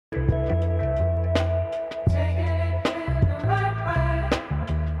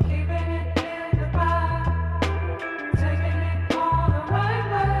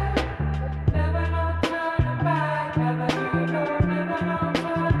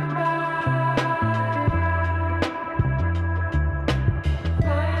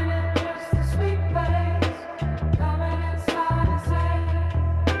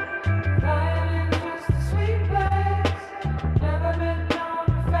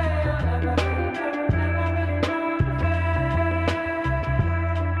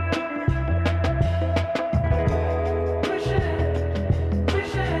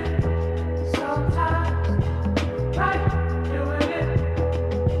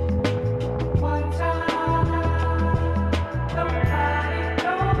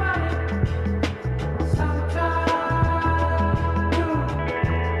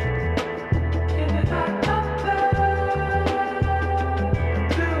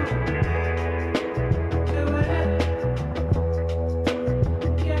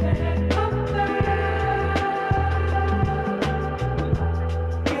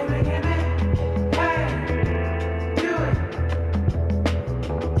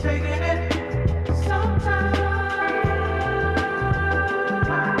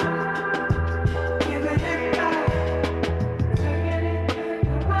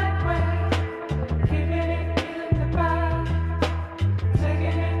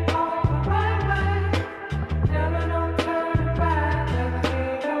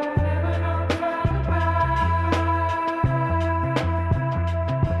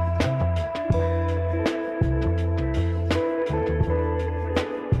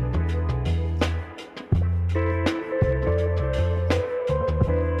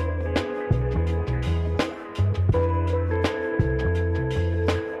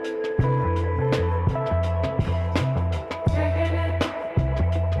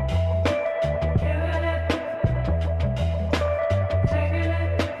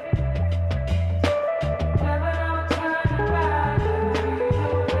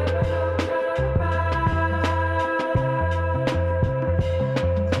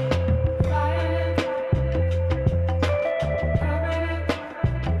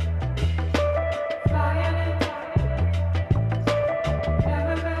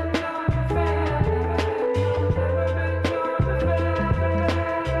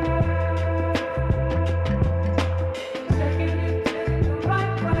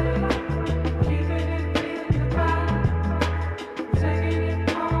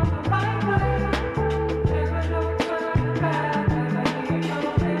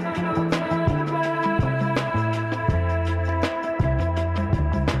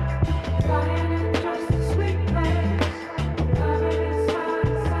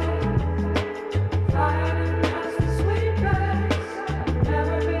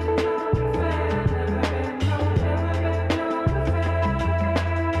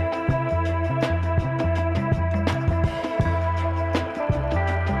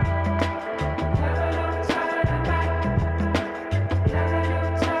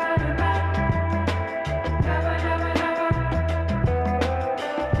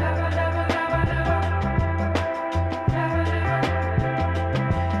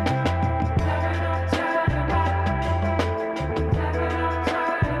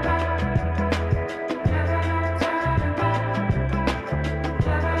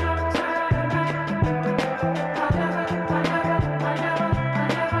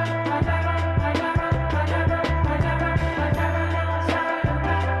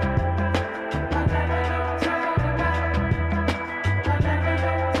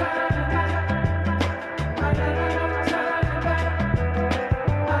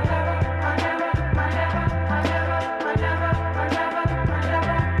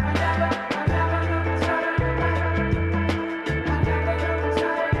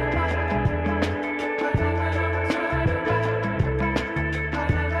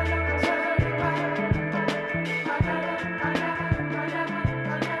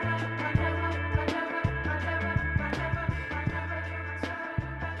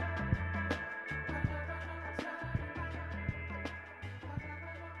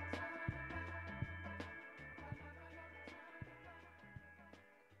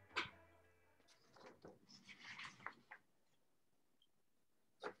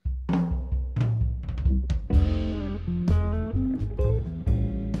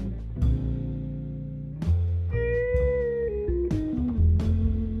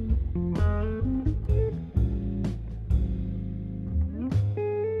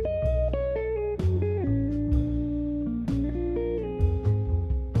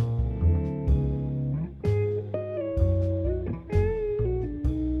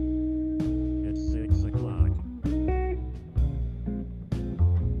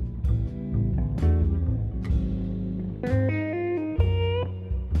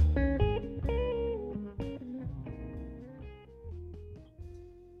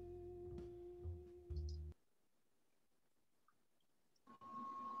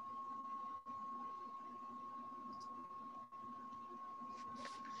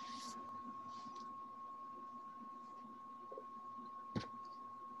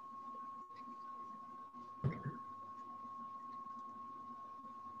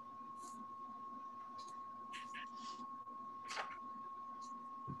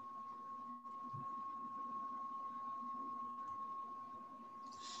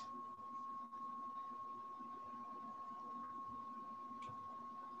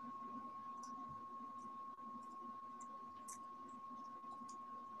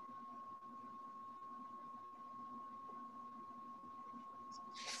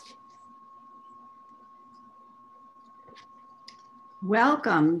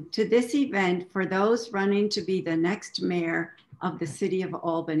Welcome to this event for those running to be the next mayor of the city of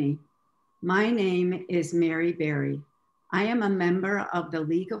Albany. My name is Mary Berry. I am a member of the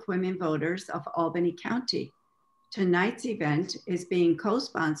League of Women Voters of Albany County. Tonight's event is being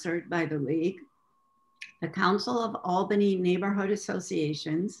co-sponsored by the League, the Council of Albany Neighborhood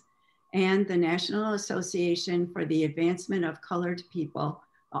Associations, and the National Association for the Advancement of Colored People,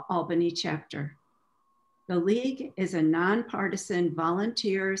 Albany chapter. The League is a nonpartisan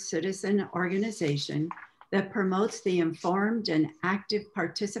volunteer citizen organization that promotes the informed and active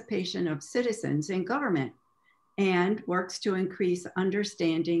participation of citizens in government and works to increase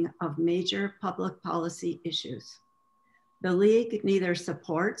understanding of major public policy issues. The League neither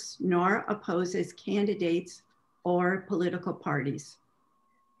supports nor opposes candidates or political parties.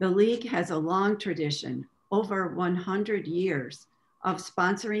 The League has a long tradition, over 100 years, of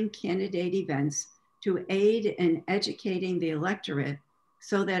sponsoring candidate events to aid in educating the electorate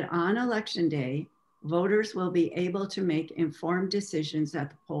so that on election day, voters will be able to make informed decisions at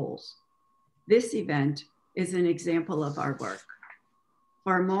the polls. This event is an example of our work.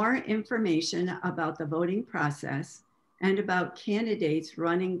 For more information about the voting process and about candidates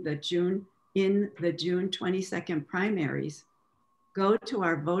running in the June 22nd primaries, go to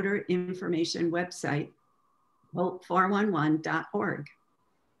our voter information website, vote411.org.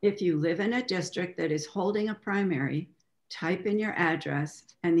 If you live in a district that is holding a primary, type in your address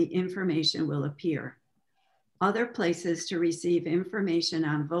and the information will appear. Other places to receive information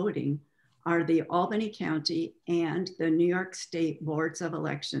on voting are the Albany County and the New York State Boards of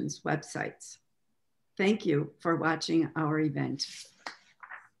Elections websites. Thank you for watching our event.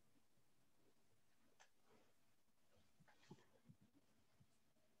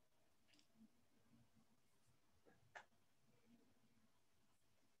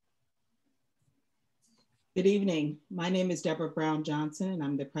 Good evening. My name is Deborah Brown Johnson, and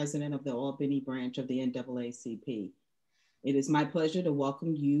I'm the president of the Albany branch of the NAACP. It is my pleasure to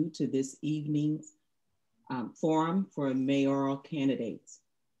welcome you to this evening's forum for mayoral candidates.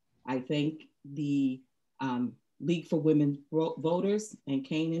 I thank the League for Women Voters and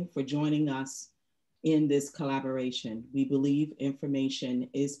Canaan for joining us in this collaboration. We believe information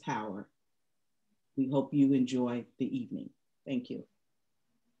is power. We hope you enjoy the evening. Thank you.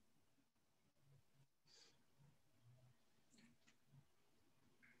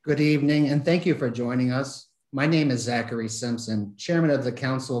 Good evening, and thank you for joining us. My name is Zachary Simpson, chairman of the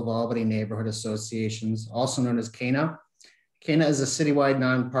Council of Albany Neighborhood Associations, also known as CANA. CANA is a citywide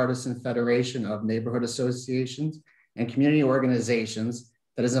nonpartisan federation of neighborhood associations and community organizations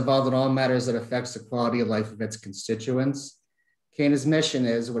that is involved in all matters that affects the quality of life of its constituents. CANA's mission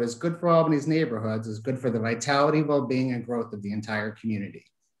is, what is good for Albany's neighborhoods is good for the vitality, well-being, and growth of the entire community.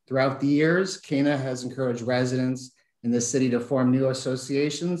 Throughout the years, CANA has encouraged residents in the city to form new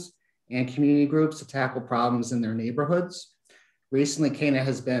associations and community groups to tackle problems in their neighborhoods. Recently, CANA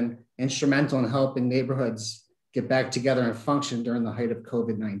has been instrumental in helping neighborhoods get back together and function during the height of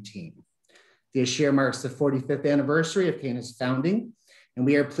COVID-19. This year marks the 45th anniversary of CANA's founding, and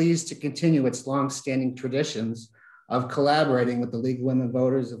we are pleased to continue its longstanding traditions of collaborating with the League of Women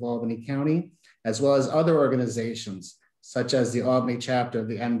Voters of Albany County, as well as other organizations, such as the Albany chapter of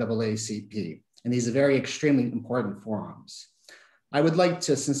the NAACP. And these are very extremely important forums. I would like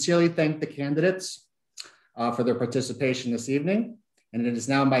to sincerely thank the candidates for their participation this evening. And it is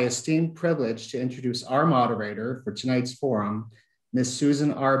now my esteemed privilege to introduce our moderator for tonight's forum, Ms.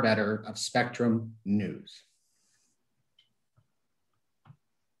 Susan Arbetter of Spectrum News.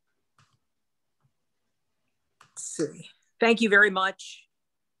 Let's see. Thank you very much,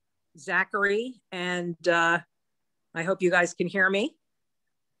 Zachary. And I hope you guys can hear me.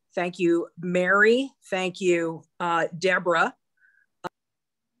 Thank you, Mary. Thank you, Deborah.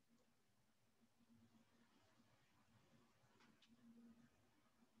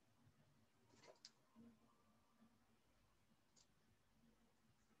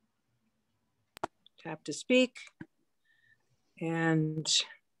 Tap to speak. And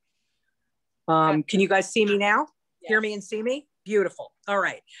can you guys see me now? Yes. Hear me and see me? Beautiful. All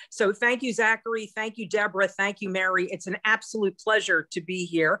right. So thank you, Zachary. Thank you, Deborah. Thank you, Mary. It's an absolute pleasure to be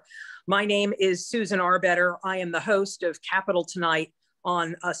here. My name is Susan Arbetter. I am the host of Capital Tonight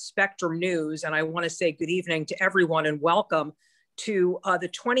on Spectrum News. And I want to say good evening to everyone and welcome to the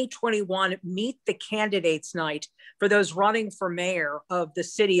 2021 Meet the Candidates Night for those running for mayor of the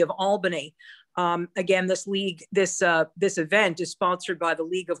city of Albany. Again, this event is sponsored by the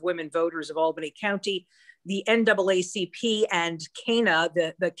League of Women Voters of Albany County, the NAACP, and CANA,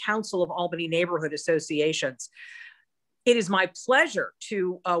 the Council of Albany Neighborhood Associations. It is my pleasure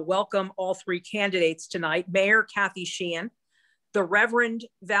to welcome all three candidates tonight, Mayor Kathy Sheehan, the Reverend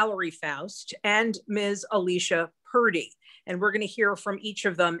Valerie Faust, and Ms. Alicia Purdy. and we're going to hear from each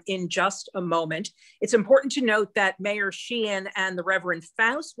of them in just a moment. It's important to note that Mayor Sheehan and the Reverend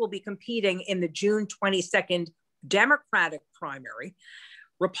Faust will be competing in the June 22nd Democratic primary.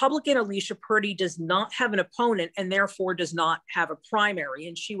 Republican Alicia Purdy does not have an opponent and therefore does not have a primary,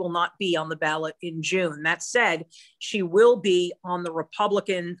 and she will not be on the ballot in June. That said, she will be on the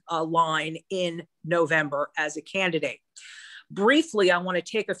Republican line in November as a candidate. Briefly, I want to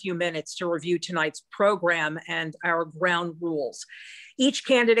take a few minutes to review tonight's program and our ground rules. Each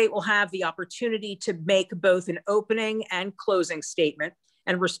candidate will have the opportunity to make both an opening and closing statement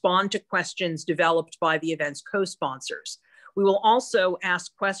and respond to questions developed by the event's co-sponsors. We will also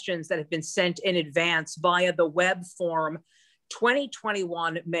ask questions that have been sent in advance via the web form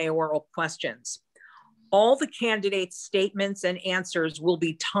 2021 Mayoral questions. All the candidates' statements and answers will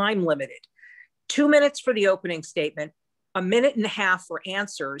be time limited. 2 minutes for the opening statement, 1.5 minutes for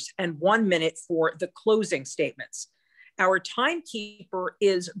answers, and 1 minute for the closing statements. Our timekeeper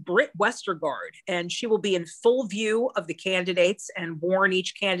is Britt Westergaard, and she will be in full view of the candidates and warn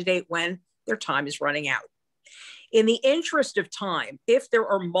each candidate when their time is running out. In the interest of time, if there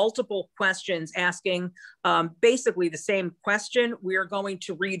are multiple questions asking basically the same question, we are going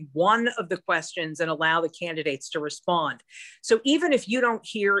to read one of the questions and allow the candidates to respond. So even if you don't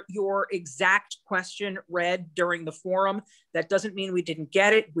hear your exact question read during the forum, that doesn't mean we didn't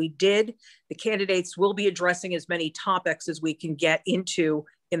get it. We did. The candidates will be addressing as many topics as we can get into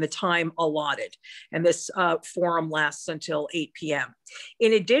in the time allotted. And this forum lasts until 8 p.m.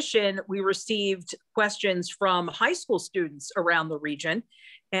 In addition, we received questions from high school students around the region,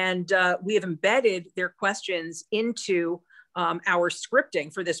 and we have embedded their questions into our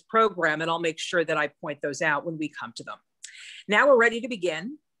scripting for this program, and I'll make sure that I point those out when we come to them. Now we're ready to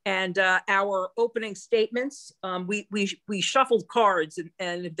begin. And our opening statements, we shuffled cards,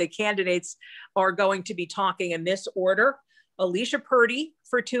 and the candidates are going to be talking in this order. Alicia Purdy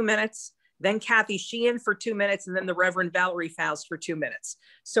for 2 minutes, then Kathy Sheehan for 2 minutes, and then the Reverend Valerie Faust for 2 minutes.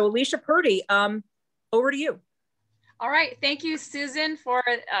 So Alicia Purdy, over to you. All right, thank you, Susan, for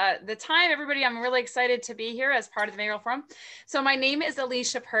the time. Everybody, I'm really excited to be here as part of the Mayoral Forum. So my name is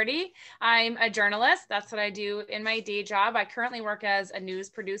Alicia Purdy. I'm a journalist. That's what I do in my day job. I currently work as a news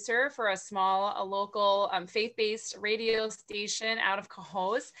producer for a local faith-based radio station out of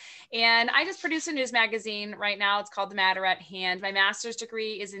Cohoes. And I just produce a news magazine right now. It's called The Matter at Hand. My master's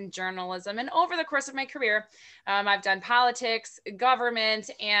degree is in journalism. And over the course of my career, I've done politics,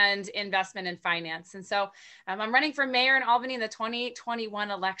 government, and investment and finance. And so I'm running for mayor in Albany in the 2021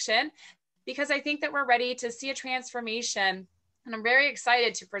 election because I think that we're ready to see a transformation. And I'm very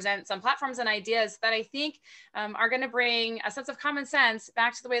excited to present some platforms and ideas that I think are going to bring a sense of common sense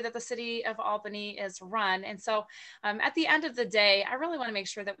back to the way that the city of Albany is run. And so at the end of the day, I really want to make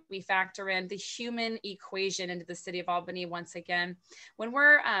sure that we factor in the human equation into the city of Albany once again. When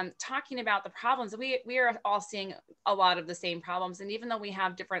we're talking about the problems, we are all seeing a lot of the same problems. And even though we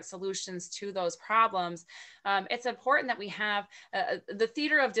have different solutions to those problems, it's important that we have the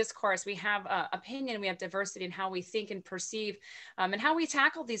theater of discourse, we have opinion, we have diversity in how we think and perceive and how we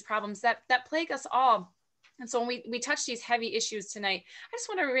tackle these problems that plague us all. And so when we touch these heavy issues tonight, I just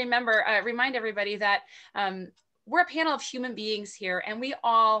want to remind everybody that we're a panel of human beings here, and we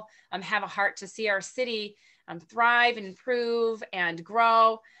all have a heart to see our city thrive and improve and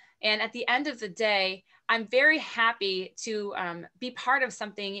grow. And at the end of the day, I'm very happy to be part of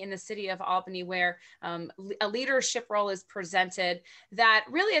something in the city of Albany where a leadership role is presented that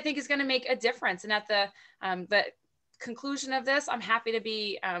really I think is going to make a difference. And at the conclusion of this, I'm happy to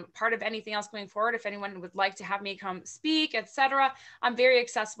be part of anything else going forward. If anyone would like to have me come speak, etc., I'm very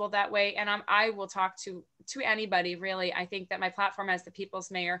accessible that way, and I will talk to anybody really. I think that my platform as the People's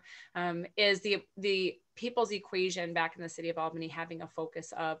Mayor is the people's equation back in the city of Albany, having a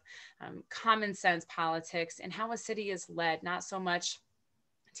focus of common sense politics and how a city is led, not so much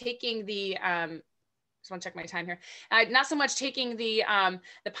taking the just want to check my time here. Not so much taking the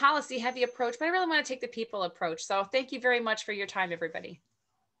policy heavy approach, but I really want to take the people approach. So thank you very much for your time, everybody.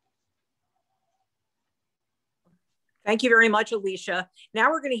 Thank you very much, Alicia. Now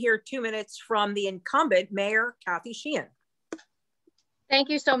we're going to hear 2 minutes from the incumbent Mayor, Kathy Sheehan. Thank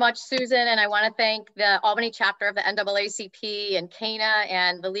you so much, Susan. And I want to thank the Albany chapter of the NAACP and CANA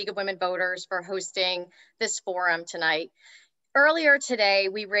and the League of Women Voters for hosting this forum tonight. Earlier today,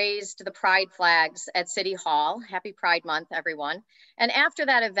 we raised the pride flags at City Hall. Happy Pride Month, everyone. And after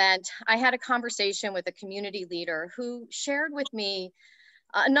that event, I had a conversation with a community leader who shared with me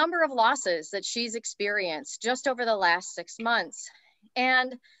a number of losses that she's experienced just over the last 6 months.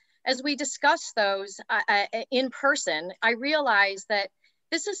 And as we discussed those in person, I realized that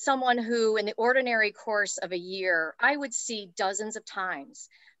This is someone who in the ordinary course of a year, I would see dozens of times,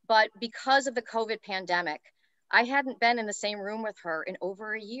 but because of the COVID pandemic, I hadn't been in the same room with her in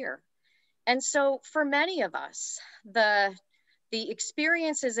over a year. And so for many of us, the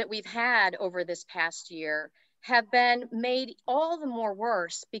experiences that we've had over this past year have been made all the more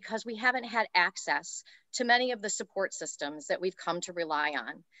worse because we haven't had access to many of the support systems that we've come to rely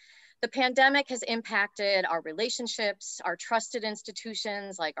on. The pandemic has impacted our relationships, our trusted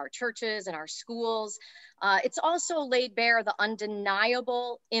institutions like our churches and our schools. It's also laid bare the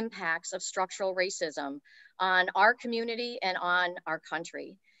undeniable impacts of structural racism on our community and on our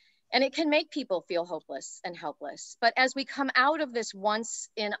country. And it can make people feel hopeless and helpless. But as we come out of this once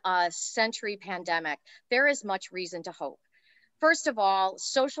in a century pandemic, there is much reason to hope. First of all,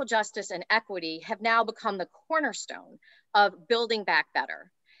 social justice and equity have now become the cornerstone of building back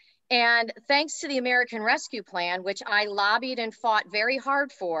better. And thanks to the American Rescue Plan, which I lobbied and fought very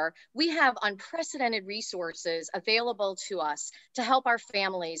hard for, we have unprecedented resources available to us to help our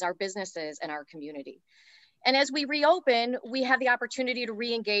families, our businesses, and our community. And as we reopen, we have the opportunity to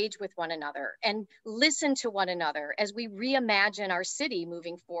re-engage with one another and listen to one another as we reimagine our city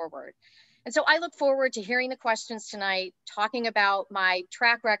moving forward. And so I look forward to hearing the questions tonight, talking about my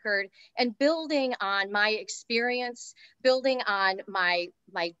track record and building on my experience, building on my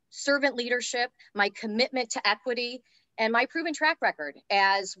servant leadership, my commitment to equity, and my proven track record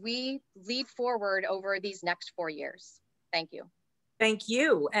as we lead forward over these next 4 years. Thank you. Thank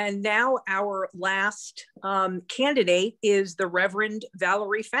you. And now our last candidate is the Reverend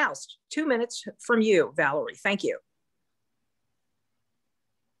Valerie Faust. 2 minutes from you, Valerie. Thank you.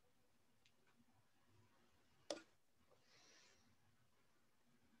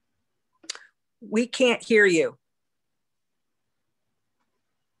 We can't hear you.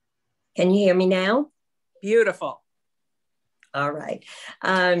 Can you hear me now? Beautiful. All right.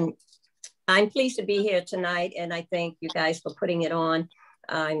 I'm pleased to be here tonight, and I thank you guys for putting it on.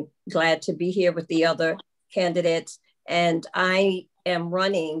 I'm glad to be here with the other candidates, and I am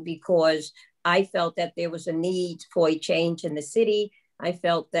running because I felt that there was a need for a change in the city. I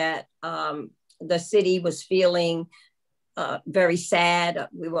felt that the city was feeling very sad.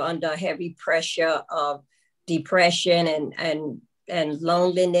 We were under heavy pressure of depression and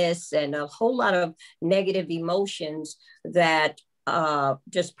loneliness and a whole lot of negative emotions that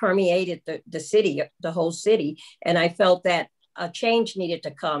just permeated the city, the whole city. And I felt that a change needed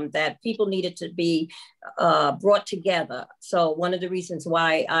to come, that people needed to be brought together. So one of the reasons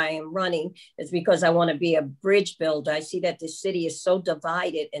why I am running is because I want to be a bridge builder. I see that the city is so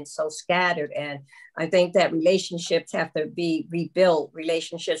divided and so scattered. And I think that relationships have to be rebuilt,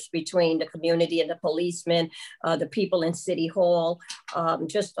 relationships between the community and the policemen, the people in City Hall,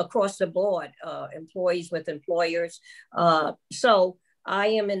 just across the board, employees with employers. So I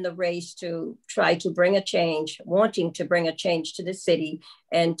am in the race to try to bring a change, wanting to bring a change to the city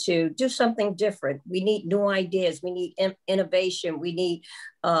and to do something different. We need new ideas. We need innovation. We need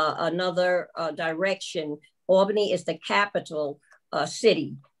another direction. Albany is the capital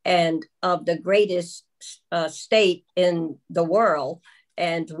city and of the greatest state in the world.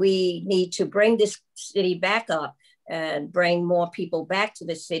 And we need to bring this city back up and bring more people back to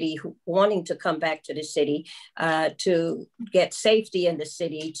the city who wanting to come back to the city, to get safety in the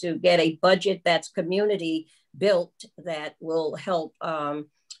city, to get a budget that's community built that will help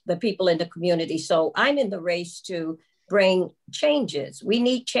the people in the community. So I'm in the race to bring changes. We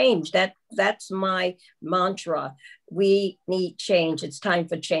need change. That's my mantra. We need change. It's time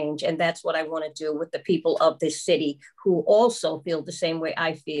for change. And that's what I want to do with the people of this city who also feel the same way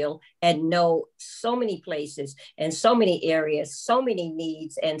I feel and know so many places and so many areas, so many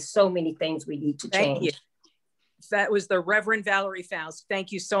needs and so many things we need to change. Thank you. That was the Reverend Valerie Faust.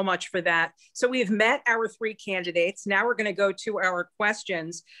 Thank you so much for that. So we've met our 3 candidates. Now we're going to go to our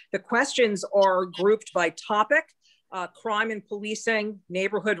questions. The questions are grouped by topic. Crime and policing,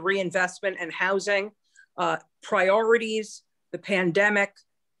 neighborhood reinvestment and housing, priorities, the pandemic,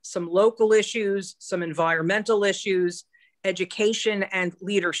 some local issues, some environmental issues, education and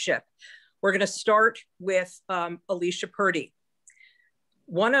leadership. We're going to start with Alicia Purdy.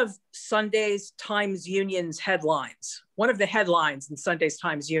 One of Sunday's Times Union's headlines, one of the headlines in Sunday's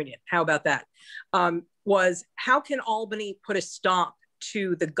Times Union, how about that, was how can Albany put a stop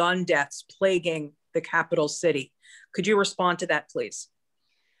to the gun deaths plaguing the capital city? Could you respond to that, please?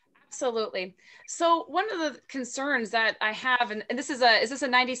 Absolutely. So one of the concerns that I have, and this is this a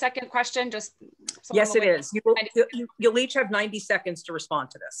 90-second question? Just yes, it is. You'll each have 90 seconds to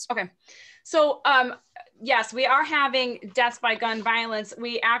respond to this. Okay. So yes, we are having deaths by gun violence.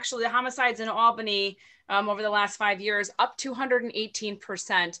 We actually, the homicides in Albany over the last 5 years, up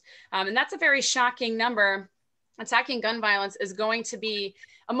 218%. And that's a very shocking number. Attacking gun violence is going to be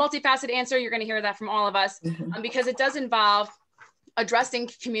a multifaceted answer. You're going to hear that from all of us because it does involve addressing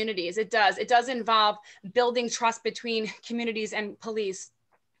communities. It does involve building trust between communities and police.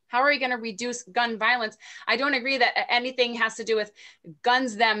 How are we going to reduce gun violence? I don't agree that anything has to do with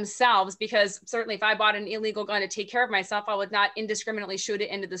guns themselves, because certainly if I bought an illegal gun to take care of myself, I would not indiscriminately shoot it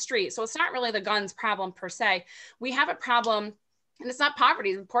into the street. So it's not really the guns problem per se. We have a problem, and it's not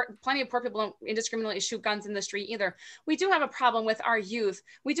poverty. Plenty of poor people don't indiscriminately shoot guns in the street either. We do have a problem with our youth.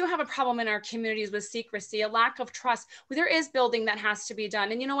 We do have a problem in our communities with secrecy, a lack of trust. There is building that has to be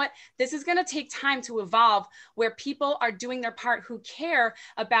done. And you know what? This is going to take time to evolve, where people are doing their part who care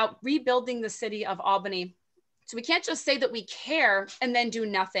about rebuilding the city of Albany. So we can't just say that we care and then do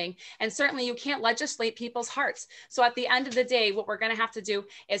nothing. And certainly you can't legislate people's hearts. So at the end of the day, what we're going to have to do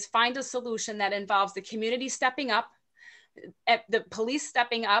is find a solution that involves the community stepping up, the police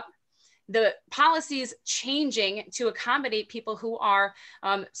stepping up, the policies changing to accommodate people who are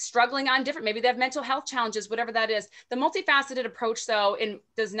struggling on different, maybe they have mental health challenges, whatever that is. The multifaceted approach, though,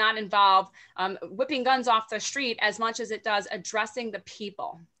 does not involve whipping guns off the street as much as it does addressing the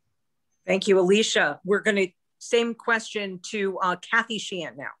people. Thank you, Alicia. We're going to, same question to Kathy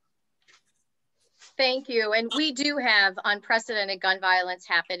Sheehan now. Thank you. And we do have unprecedented gun violence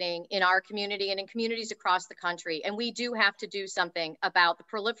happening in our community and in communities across the country. And we do have to do something about the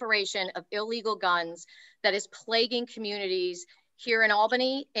proliferation of illegal guns that is plaguing communities here in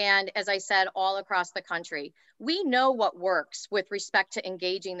Albany and, as I said, all across the country. We know what works with respect to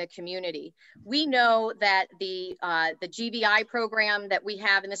engaging the community. We know that the GBI program that we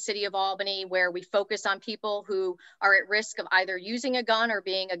have in the city of Albany, where we focus on people who are at risk of either using a gun or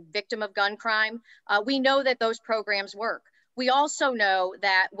being a victim of gun crime, we know that those programs work. We also know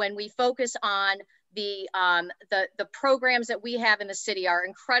that when we focus on the programs that we have in the city, our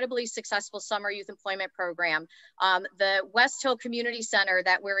incredibly successful summer youth employment program, the West Hill Community Center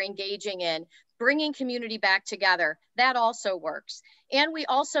that we're engaging in, bringing community back together, that also works. And we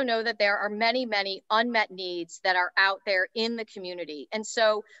also know that there are many, many unmet needs that are out there in the community. And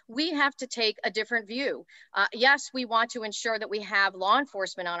so we have to take a different view. Yes, we want to ensure that we have law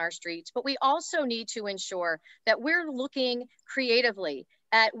enforcement on our streets, but we also need to ensure that we're looking creatively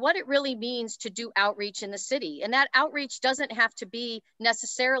at what it really means to do outreach in the city. And that outreach doesn't have to be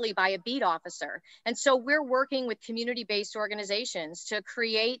necessarily by a beat officer. And so we're working with community-based organizations to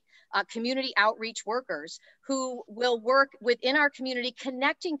create community outreach workers who will work within our community,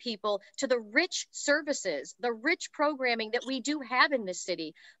 connecting people to the rich services, the rich programming that we do have in this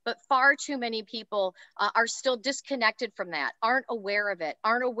city. But far too many people are still disconnected from that, aren't aware of it,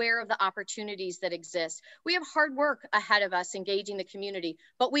 aren't aware of the opportunities that exist. We have hard work ahead of us engaging the community,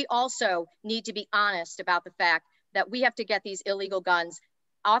 but we also need to be honest about the fact that we have to get these illegal guns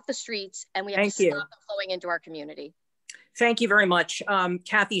off the streets and we have to stop them flowing into our community. Thank you very much,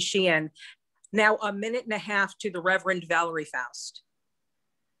 Kathy Sheehan. Now a minute and a half to the Reverend Valerie Faust.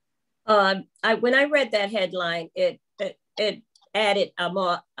 When I read that headline, it added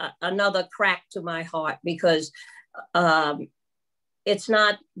another crack to my heart because it's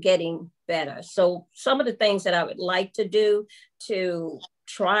not getting better. So some of the things that I would like to do to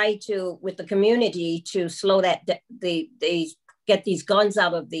try to, with the community, to slow that, get these guns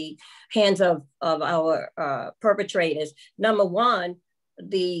out of the hands of our perpetrators. Number one,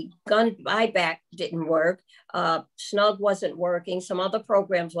 the gun buyback didn't work. Snug wasn't working. Some other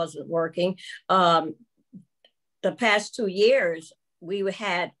programs wasn't working. The past 2 years, we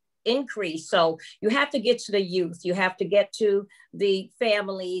had increase. So you have to get to the youth. You have to get to the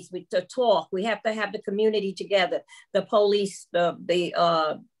families to talk. We have to have the community together, the police,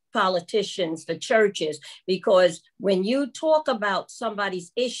 the politicians, the churches, because when you talk about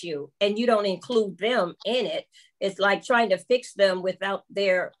somebody's issue and you don't include them in it, it's like trying to fix them without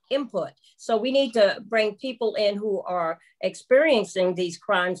their input. So we need to bring people in who are experiencing these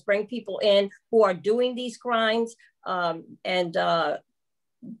crimes, bring people in who are doing these crimes, and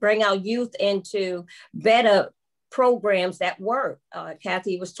bring our youth into better programs that work.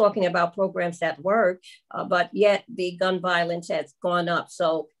 Kathy was talking about programs that work, but yet the gun violence has gone up.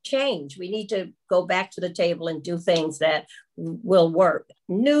 So change, we need to go back to the table and do things that will work.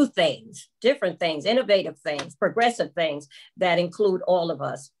 New things, different things, innovative things, progressive things that include all of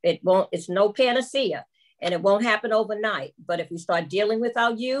us. It's no panacea and it won't happen overnight. But if we start dealing with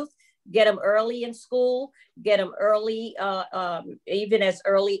our youth, get them early in school, get them early, even as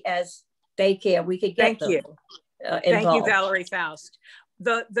early as daycare, we could get them. Thank you, Valerie Faust.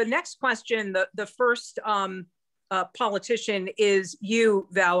 the next question, the first politician is you,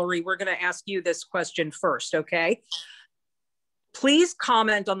 Valerie. We're going to ask you this question first, okay? Please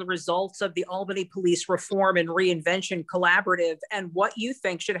comment on the results of the Albany Police Reform and Reinvention Collaborative and what you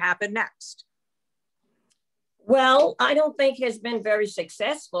think should happen next. Well, I don't think it's been very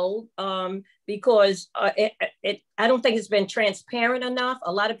successful because I don't think it's been transparent enough.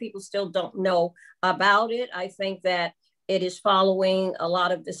 A lot of people still don't know about it. I think that it is following a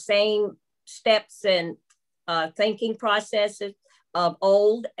lot of the same steps and thinking processes of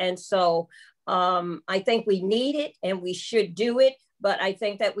old. And so I think we need it and we should do it. But I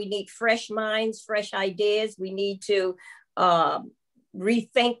think that we need fresh minds, fresh ideas. We need to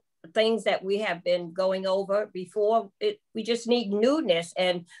rethink things that we have been going over before. We just need newness.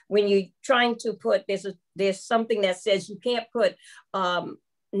 And when you're trying to put, there's something that says you can't put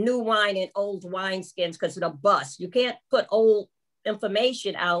new wine in old wineskins because it'll bust. You can't put old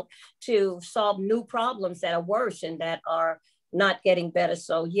information out to solve new problems that are worse and that are not getting better.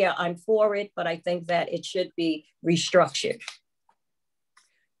 So yeah, I'm for it, but I think that it should be restructured.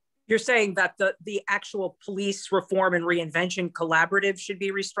 You're saying that the actual Police Reform and Reinvention Collaborative should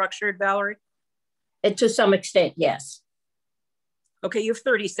be restructured, Valerie? And to some extent, yes. Okay, you have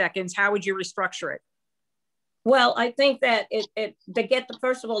 30 seconds. How would you restructure it? Well, I think that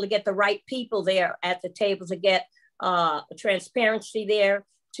first of all, to get the right people there at the table, to get transparency there,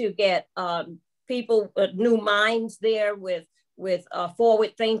 to get people, new minds there with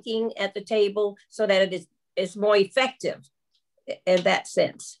forward thinking at the table so that it is more effective in that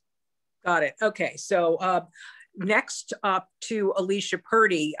sense. Got it. Okay. So next up to Alicia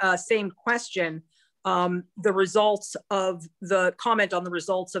Purdy, same question. The results of the comment on the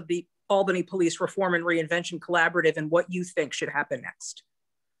results of the Albany Police Reform and Reinvention Collaborative and what you think should happen next.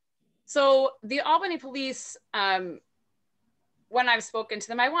 So the Albany Police, when I've spoken to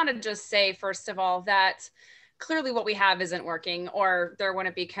them, I want to just say, first of all, that clearly what we have isn't working, or there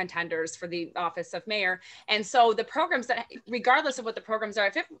wouldn't be contenders for the office of mayor. And so the programs that, regardless of what the programs are,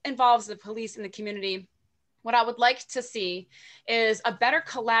 if it involves the police and the community, what I would like to see is a better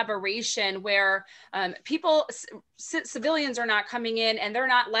collaboration where civilians are not coming in and they're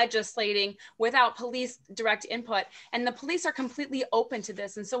not legislating without police direct input. And the police are completely open to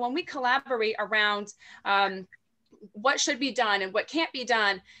this. And so when we collaborate around what should be done and what can't be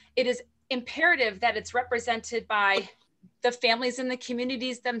done, it is imperative that it's represented by the families and the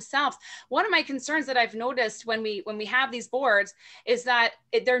communities themselves. One of my concerns that I've noticed when we have these boards is that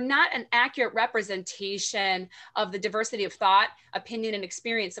they're not an accurate representation of the diversity of thought, opinion, and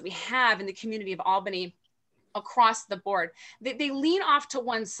experience that we have in the community of Albany across the board. They lean off to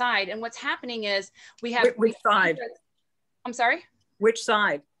one side, and what's happening is we have— Which side? I'm sorry? Which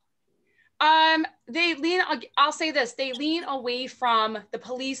side? They lean, I'll say this, they lean away from the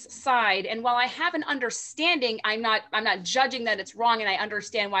police side. And while I have an understanding, I'm not judging that it's wrong, and I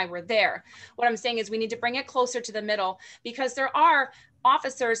understand why we're there. What I'm saying is we need to bring it closer to the middle, because there are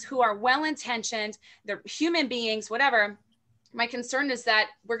officers who are well-intentioned, they're human beings, whatever. My concern is that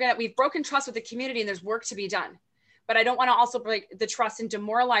we've broken trust with the community and there's work to be done. But I don't want to also break the trust and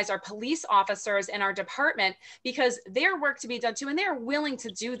demoralize our police officers and our department, because their work to be done too, and they're willing to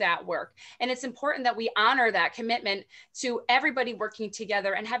do that work. And it's important that we honor that commitment to everybody working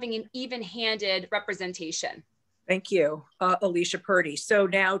together and having an even-handed representation. Thank you, Alicia Purdy. So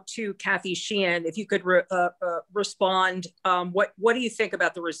now to Kathy Sheehan, if you could respond, what do you think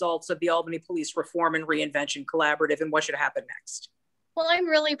about the results of the Albany Police Reform and Reinvention Collaborative, and what should happen next? Well, I'm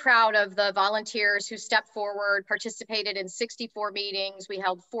really proud of the volunteers who stepped forward, participated in 64 meetings. We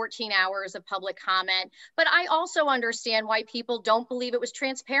held 14 hours of public comment, but I also understand why people don't believe it was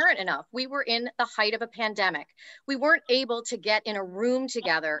transparent enough. We were in the height of a pandemic. We weren't able to get in a room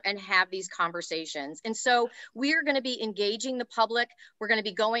together and have these conversations. And so we're going to be engaging the public. We're going to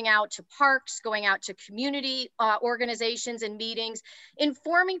be going out to parks, going out to community organizations and meetings,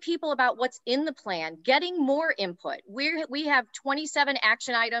 informing people about what's in the plan, getting more input. We have 27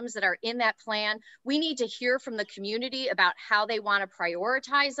 action items that are in that plan. We need to hear from the community about how they want to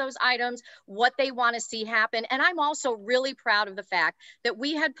prioritize those items, what they want to see happen. And I'm also really proud of the fact that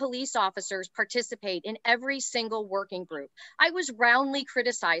we had police officers participate in every single working group. I was roundly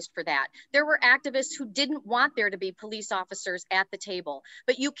criticized for that. There were activists who didn't want there to be police officers at the table,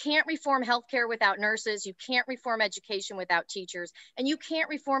 but you can't reform healthcare without nurses. You can't reform education without teachers, and you can't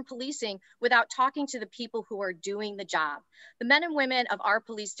reform policing without talking to the people who are doing the job. The men and women of our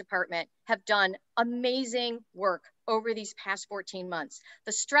police department have done amazing work over these past 14 months.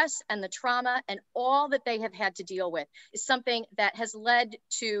 The stress and the trauma and all that they have had to deal with is something that has led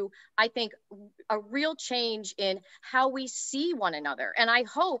to, I think, a real change in how we see one another. And I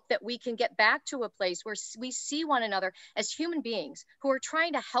hope that we can get back to a place where we see one another as human beings who are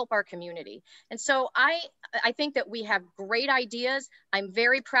trying to help our community. And so I think that we have great ideas. I'm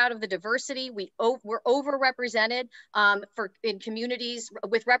very proud of the diversity. We're overrepresented in communities,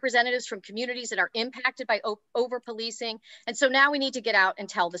 with representatives from communities that are impacted by over-policing. And so now we need to get out and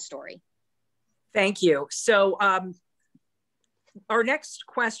tell the story. Thank you. So our next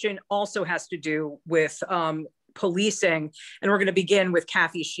question also has to do with policing, and we're going to begin with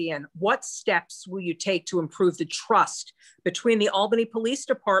Kathy Sheehan. What steps will you take to improve the trust between the Albany Police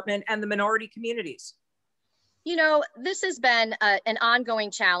Department and the minority communities? You know, this has been an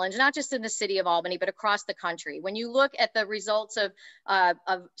ongoing challenge, not just in the city of Albany, but across the country. When you look at the results of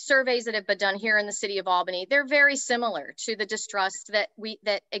surveys that have been done here in the city of Albany, they're very similar to the distrust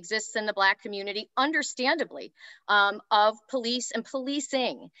that exists in the Black community, understandably, of police and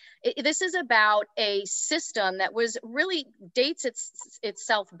policing. This is about a system that was really dates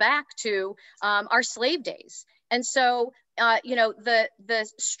itself back to our slave days. And so, you know, the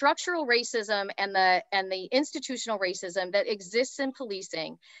structural racism and the institutional racism that exists in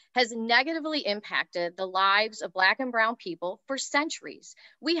policing has negatively impacted the lives of Black and brown people for centuries.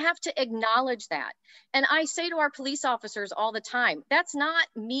 We have to acknowledge that. And I say to our police officers all the time, that's not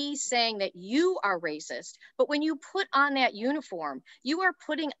me saying that you are racist, but when you put on that uniform, you are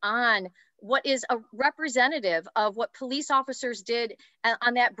putting on what is a representative of what police officers did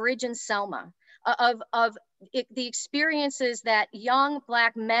on that bridge in Selma. The experiences that young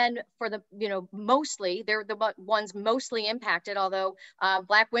Black men, mostly, they're the ones mostly impacted, although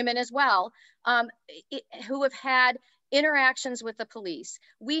Black women as well, who have had interactions with the police.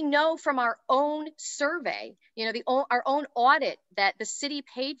 We know from our own survey, our own audit that the city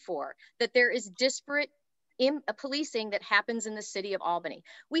paid for, that there is disparate policing that happens in the city of Albany.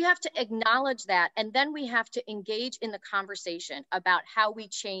 We have to acknowledge that, and then we have to engage in the conversation about how we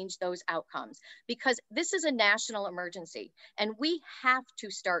change those outcomes, because this is a national emergency and we have to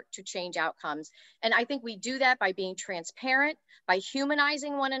start to change outcomes. And I think we do that by being transparent, by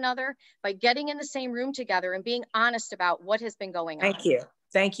humanizing one another, by getting in the same room together and being honest about what has been going on. Thank you.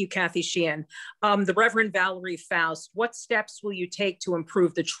 Thank you, Kathy Sheehan. The Reverend Valerie Faust, what steps will you take to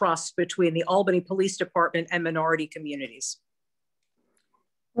improve the trust between the Albany Police Department and minority communities?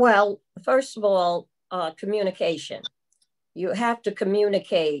 Well, first of all, communication. You have to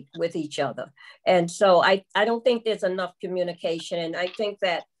communicate with each other. And so I don't think there's enough communication. And I think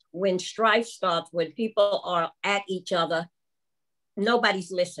that when strife starts, when people are at each other, nobody's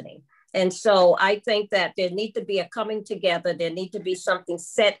listening. And so I think that there needs to be a coming together. There needs to be something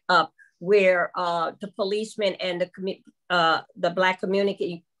set up where the policemen and the Black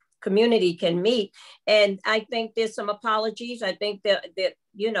community can meet. And I think there's some apologies. I think that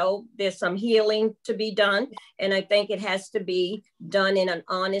there's some healing to be done. And I think it has to be done in an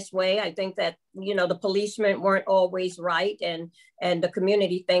honest way. I think that, the policemen weren't always right. And the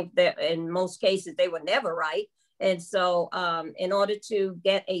community think that in most cases they were never right. And so in order to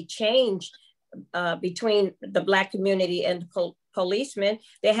get a change between the Black community and the policemen,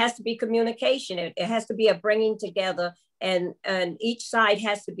 there has to be communication. It has to be a bringing together, and each side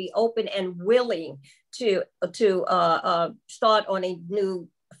has to be open and willing to start on a new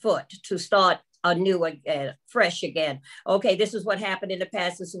foot, to start anew again, fresh again. Okay, this is what happened in the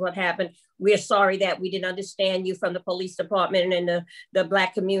past. This is what happened. We're sorry that we didn't understand you from the police department and the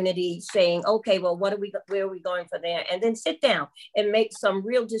Black community saying, okay, well, where are we going from there? And then sit down and make some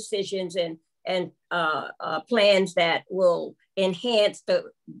real decisions and plans that will enhance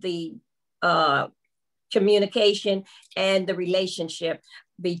the communication and the relationship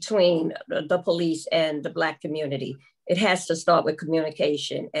between the police and the Black community. It has to start with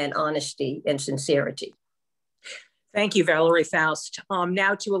communication and honesty and sincerity. Thank you, Valerie Faust.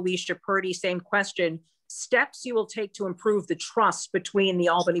 Now to Alicia Purdy, same question. Steps you will take to improve the trust between the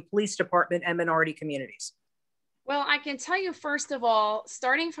Albany Police Department and minority communities. Well, I can tell you, first of all,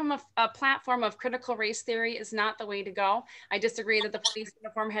 starting from a platform of critical race theory is not the way to go. I disagree that the police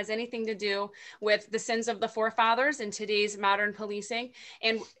uniform has anything to do with the sins of the forefathers in today's modern policing.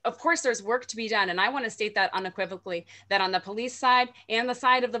 And of course, there's work to be done. And I want to state that unequivocally, that on the police side and the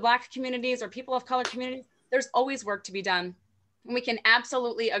side of the Black communities or people of color communities, there's always work to be done. We can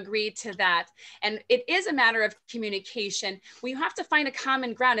absolutely agree to that. And it is a matter of communication. We have to find a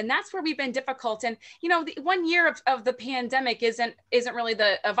common ground. And that's where we've been difficult. And, you know, the 1 year of the pandemic isn't really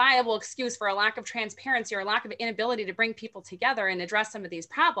a viable excuse for a lack of transparency or a lack of inability to bring people together and address some of these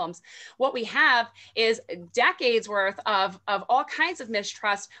problems. What we have is decades worth of all kinds of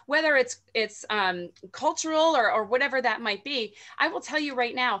mistrust, whether it's cultural or whatever that might be. I will tell you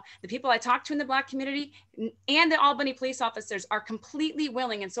right now, the people I talk to in the Black community and the Albany police officers are completely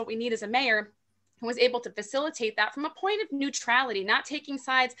willing. And so what we need is a mayor who was able to facilitate that from a point of neutrality, not taking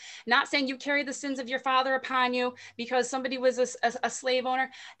sides, not saying you carry the sins of your father upon you because somebody was a slave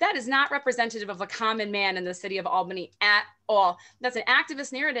owner. That is not representative of a common man in the city of Albany at all. That's an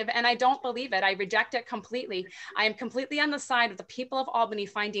activist narrative, and I don't believe it. I reject it completely. I am completely on the side of the people of Albany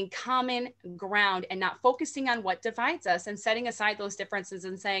finding common ground and not focusing on what divides us and setting aside those differences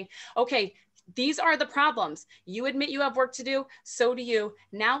and saying, okay, these are the problems. You admit you have work to do, so do you.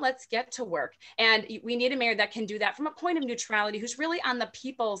 Now let's get to work. And we need a mayor that can do that from a point of neutrality, who's really on the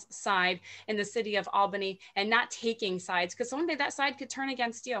people's side in the city of Albany and not taking sides, because someday that side could turn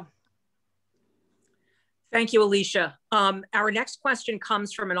against you. Thank you, Alicia. Our next question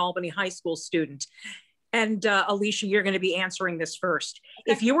comes from an Albany High School student. And Alicia, you're going to be answering this first.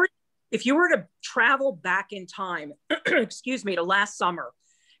 Okay. If you were to travel back in time, excuse me, to last summer,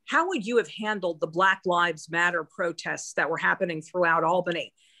 how would you have handled the Black Lives Matter protests that were happening throughout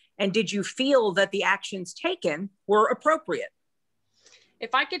Albany? And did you feel that the actions taken were appropriate?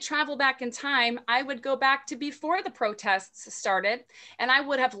 If I could travel back in time, I would go back to before the protests started, and I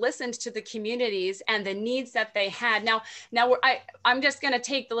would have listened to the communities and the needs that they had. Now I'm just going to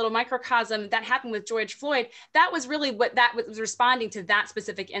take the little microcosm that happened with George Floyd. That was really what that was responding to, that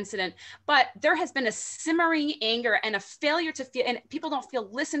specific incident. But there has been a simmering anger and a failure to feel, and people don't feel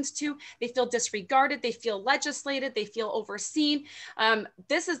listened to. They feel disregarded. They feel legislated. They feel overseen.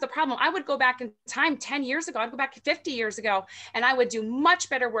 This is the problem. I would go back in time 10 years ago. I'd go back 50 years ago, and I would do much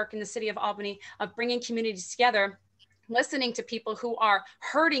better work in the city of Albany of bringing communities together, listening to people who are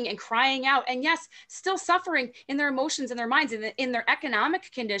hurting and crying out, and yes, still suffering in their emotions and their minds and in their economic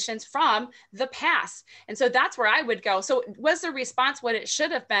conditions from the past. And so that's where I would go. So was the response what it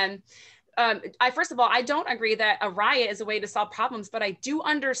should have been? First of all, I don't agree that a riot is a way to solve problems, but I do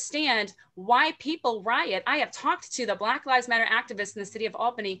understand why people riot. I have talked to the Black Lives Matter activists in the city of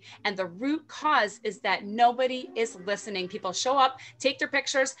Albany, and the root cause is that nobody is listening. People show up, take their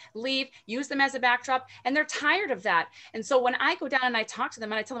pictures, leave, use them as a backdrop, and they're tired of that. And so when I go down and I talk to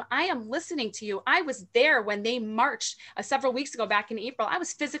them and I tell them, I am listening to you. I was there when they marched several weeks ago back in April. I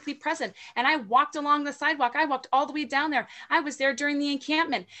was physically present, and I walked along the sidewalk. I walked all the way down there. I was there during the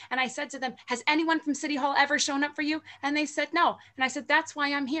encampment, and I said to them, has anyone from City Hall ever shown up for you? And they said no. And I said, that's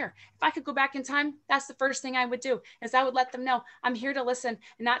why I'm here. If I could go back in time, that's the first thing I would do, is I would let them know I'm here to listen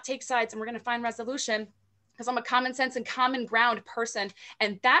and not take sides, and we're going to find resolution, because I'm a common sense and common ground person.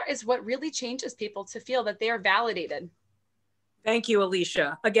 And that is what really changes people, to feel that they are validated. Thank you,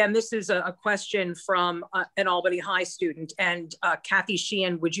 Alicia. Again, this is a question from an Albany High student, and Kathy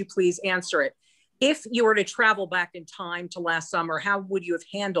Sheehan, would you please answer it? If you were to travel back in time to last summer, how would you have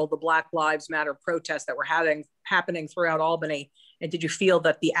handled the Black Lives Matter protests that were happening throughout Albany? And did you feel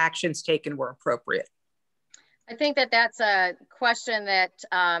that the actions taken were appropriate? I think that that's a question that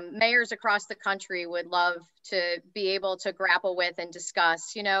mayors across the country would love to be able to grapple with and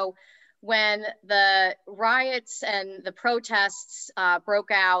discuss. You know, when the riots and the protests broke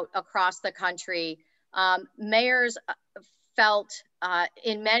out across the country, mayors felt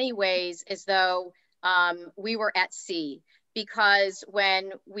in many ways as though we were at sea, because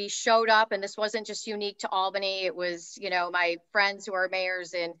when we showed up, and this wasn't just unique to Albany, it was, you know, my friends who are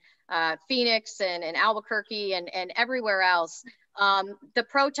mayors in Phoenix and Albuquerque and everywhere else, the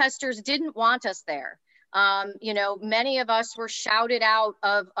protesters didn't want us there. You know, many of us were shouted out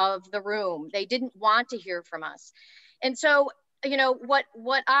of the room. They didn't want to hear from us. And so, you know, what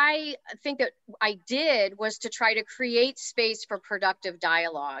I think that I did was to try to create space for productive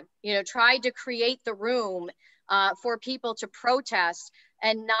dialogue, you know, tried to create the room for people to protest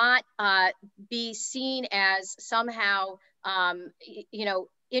and not be seen as somehow, you know,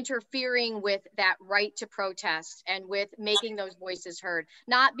 interfering with that right to protest and with making those voices heard,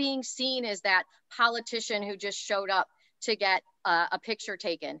 not being seen as that politician who just showed up to get a picture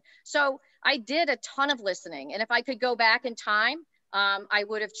taken. So I did a ton of listening. And if I could go back in time, I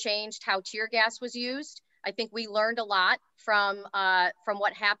would have changed how tear gas was used. I think we learned a lot from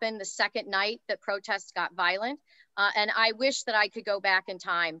what happened the second night that protests got violent. And I wish that I could go back in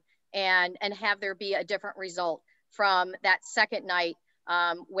time and have there be a different result from that second night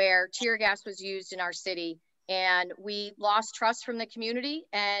where tear gas was used in our city And we lost trust from the community,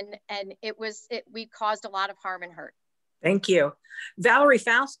 and we caused a lot of harm and hurt. Thank you. Valerie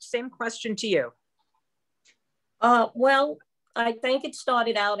Faust, same question to you. Well, I think it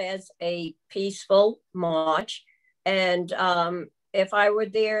started out as a peaceful march. And if I were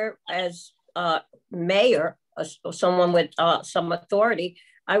there as mayor or someone with some authority,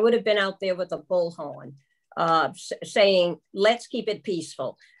 I would have been out there with a bullhorn saying, let's keep it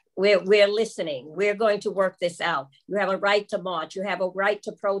peaceful. We're listening. We're going to work this out. You have a right to march. You have a right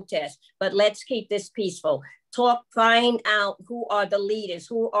to protest, but let's keep this peaceful. Talk, find out who are the leaders,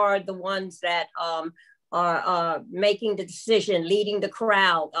 who are the ones that are making the decision, leading the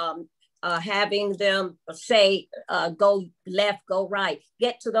crowd, having them say, go left, go right.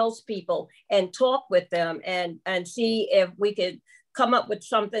 Get to those people and talk with them and see if we could come up with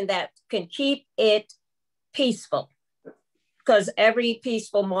something that can keep it peaceful. Because every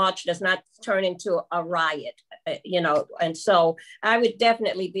peaceful march does not turn into a riot, and so I would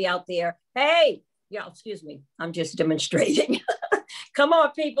definitely be out there. Hey, excuse me, I'm just demonstrating. Come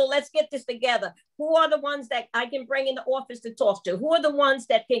on, people, let's get this together. Who are the ones that I can bring in the office to talk to? Who are the ones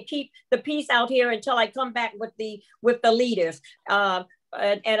that can keep the peace out here until I come back with the leaders? And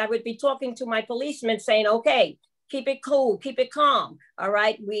I would be talking to my policemen saying, okay, keep it cool, keep it calm. All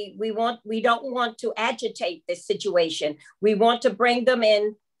right. We don't want to agitate this situation. We want to bring them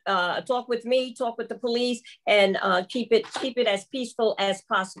in, talk with me, talk with the police, and keep it as peaceful as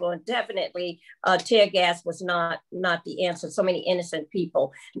possible. And definitely tear gas was not the answer. So many innocent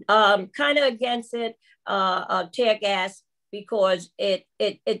people. Kind of against it, tear gas, because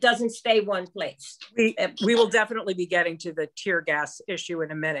it doesn't stay one place. We will definitely be getting to the tear gas issue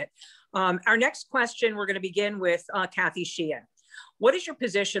in a minute. Our next question, we're going to begin with Kathy Sheehan. What is your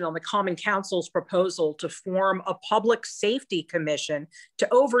position on the Common Council's proposal to form a public safety commission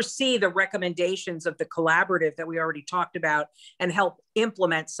to oversee the recommendations of the collaborative that we already talked about and help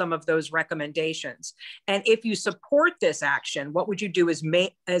implement some of those recommendations? And if you support this action, what would you do as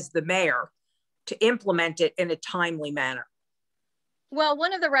the mayor to implement it in a timely manner? Well,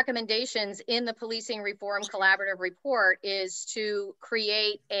 one of the recommendations in the Policing Reform Collaborative report is to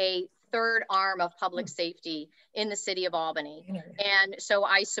create a third arm of public safety in the city of Albany. And so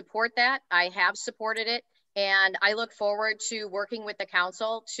I support that. I have supported it. And I look forward to working with the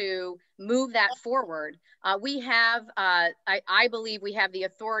council to move that forward. We have, I believe we have the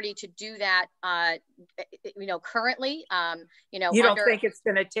authority to do that, currently. You don't think it's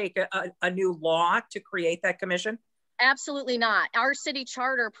going to take a new law to create that commission? Absolutely not. Our city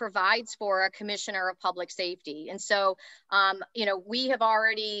charter provides for a commissioner of public safety. And so, we have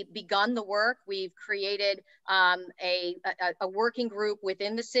already begun the work. We've created a working group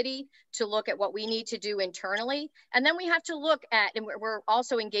within the city to look at what we need to do internally. And then we have to look at, and we're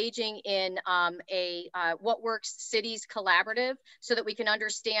also engaging in What Works Cities collaborative so that we can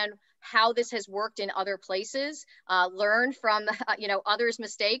understand how this has worked in other places, learn from others'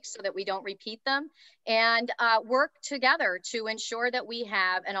 mistakes so that we don't repeat them, and work together to ensure that we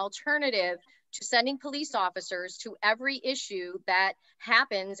have an alternative to sending police officers to every issue that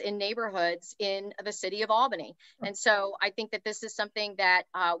happens in neighborhoods in the city of Albany. And so I think that this is something that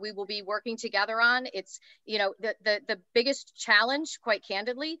we will be working together on. It's, the biggest challenge, quite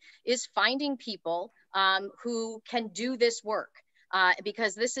candidly, is finding people who can do this work.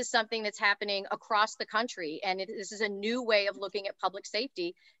 Because this is something that's happening across the country, and this is a new way of looking at public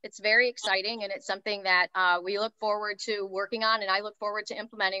safety. It's very exciting, and it's something that we look forward to working on, and I look forward to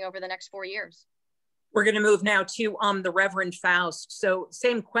implementing over the next 4 years. We're going to move now to the Reverend Faust. So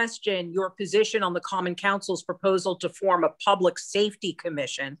same question, your position on the Common Council's proposal to form a public safety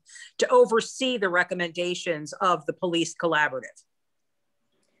commission to oversee the recommendations of the police collaborative.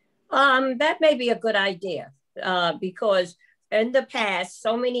 That may be a good idea because in the past,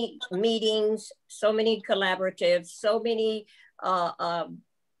 so many meetings, so many collaboratives, so many talks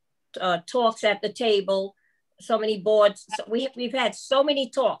at the table, so many boards. So we've had so many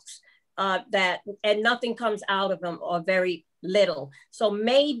talks and nothing comes out of them, or very little. So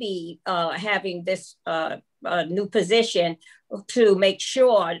maybe having this new position to make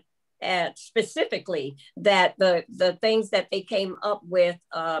sure specifically that the things that they came up with,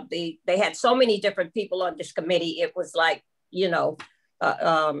 they had so many different people on this committee. It was like, a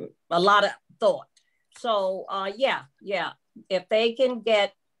lot of thought. So yeah, if they can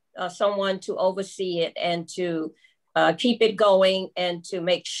get someone to oversee it and to keep it going and to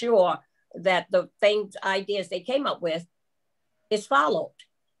make sure that the ideas they came up with is followed,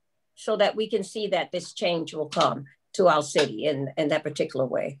 so that we can see that this change will come to our city in that particular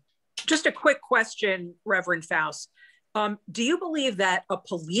way. Just a quick question, Reverend Faust. Do you believe that a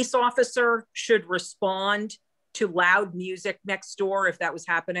police officer should respond to loud music next door if that was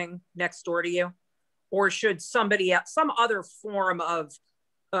happening next door to you? Or should somebody else, some other form of,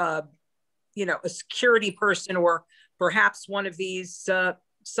 you know, a security person or perhaps one of these,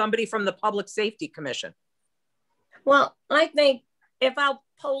 somebody from the Public Safety Commission? Well, I think if our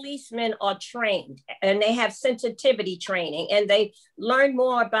policemen are trained and they have sensitivity training and they learn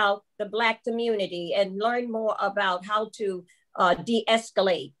more about the Black community and learn more about how to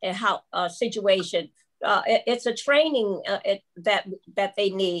de-escalate a situation, it's a training that they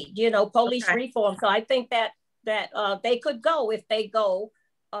need, you know, police reform. So I think that they could go if they go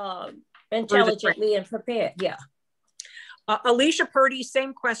intelligently and prepared. Yeah. Alicia Purdy,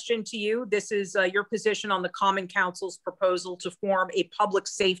 same question to you. This is your position on the Common Council's proposal to form a public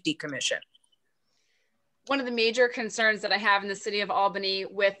safety commission. One of the major concerns that I have in the city of Albany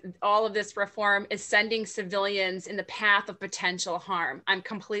with all of this reform is sending civilians in the path of potential harm. I'm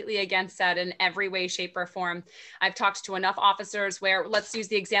completely against that in every way, shape, or form. I've talked to enough officers where, let's use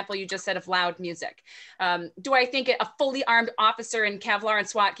the example you just said of loud music. Do I think a fully armed officer in Kevlar and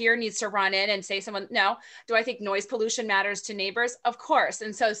SWAT gear needs to run in and say someone? No. Do I think noise pollution matters to neighbors? Of course.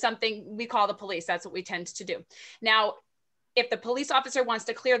 And so something we call the police, that's what we tend to do. Now, if the police officer wants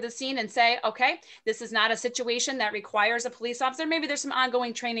to clear the scene and say, okay, this is not a situation that requires a police officer, maybe there's some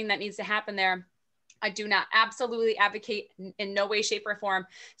ongoing training that needs to happen there. I do not absolutely advocate in no way, shape, or form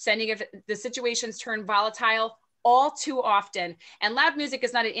sending, if the situations turn volatile all too often. And loud music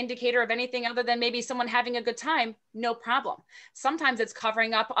is not an indicator of anything other than maybe someone having a good time, no problem. Sometimes it's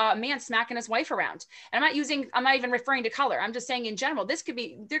covering up a man smacking his wife around. And I'm not even referring to color. I'm just saying in general, there could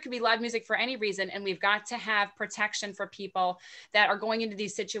be loud music for any reason. And we've got to have protection for people that are going into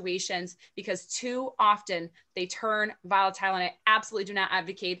these situations, because too often they turn volatile. And I absolutely do not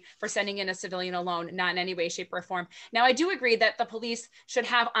advocate for sending in a civilian alone, not in any way, shape, or form. Now, I do agree that the police should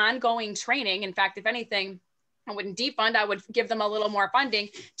have ongoing training. In fact, if anything, I wouldn't defund, I would give them a little more funding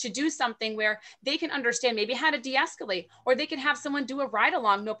to do something where they can understand maybe how to de-escalate, or they can have someone do a ride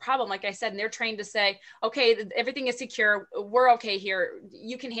along, no problem. Like I said, and they're trained to say, okay, everything is secure. We're okay here.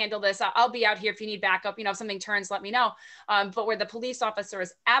 You can handle this. I'll be out here if you need backup. You know, if something turns, let me know. But where the police officer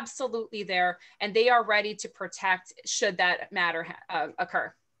is absolutely there and they are ready to protect should that matter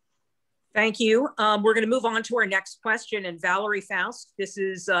occur. Thank you. We're going to move on to our next question. And Valerie Faust, this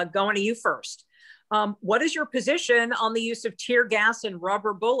is going to you first. What is your position on the use of tear gas and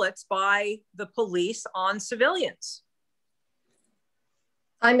rubber bullets by the police on civilians?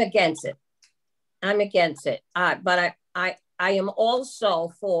 I'm against it. I'm against it. But I am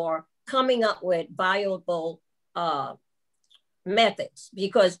also for coming up with viable methods,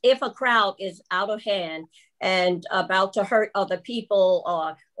 because if a crowd is out of hand and about to hurt other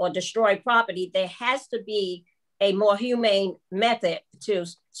people or destroy property, there has to be a more humane method to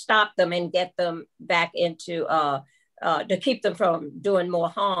stop them and get them back into, to keep them from doing more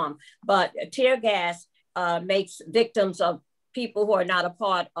harm. But tear gas makes victims of people who are not a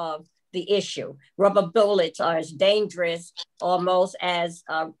part of the issue. Rubber bullets are as dangerous almost as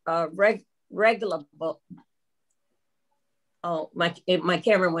regular Oh, my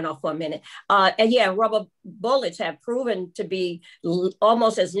camera went off for a minute. And yeah, rubber bullets have proven to be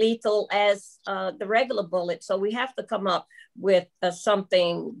almost as lethal as the regular bullet. So we have to come up with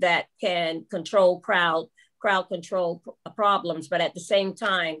something that can control crowd control problems, but at the same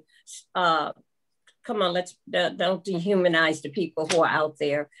time, come on, let's don't dehumanize the people who are out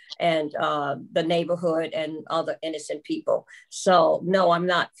there and the neighborhood and other innocent people. So no, I'm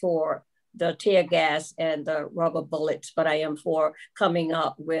not for the tear gas and the rubber bullets, but I am for coming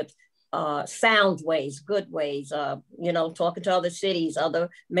up with sound ways, good ways, you know, talking to other cities, other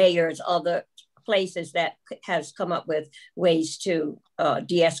mayors, other places that has come up with ways to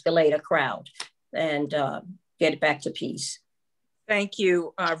de-escalate a crowd and get it back to peace. Thank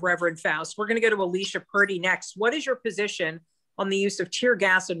you, Reverend Faust. We're going to go to Alicia Purdy next. What is your position on the use of tear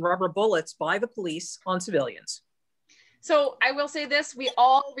gas and rubber bullets by the police on civilians? So I will say this, we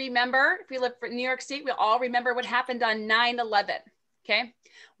all remember, if we live in New York State, we all remember what happened on 9/11, okay?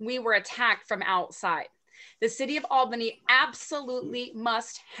 We were attacked from outside. The city of Albany absolutely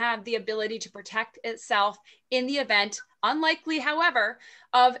must have the ability to protect itself in the event, unlikely, however,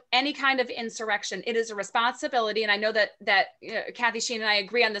 of any kind of insurrection. It is a responsibility, and I know that Kathy Sheen and I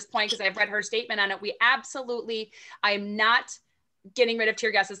agree on this point because I've read her statement on it. We absolutely, I am not getting rid of tear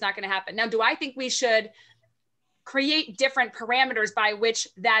gas. It's not going to happen. Now, do I think we should create different parameters by which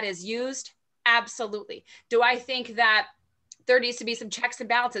that is used? Absolutely. Do I think that there needs to be some checks and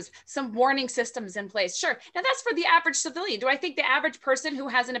balances, some warning systems in place. Sure. Now that's for the average civilian. Do I think the average person who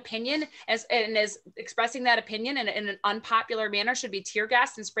has an opinion and is expressing that opinion in an unpopular manner should be tear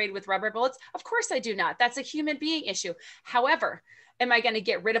gassed and sprayed with rubber bullets? Of course I do not. That's a human being issue. However, am I going to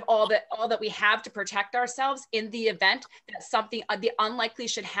get rid of all that we have to protect ourselves in the event that something the unlikely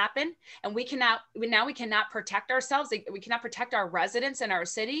should happen, and we cannot protect ourselves? We cannot protect our residents in our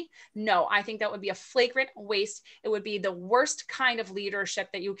city? No, I think that would be a flagrant waste. It would be the worst kind of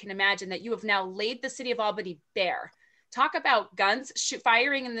leadership that you can imagine, that you have now laid the city of Albany bare. Talk about guns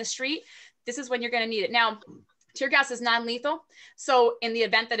firing in the street. This is when you're going to need it. Now, tear gas is non-lethal. So in the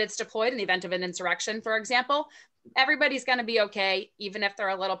event that it's deployed, in the event of an insurrection, for example, everybody's going to be okay, even if they're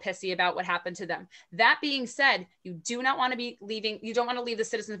a little pissy about what happened to them. That being said, you do not want to be leaving, you don't want to leave the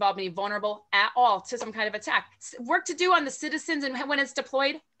citizens of Albany vulnerable at all to some kind of attack. Work to do on the citizens and when it's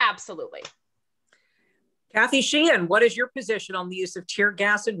deployed? Absolutely. Kathy Sheehan, what is your position on the use of tear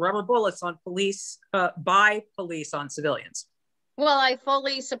gas and rubber bullets on police, by police on civilians? Well, I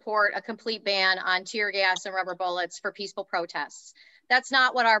fully support a complete ban on tear gas and rubber bullets for peaceful protests. That's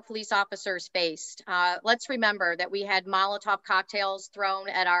not what our police officers faced. Let's remember that we had Molotov cocktails thrown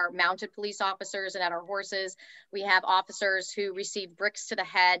at our mounted police officers and at our horses. We have officers who received bricks to the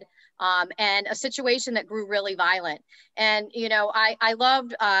head, and a situation that grew really violent. And, you know, I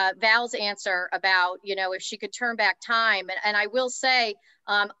loved Val's answer about, you know, if she could turn back time. And I will say,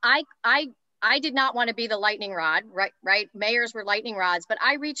 I did not want to be the lightning rod, right? Mayors were lightning rods, but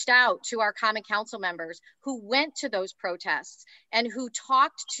I reached out to our common council members who went to those protests and who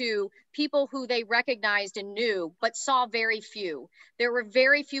talked to people who they recognized and knew, but saw very few. There were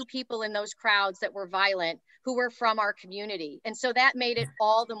very few people in those crowds that were violent who were from our community. And so that made it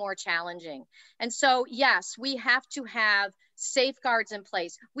all the more challenging. And so, yes, we have to have safeguards in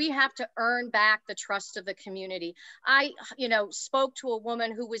place. We have to earn back the trust of the community. I, you know, spoke to a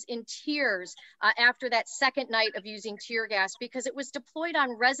woman who was in tears after that second night of using tear gas because it was deployed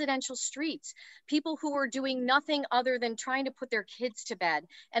on residential streets. People who were doing nothing other than trying to put their kids to bed,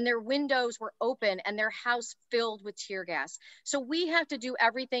 and their windows were open and their house filled with tear gas. So we have to do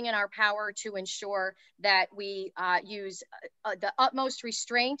everything in our power to ensure that we use the utmost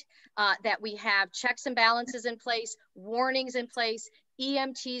restraint, that we have checks and balances in place, warnings in place,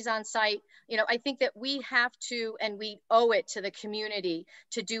 EMTs on site. You know, I think that we have to, and we owe it to the community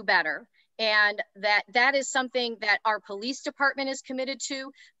to do better. And that is something that our police department is committed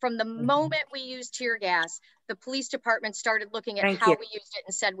to. From the moment we used tear gas, the police department started looking at how we used it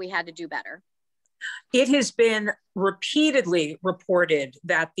and said we had to do better. It has been repeatedly reported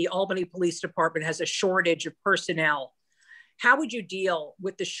that the Albany Police Department has a shortage of personnel. How would you deal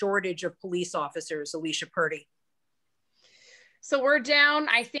with the shortage of police officers, Alicia Purdy? So we're down,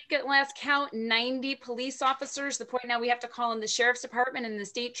 I think at last count, 90 police officers. The point now we have to call in the sheriff's department and the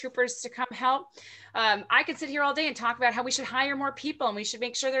state troopers to come help. I could sit here all day and talk about how we should hire more people and we should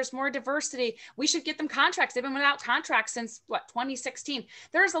make sure there's more diversity. We should get them contracts. They've been without contracts since what, 2016.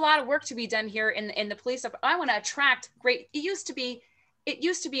 There's a lot of work to be done here in the police. I want to attract great, it used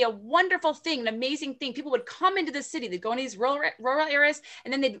to be a wonderful thing, an amazing thing. People would come into the city, they'd go into these rural areas,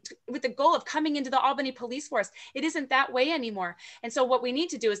 and then they'd, with the goal of coming into the Albany police force. It isn't that way anymore. And so what we need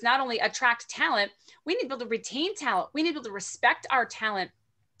to do is not only attract talent, we need to be able to retain talent. We need to be able to respect our talent.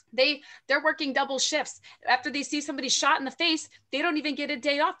 They're working double shifts. After they see somebody shot in the face, they don't even get a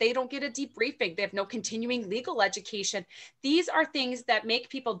day off. They don't get a debriefing. They have no continuing legal education. These are things that make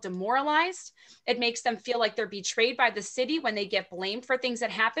people demoralized. It makes them feel like they're betrayed by the city when they get blamed for things that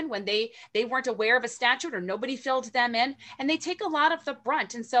happen, when they weren't aware of a statute or nobody filled them in, and they take a lot of the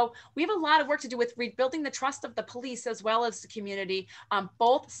brunt. And so we have a lot of work to do with rebuilding the trust of the police as well as the community on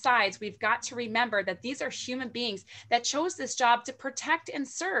both sides. We've got to remember that these are human beings that chose this job to protect and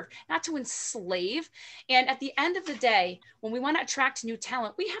serve, not to enslave. And at the end of the day, when we want to attract new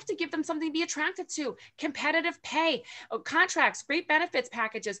talent, we have to give them something to be attracted to. Competitive pay, contracts, great benefits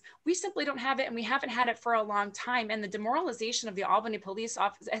packages. We simply don't have it, and we haven't had it for a long time. And the demoralization of the Albany Police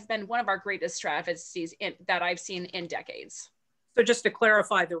Office has been one of our greatest travesties that I've seen in decades. So just to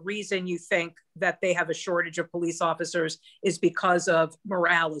clarify, the reason you think that they have a shortage of police officers is because of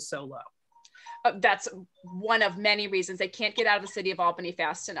morale is so low. That's one of many reasons. They can't get out of the city of Albany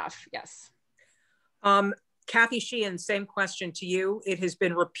fast enough. Yes. Kathy Sheehan, same question to you. It has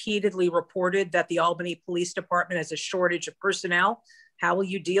been repeatedly reported that the Albany Police Department has a shortage of personnel. How will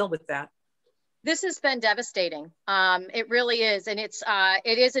you deal with that? This has been devastating. It really is. And it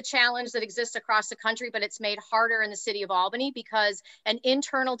is a challenge that exists across the country, but it's made harder in the city of Albany because an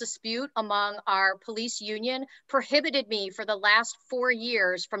internal dispute among our police union prohibited me for the last 4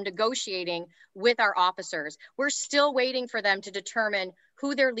 years from negotiating with our officers. We're still waiting for them to determine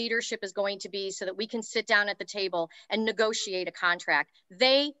who their leadership is going to be so that we can sit down at the table and negotiate a contract.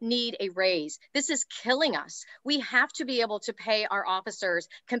 They need a raise. This is killing us. We have to be able to pay our officers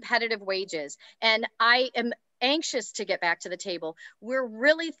competitive wages. And I am anxious to get back to the table. We're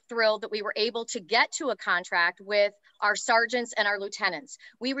really thrilled that we were able to get to a contract with our sergeants and our lieutenants.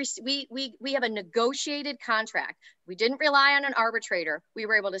 We have a negotiated contract. We didn't rely on an arbitrator. We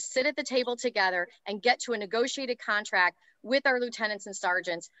were able to sit at the table together and get to a negotiated contract with our lieutenants and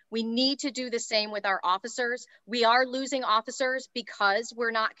sergeants. We need to do the same with our officers. We are losing officers because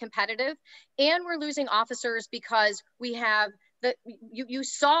we're not competitive, and we're losing officers because we have you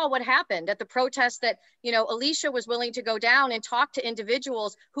saw what happened at the protest that, Alicia was willing to go down and talk to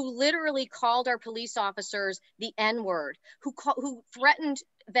individuals who literally called our police officers the N-word, who threatened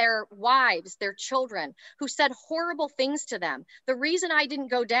their wives, their children, who said horrible things to them. The reason I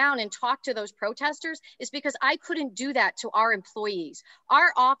didn't go down and talk to those protesters is because I couldn't do that to our employees.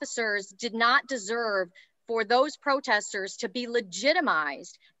 Our officers did not deserve for those protesters to be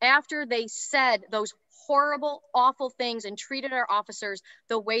legitimized after they said those horrible, awful things and treated our officers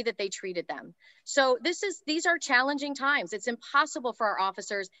the way that they treated them. So these are challenging times. It's impossible for our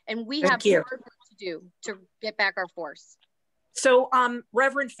officers, and we have hard work to do to get back our force. So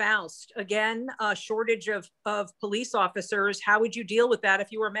Reverend Faust, again, a shortage of police officers. How would you deal with that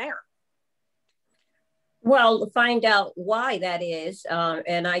if you were mayor? Well, find out why that is.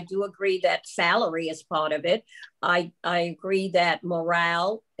 And I do agree that salary is part of it. I agree that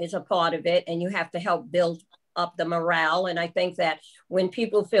morale is a part of it, and you have to help build up the morale. And I think that when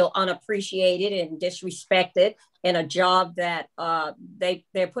people feel unappreciated and disrespected in a job that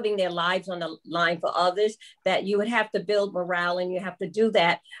they're putting their lives on the line for others, that you would have to build morale, and you have to do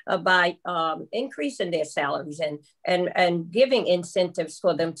that by increasing their salaries and giving incentives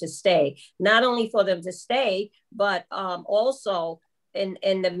for them to stay. Not only for them to stay, but also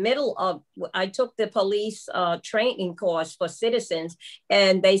in the middle of, I took the police training course for citizens,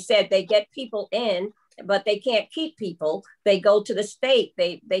 and they said they get people in, but they can't keep people. They go to the state,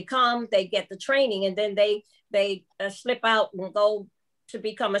 they come, they get the training, and then they slip out and go to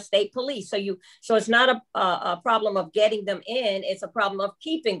become a state police. So it's not a problem of getting them in, it's a problem of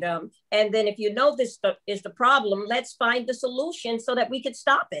keeping them. And then if you know this is the problem, let's find the solution so that we could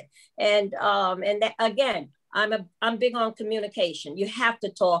stop it. And that, again, I'm big on communication. You have to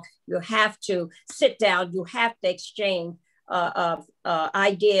talk, you have to sit down, you have to exchange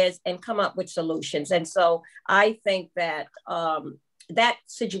ideas and come up with solutions. And so I think that that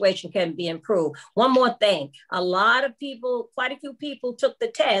situation can be improved. One more thing, quite a few people took the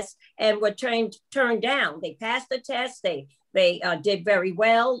test and were turned down. They passed the test, they did very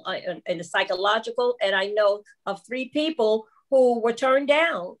well in the psychological, and I know of 3 people who were turned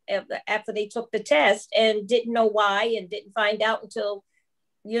down after they took the test and didn't know why and didn't find out until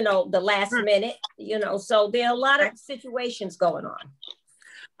the last minute, so there are a lot of situations going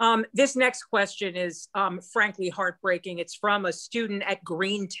on. This next question is frankly heartbreaking. It's from a student at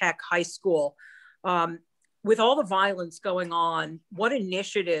Green Tech High School. With all the violence going on, what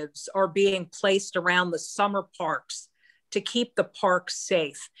initiatives are being placed around the summer parks to keep the parks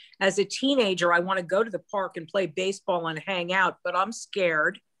safe? As a teenager, I want to go to the park and play baseball and hang out, but I'm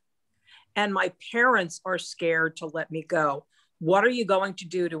scared, and my parents are scared to let me go. What are you going to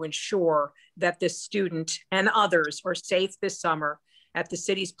do to ensure that this student and others are safe this summer at the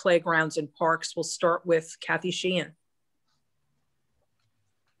city's playgrounds and parks? We'll start with Kathy Sheehan.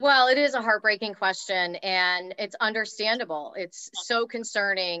 Well, it is a heartbreaking question, and it's understandable. It's so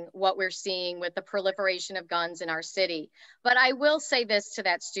concerning what we're seeing with the proliferation of guns in our city. But I will say this to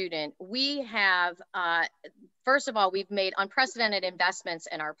that student. We have, first of all, we've made unprecedented investments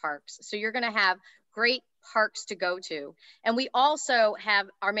in our parks. So you're going to have great parks to go to. And we also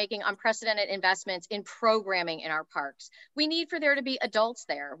are making unprecedented investments in programming in our parks. We need for there to be adults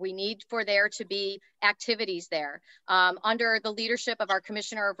there. We need for there to be activities there. Under the leadership of our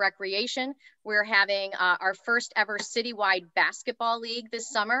Commissioner of Recreation, we're having our first ever citywide basketball league this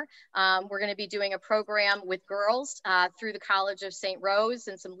summer. We're going to be doing a program with girls through the College of St. Rose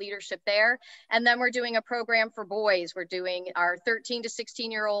and some leadership there. And then we're doing a program for boys. We're doing our 13 to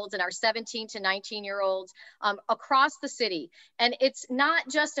 16-year-olds and our 17 to 19-year-olds across the city. And it's not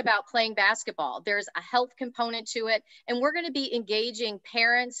just about playing basketball. There's a health component to it. And we're going to be engaging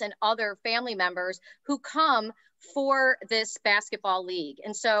parents and other family members who come for this basketball league.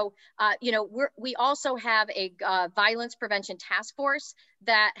 And so, you know, we also have a violence prevention task force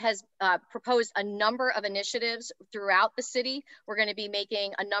that has proposed a number of initiatives throughout the city. We're going to be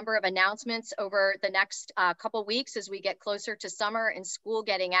making a number of announcements over the next couple weeks as we get closer to summer and school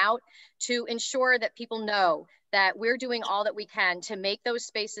getting out, to ensure that people know that we're doing all that we can to make those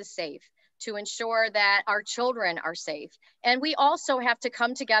spaces safe, to ensure that our children are safe. And we also have to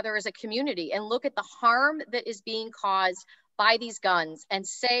come together as a community and look at the harm that is being caused by these guns and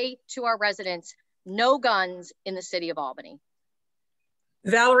say to our residents, no guns in the city of Albany.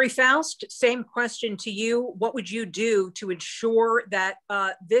 Valerie Faust, same question to you. What would you do to ensure that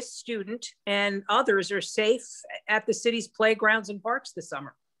this student and others are safe at the city's playgrounds and parks this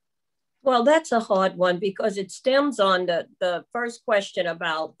summer? Well, that's a hard one because it stems on the first question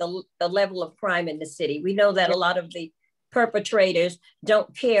about the level of crime in the city. We know that a lot of the perpetrators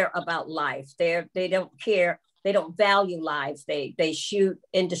don't care about life. They don't care. They don't value lives. They shoot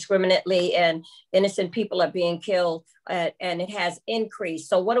indiscriminately and innocent people are being killed and it has increased.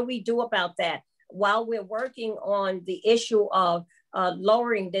 So what do we do about that? While we're working on the issue of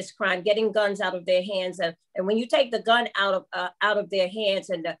lowering this crime, getting guns out of their hands. And when you take the gun out of their hands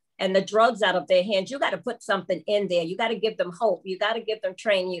and the drugs out of their hands, you got to put something in there. You got to give them hope. You got to give them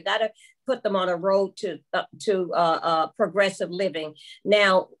training. You got to put them on a road to progressive living.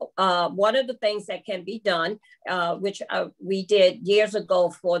 Now, one of the things that can be done, which we did years ago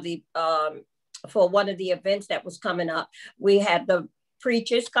for one of the events that was coming up, we had the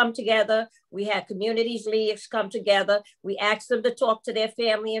preachers come together. We had communities leagues come together. We asked them to talk to their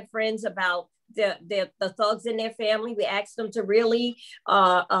family and friends about the thugs in their family. We asked them to really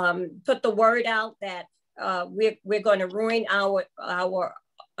put the word out that we're going to ruin our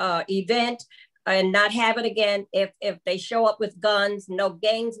event and not have it again if they show up with guns, no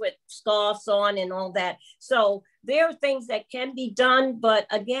gangs with scarves on and all that. So there are things that can be done, but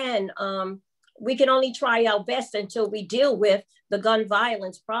again, we can only try our best until we deal with the gun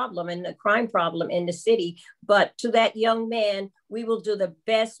violence problem and the crime problem in the city. But to that young man, we will do the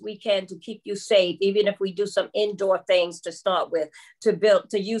best we can to keep you safe, even if we do some indoor things to start with,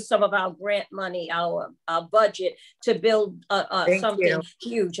 to use some of our grant money, our budget to build something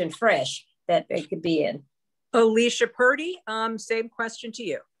huge and fresh that they could be in. Alicia Purdy, same question to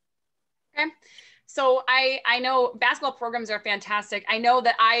you. Okay. So I know basketball programs are fantastic. I know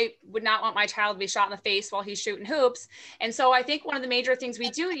that I would not want my child to be shot in the face while he's shooting hoops. And so I think one of the major things we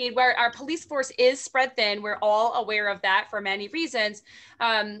do need, where our police force is spread thin, we're all aware of that for many reasons.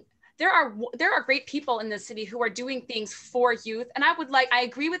 There are great people in the city who are doing things for youth. And I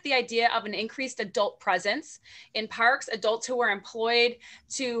agree with the idea of an increased adult presence in parks, adults who are employed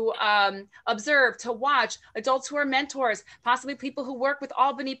to observe, to watch, adults who are mentors, possibly people who work with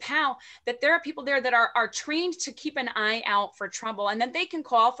Albany PAL, that there are people there that are trained to keep an eye out for trouble. And then they can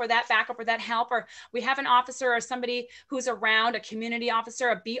call for that backup or that help, or we have an officer or somebody who's around, a community officer,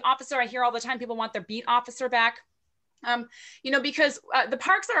 a beat officer. I hear all the time people want their beat officer back. You know, because the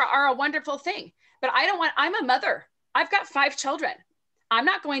parks are a wonderful thing, but I'm a mother. I've got 5 children. I'm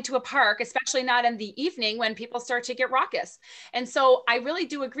not going to a park, especially not in the evening when people start to get raucous. And so I really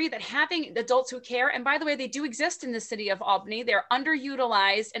do agree that having adults who care, and by the way, they do exist in the city of Albany. They're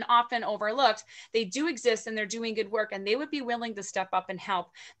underutilized and often overlooked. They do exist and they're doing good work and they would be willing to step up and help.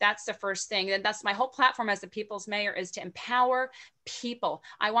 That's the first thing. And that's my whole platform as the people's mayor, is to empower people.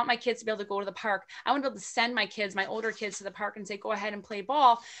 I want my kids to be able to go to the park. I want to be able to send my kids, my older kids, to the park and say, go ahead and play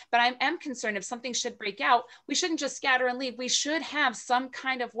ball. But I am concerned if something should break out, we shouldn't just scatter and leave. We should have some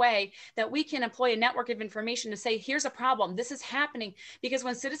kind of way that we can employ a network of information to say, here's a problem, this is happening. Because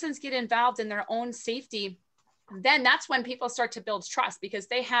when citizens get involved in their own safety, then that's when people start to build trust, because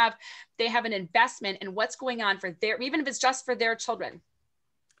they have an investment in what's going on for even if it's just for their children.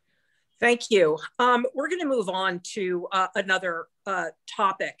 Thank you. We're going to move on to another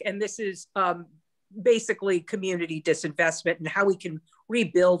topic, and this is basically community disinvestment and how we can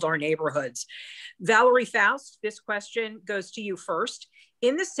rebuild our neighborhoods. Valerie Faust, this question goes to you first.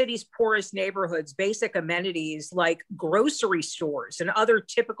 In the city's poorest neighborhoods, basic amenities like grocery stores and other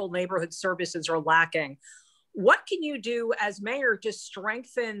typical neighborhood services are lacking. What can you do as mayor to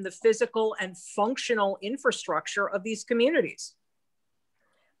strengthen the physical and functional infrastructure of these communities?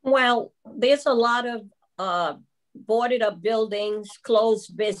 Well, there's a lot of boarded up buildings,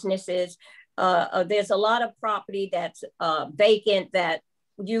 closed businesses. There's a lot of property that's vacant that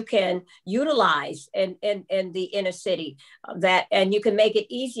you can utilize in the inner city, and you can make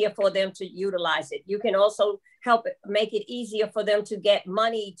it easier for them to utilize it. You can also make it easier for them to get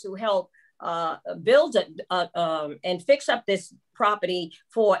money to help build and fix up this property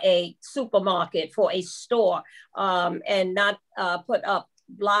for a supermarket, for a store, and not put up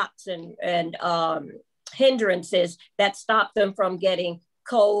blocks and hindrances that stop them from getting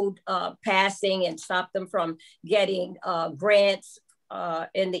code passing and stop them from getting grants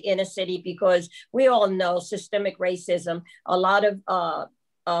in the inner city, because we all know systemic racism. A lot of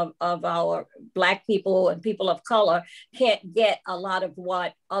our Black people and people of color can't get a lot of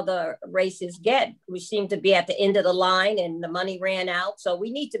what other races get. We seem to be at the end of the line and the money ran out. So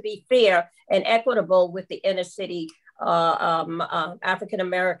we need to be fair and equitable with the inner city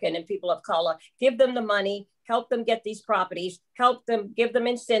African-American and people of color. Give them the money, help them get these properties, help them, give them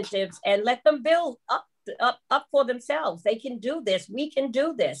incentives, and let them build up for themselves. They can do this. We can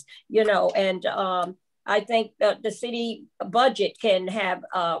do this, you know. And I think that the city budget can have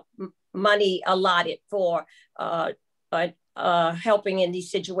money allotted for helping in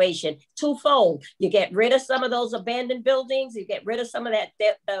these situations. Twofold: you get rid of some of those abandoned buildings, you get rid of some of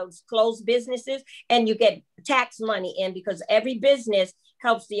those closed businesses, and you get tax money in, because every business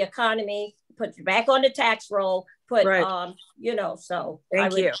helps the economy, puts you back on the tax roll, right. You know, so I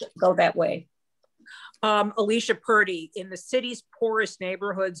would go that way. Alicia Purdy, in the city's poorest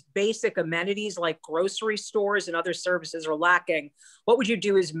neighborhoods, basic amenities like grocery stores and other services are lacking. What would you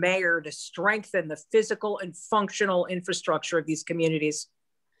do as mayor to strengthen the physical and functional infrastructure of these communities?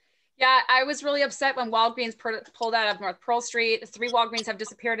 Yeah, I was really upset when Walgreens pulled out of North Pearl Street. 3 Walgreens have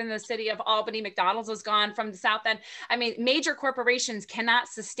disappeared in the city of Albany. McDonald's was gone from the South End. I mean, major corporations cannot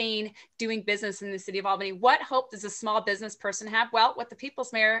sustain doing business in the city of Albany. What hope does a small business person have? Well, with the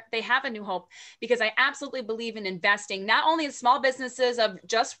People's Mayor, they have a new hope, because I absolutely believe in investing, not only in small businesses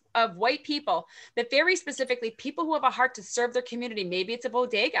of white people, but very specifically people who have a heart to serve their community. Maybe it's a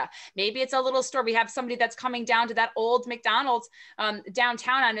bodega, maybe it's a little store. We have somebody that's coming down to that old McDonald's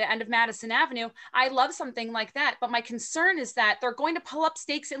downtown on the end of Madison Avenue. I love something like that. But my concern is that they're going to pull up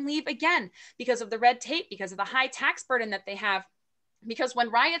stakes and leave again because of the red tape, because of the high tax burden that they have. Because when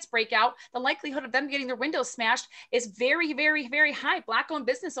riots break out, the likelihood of them getting their windows smashed is very, very, very high. Black-owned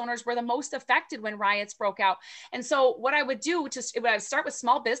business owners were the most affected when riots broke out. And so what I would do, I would start with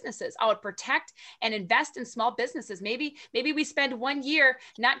small businesses. I would protect and invest in small businesses. Maybe we spend 1 year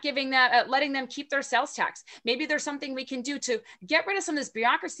not giving that, letting them keep their sales tax. Maybe there's something we can do to get rid of some of this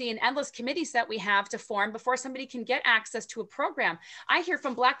bureaucracy and endless committees that we have to form before somebody can get access to a program. I hear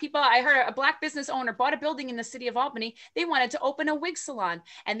from Black people. I heard a Black business owner bought a building in the city of Albany. They wanted to open a wig salon,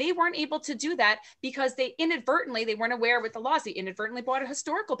 and they weren't able to do that because they weren't aware with the laws. They inadvertently bought a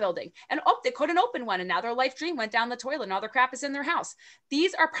historical building, and they couldn't open one, and now their life dream went down the toilet and all their crap is in their house.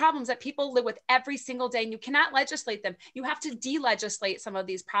 These are problems that people live with every single day, and you cannot legislate them. You have to de-legislate some of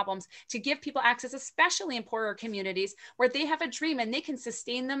these problems to give people access, especially in poorer communities where they have a dream and they can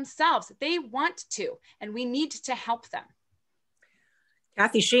sustain themselves. They want to, and we need to help them.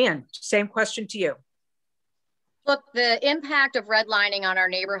 Kathy Sheehan, same question to you. Look, the impact of redlining on our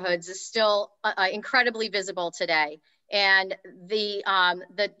neighborhoods is still incredibly visible today. And the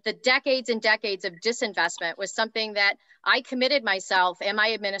decades and decades of disinvestment was something that I committed myself and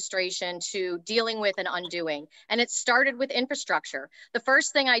my administration to dealing with and undoing. And it started with infrastructure. The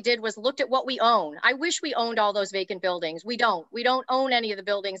first thing I did was looked at what we own. I wish we owned all those vacant buildings. We don't. We don't own any of the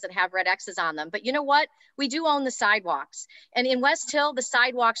buildings that have red X's on them. But you know what? We do own the sidewalks. And in West Hill, the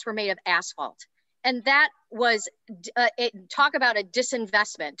sidewalks were made of asphalt. And that was, talk about a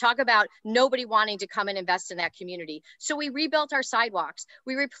disinvestment, talk about nobody wanting to come and invest in that community. So we rebuilt our sidewalks.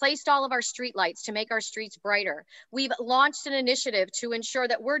 We replaced all of our street lights to make our streets brighter. We've launched an initiative to ensure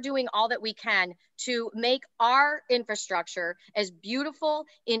that we're doing all that we can to make our infrastructure as beautiful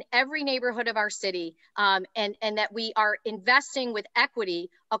in every neighborhood of our city, and that we are investing with equity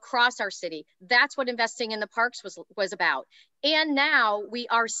across our city. That's what investing in the parks was about. And now we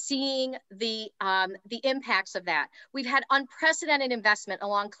are seeing the impacts of that. We've had unprecedented investment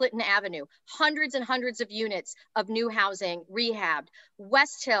along Clinton Avenue, hundreds and hundreds of units of new housing rehabbed,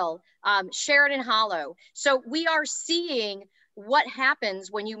 West Hill, Sheridan Hollow. So we are seeing what happens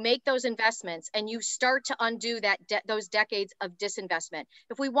when you make those investments and you start to undo those decades of disinvestment.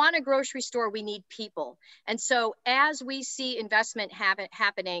 If we want a grocery store, we need people. And so as we see investment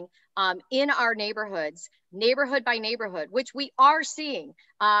happening in our neighborhoods, neighborhood by neighborhood, which we are seeing,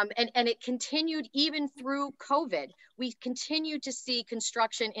 and it continued even through COVID, we continue to see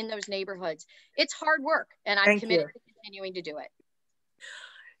construction in those neighborhoods. It's hard work, and I'm committed to continuing to do it.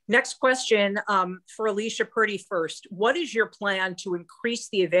 Next question for Alicia Purdy first. What is your plan to increase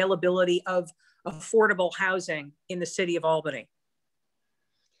the availability of affordable housing in the city of Albany?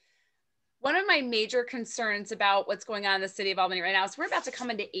 One of my major concerns about what's going on in the city of Albany right now is we're about to come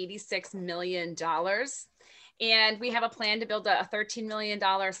into $86 million. And we have a plan to build a $13 million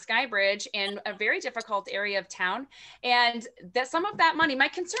sky bridge in a very difficult area of town. And that some of that money, my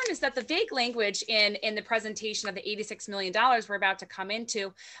concern is that the vague language in the presentation of the $86 million we're about to come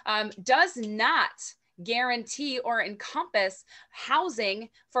into does not guarantee or encompass housing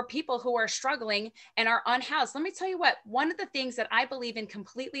for people who are struggling and are unhoused. Let me tell you what, one of the things that I believe in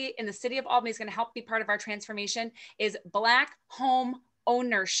completely in the city of Albany is going to help be part of our transformation is Black home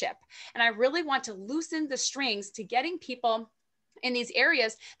ownership. And I really want to loosen the strings to getting people in these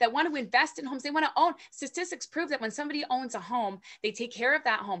areas that want to invest in homes. They want to own. Statistics prove that when somebody owns a home, they take care of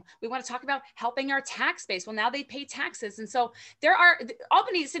that home. We want to talk about helping our tax base. Well, now they pay taxes. And so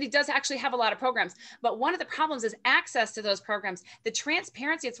Albany City does actually have a lot of programs, but one of the problems is access to those programs. The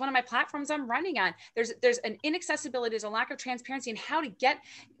transparency, it's one of my platforms I'm running on. There's an inaccessibility, there's a lack of transparency in how to get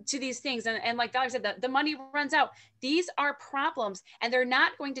to these things. And like Valerie said, the money runs out. These are problems, and they're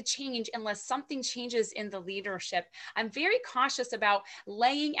not going to change unless something changes in the leadership. I'm very cautious about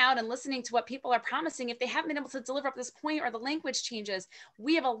laying out and listening to what people are promising if they haven't been able to deliver up to this point or the language changes.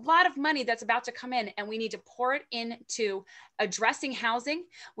 We have a lot of money that's about to come in, and we need to pour it into addressing housing.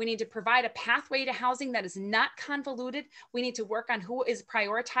 We need to provide a pathway to housing that is not convoluted. We need to work on who is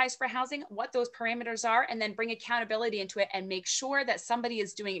prioritized for housing, what those parameters are, and then bring accountability into it and make sure that somebody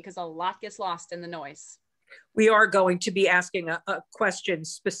is doing it, because a lot gets lost in the noise. We are going to be asking a question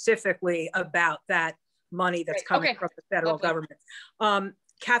specifically about that money that's coming from the federal government.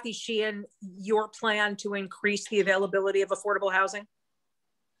 Kathy Sheehan, your plan to increase the availability of affordable housing?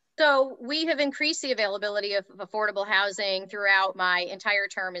 So we have increased the availability of affordable housing throughout my entire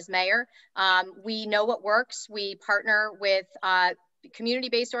term as mayor. We know what works. We partner with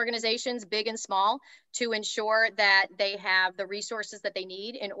community-based organizations, big and small, to ensure that they have the resources that they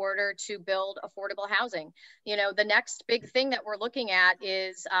need in order to build affordable housing. You know, the next big thing that we're looking at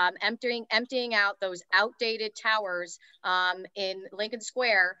is emptying out those outdated towers in Lincoln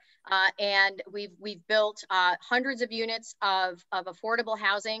Square. And we've built hundreds of units of affordable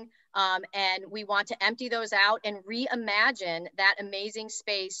housing, and we want to empty those out and reimagine that amazing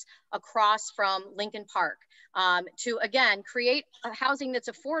space across from Lincoln Park. To again create a housing that's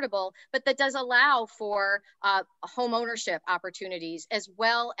affordable, but that does allow for home ownership opportunities as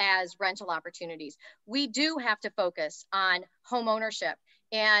well as rental opportunities. We do have to focus on home ownership,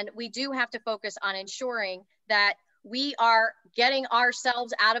 and we do have to focus on ensuring that we are getting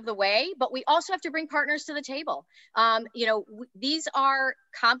ourselves out of the way, but we also have to bring partners to the table. You know, these are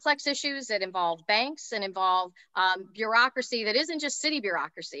complex issues that involve banks and involve bureaucracy that isn't just city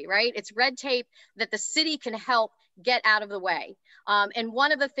bureaucracy, right? It's red tape that the city can help get out of the way. And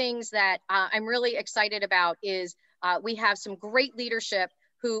one of the things that I'm really excited about is we have some great leadership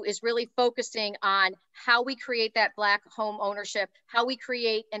who is really focusing on how we create that Black home ownership, how we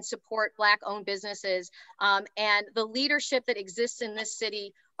create and support Black owned businesses. And the leadership that exists in this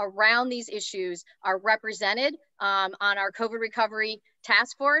city around these issues are represented on our COVID recovery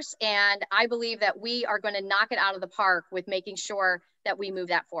task force. And I believe that we are going to knock it out of the park with making sure that we move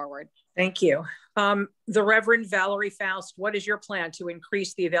that forward. Thank you. The Reverend Valerie Faust, what is your plan to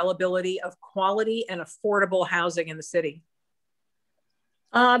increase the availability of quality and affordable housing in the city?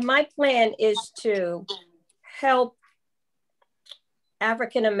 My plan is to help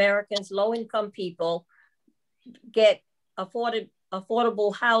African Americans, low-income people, get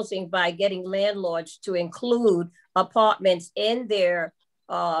affordable housing by getting landlords to include apartments in their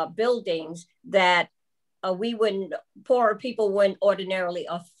buildings that poorer people wouldn't ordinarily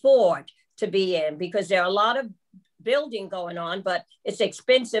afford to be in, because there are a lot of building going on, but it's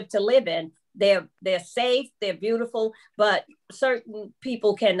expensive to live in. They're safe, they're beautiful, but certain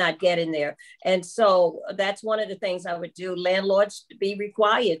people cannot get in there. And so that's one of the things I would do. Landlords be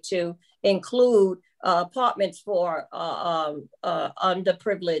required to include apartments for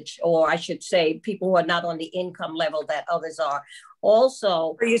underprivileged, or I should say, people who are not on the income level that others are.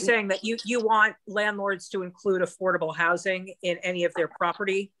 Also, are you saying that you want landlords to include affordable housing in any of their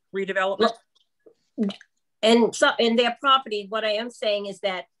property redevelopment? And so in their property, what I am saying is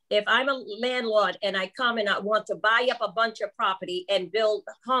that if I'm a landlord and I come and I want to buy up a bunch of property and build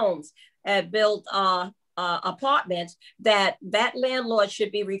homes and build apartments, that landlord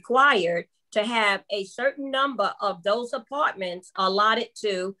should be required to have a certain number of those apartments allotted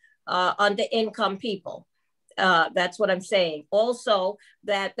to under income people. That's what I'm saying. Also,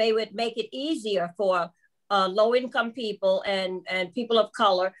 that they would make it easier for low income people and people of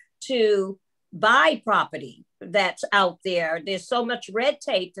color to buy property. that's out there. There's so much red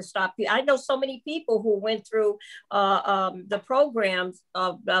tape to stop you. I know so many people who went through the programs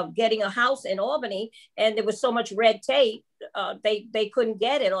of getting a house in Albany, and there was so much red tape, they couldn't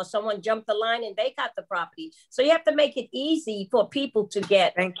get it, or someone jumped the line and they got the property. So you have to make it easy for people to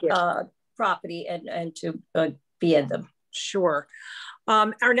get property and to be in them. Sure.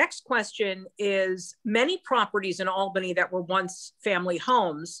 Our next question is, many properties in Albany that were once family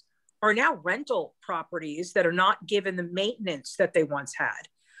homes are now rental properties that are not given the maintenance that they once had.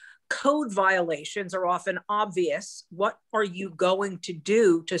 Code violations are often obvious. What are you going to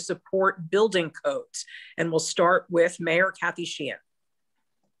do to support building codes? And we'll start with Mayor Kathy Sheehan.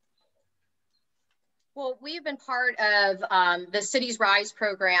 Well, we've been part of the Cities Rise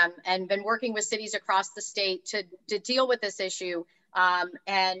program and been working with cities across the state to deal with this issue.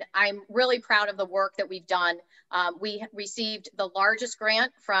 And I'm really proud of the work that we've done. We received the largest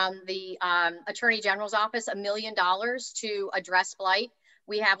grant from the Attorney General's office, $1 million to address blight.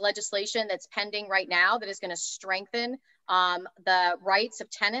 We have legislation that's pending right now that is going to strengthen the rights of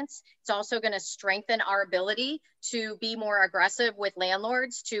tenants. It's also going to strengthen our ability to be more aggressive with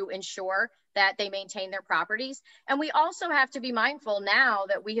landlords to ensure that they maintain their properties. And we also have to be mindful now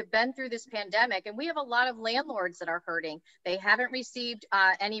that we have been through this pandemic, and we have a lot of landlords that are hurting. They haven't received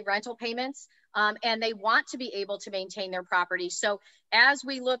any rental payments, and they want to be able to maintain their property. So as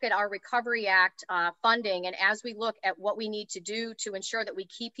we look at our Recovery Act funding, and as we look at what we need to do to ensure that we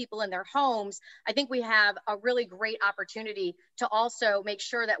keep people in their homes, I think we have a really great opportunity to also make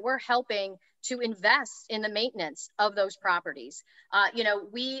sure that we're helping to invest in the maintenance of those properties. You know,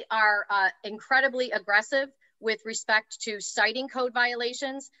 we are incredibly aggressive with respect to citing code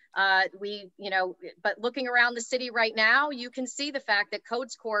violations. But looking around the city right now, you can see the fact that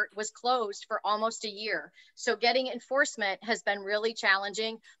Codes Court was closed for almost a year. So getting enforcement has been really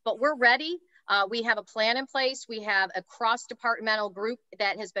challenging, but we're ready. We have a plan in place. We have a cross-departmental group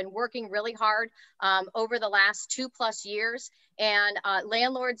that has been working really hard over the last 2+ years. And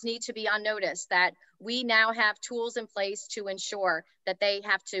landlords need to be on notice that we now have tools in place to ensure that they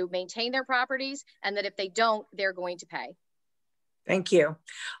have to maintain their properties, and that if they don't, they're going to pay. Thank you.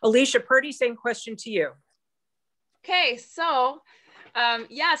 Alicia Purdy, same question to you. Okay, so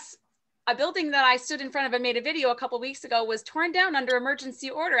yes, a building that I stood in front of and made a video a couple of weeks ago was torn down under emergency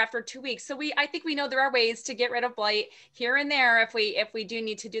order after 2 weeks. So I think we know there are ways to get rid of blight here and there if we do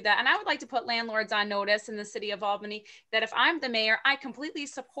need to do that. And I would like to put landlords on notice in the city of Albany that if I'm the mayor, I completely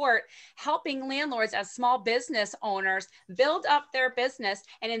support helping landlords as small business owners build up their business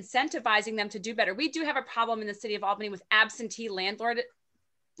and incentivizing them to do better. We do have a problem in the city of Albany with absentee landlord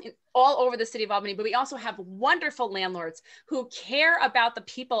all over the city of Albany, but we also have wonderful landlords who care about the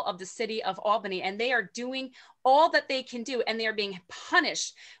people of the city of Albany, and they are doing all that they can do, and they are being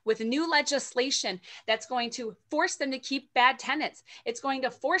punished with new legislation that's going to force them to keep bad tenants. It's going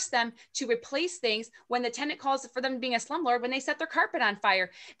to force them to replace things when the tenant calls for them being a slumlord when they set their carpet on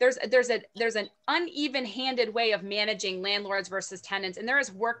fire. There's an uneven-handed way of managing landlords versus tenants, and there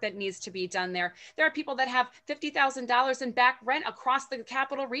is work that needs to be done there. There are people that have $50,000 in back rent across the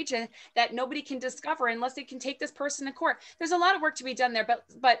capital region that nobody can discover unless they can take this person to court. There's a lot of work to be done there,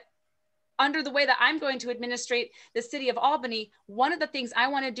 but under the way that I'm going to administrate the city of Albany, one of the things I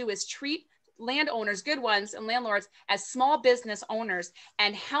want to do is treat landowners, good ones, and landlords as small business owners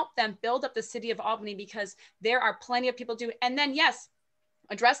and help them build up the city of Albany, because there are plenty of people do. And then, yes,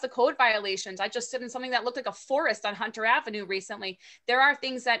 address the code violations. I just stood in something that looked like a forest on Hunter Avenue recently. There are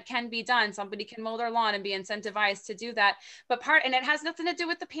things that can be done. Somebody can mow their lawn and be incentivized to do that. And it has nothing to do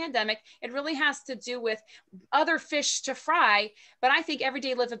with the pandemic. It really has to do with other fish to fry. But I think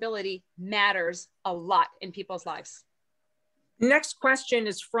everyday livability matters a lot in people's lives. Next question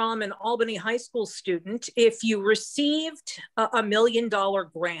is from an Albany High School student. If you received a $1 million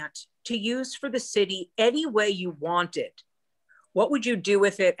grant to use for the city any way you wanted, what would you do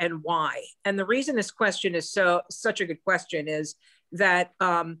with it and why? And the reason this question is such a good question is that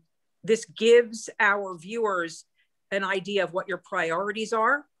this gives our viewers an idea of what your priorities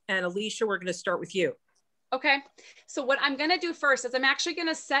are. And Alicia, we're going to start with you. Okay, so what I'm going to do first is I'm actually going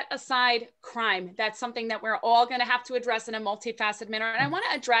to set aside crime. That's something that we're all going to have to address in a multifaceted manner. And I want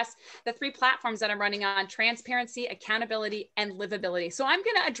to address the 3 platforms that I'm running on: transparency, accountability, and livability. So I'm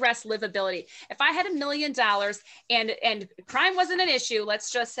going to address livability. If I had $1 million and crime wasn't an issue,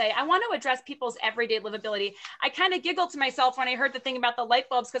 let's just say I want to address people's everyday livability. I kind of giggled to myself when I heard the thing about the light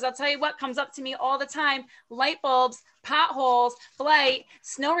bulbs, because I'll tell you what comes up to me all the time: light bulbs, potholes, blight,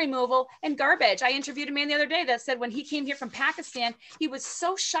 snow removal, and garbage. I interviewed a man the other day that said when he came here from Pakistan, he was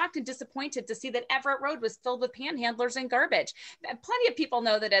so shocked and disappointed to see that Everett Road was filled with panhandlers and garbage. Plenty of people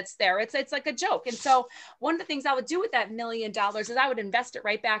know that it's there. It's like a joke. And so one of the things I would do with that $1 million is I would invest it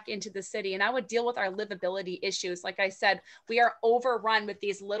right back into the city, and I would deal with our livability issues. Like I said, we are overrun with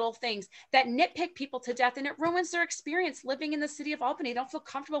these little things that nitpick people to death, and it ruins their experience living in the city of Albany. They don't feel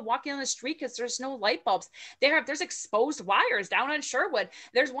comfortable walking on the street because there's no light bulbs. There's exposed wires down on Sherwood.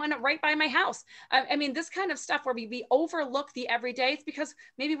 There's one right by my house. I mean, this kind of stuff where we overlook the everyday. It's because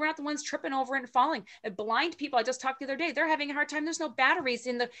maybe we're not the ones tripping over and falling. Blind people, I just talked the other day, they're having a hard time. There's no batteries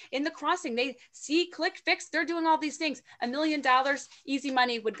in the crossing. They see, click, fix. They're doing all these things. $1 million, easy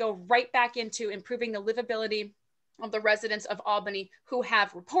money, would go right back into improving the livability of the residents of Albany who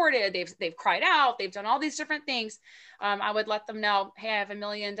have reported, they've cried out, they've done all these different things. I would let them know, hey, I have $1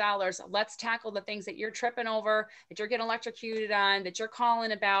 million. Let's tackle the things that you're tripping over, that you're getting electrocuted on, that you're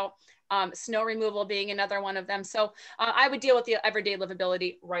calling about. Snow removal being another one of them. So I would deal with the everyday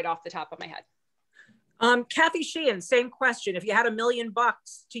livability right off the top of my head. Kathy Sheehan, same question. If you had $1 million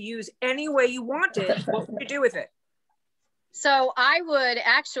to use any way you wanted, what would you do with it? So I would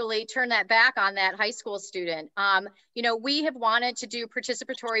actually turn that back on that high school student. You know, we have wanted to do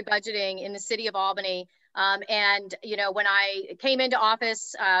participatory budgeting in the city of Albany. And, you know, when I came into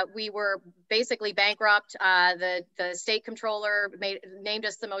office, we were basically bankrupt. The state controller named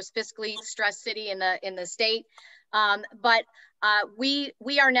us the most fiscally stressed city in the state. But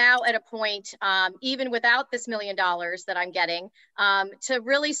we are now at a point, even without this $1 million that I'm getting, to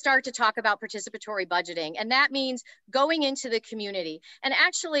really start to talk about participatory budgeting. And that means going into the community. And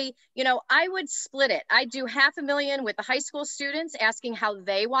actually, you know, I would split it. I'd do $500,000 with the high school students, asking how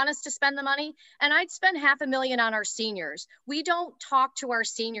they want us to spend the money. And I'd spend $500,000 on our seniors. We don't talk to our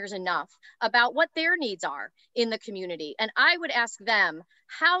seniors enough about what their needs are in the community. And I would ask them,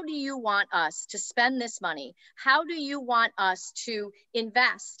 how do you want us to spend this money? How do you want us to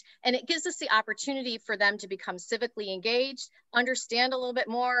invest? And it gives us the opportunity for them to become civically engaged, understand a little bit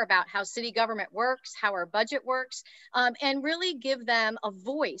more about how city government works, how our budget works, and really give them a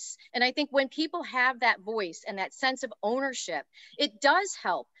voice. And I think when people have that voice and that sense of ownership, it does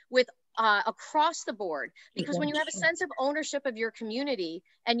help with across the board, because when you have a sense of ownership of your community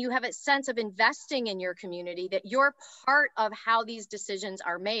and you have a sense of investing in your community, that you're part of how these decisions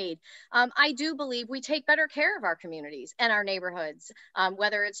are made, I do believe we take better care of our communities and our neighborhoods,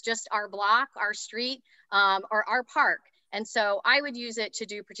 whether it's just our block, our street, or our park. And so I would use it to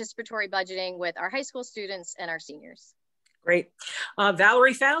do participatory budgeting with our high school students and our seniors. Great.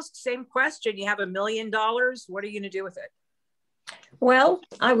 Valerie Faust, same question. You have $1 million. What are you going to do with it? Well,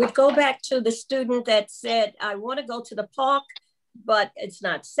 I would go back to the student that said, I want to go to the park, but it's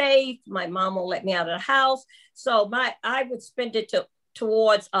not safe. My mom won't let me out of the house. So I would spend it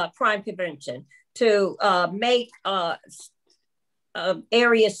towards crime prevention, to make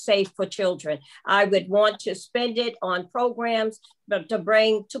areas safe for children. I would want to spend it on programs, but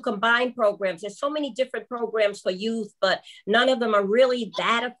to combine programs. There's so many different programs for youth, but none of them are really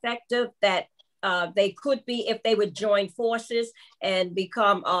that effective that they could be if they would join forces and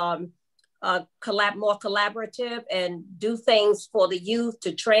become more collaborative and do things for the youth,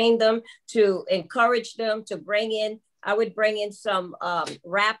 to train them, to encourage them, to bring in. I would bring in some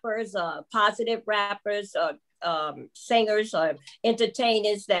rappers, positive rappers, singers,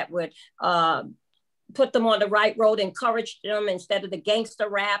 entertainers that would put them on the right road, encourage them instead of the gangster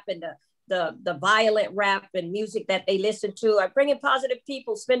rap and the violent rap and music that they listen to. I bring in positive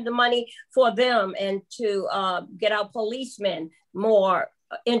people, spend the money for them, and to get our policemen more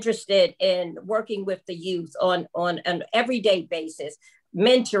interested in working with the youth on an everyday basis,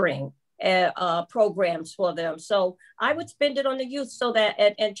 mentoring programs for them. So I would spend it on the youth, so that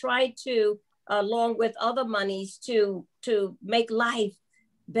and try to, along with other monies, to make life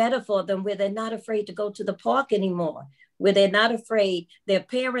better for them, where they're not afraid to go to the park anymore, where they're not afraid, their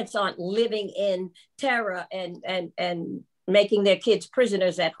parents aren't living in terror and making their kids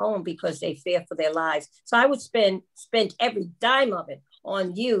prisoners at home because they fear for their lives. So I would spend every dime of it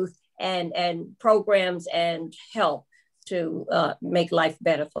on youth and programs and help to make life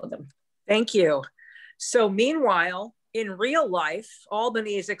better for them. Thank you. So meanwhile, in real life,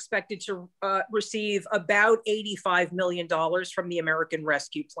 Albany is expected to receive about $85 million from the American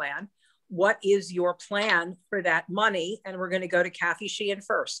Rescue Plan. What is your plan for that money? And we're going to go to Kathy Sheehan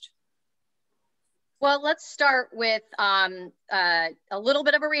first. Well, let's start with a little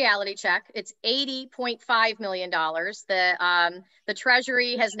bit of a reality check. It's $80.5 million. The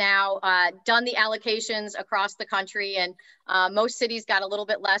Treasury has now done the allocations across the country, and most cities got a little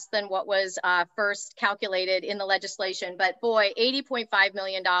bit less than what was first calculated in the legislation. But boy, $80.5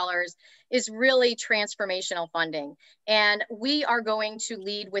 million is really transformational funding. And we are going to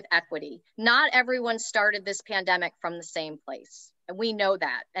lead with equity. Not everyone started this pandemic from the same place. And we know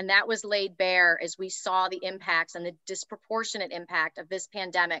that. And that was laid bare as we saw the impacts and the disproportionate impact of this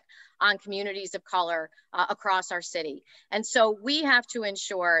pandemic on communities of color across our city. And so we have to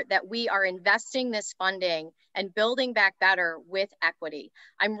ensure that we are investing this funding and building back better with equity.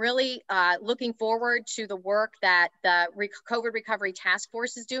 I'm really looking forward to the work that the COVID Recovery Task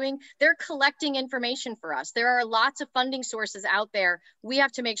Force is doing. They're collecting information for us. There are lots of funding sources out there. We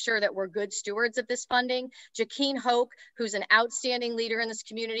have to make sure that we're good stewards of this funding. Jakeen Hoke, who's an outstanding leader in this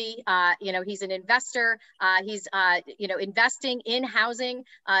community, he's an investor. He's investing in housing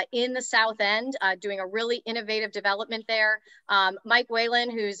in the South End, doing a really innovative development there. Mike Whalen,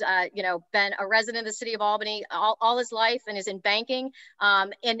 who's been a resident of the city of Albany all his life and is in banking,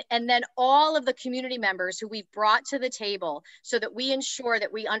 and then all of the community members who we've brought to the table so that we ensure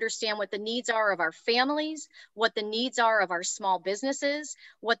that we understand what the needs are of our families, what the needs are of our small businesses,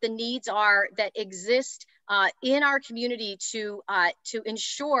 what the needs are that exist in our community to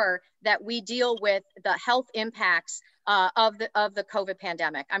ensure that we deal with the health impacts of the COVID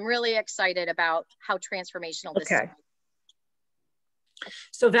pandemic. I'm really excited about how transformational this is.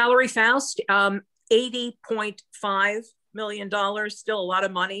 So Valerie Faust, $80.5 million, still a lot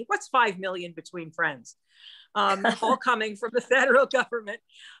of money. What's 5 million between friends? All coming from the federal government.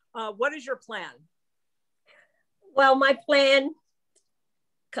 What is your plan? Well, my plan,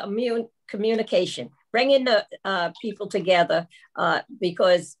 communication, bringing the people together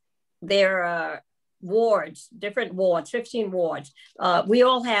because there are wards, different wards, 15 wards. We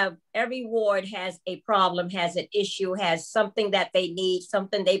all have, every ward has a problem, has an issue, has something that they need,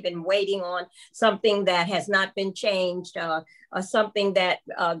 something they've been waiting on, something that has not been changed, something that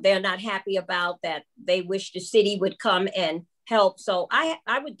they're not happy about, that they wish the city would come and help. So I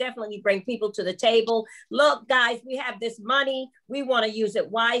would definitely bring people to the table. Look, guys, we have this money. We want to use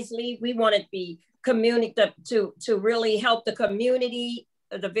it wisely. We want it to be to really help the community,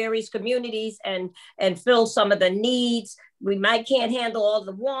 the various communities, and fill some of the needs. We can't handle all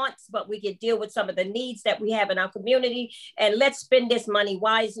the wants, but we can deal with some of the needs that we have in our community. And let's spend this money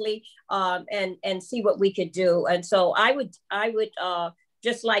wisely and see what we could do. And so I would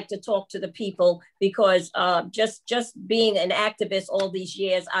just like to talk to the people because just being an activist all these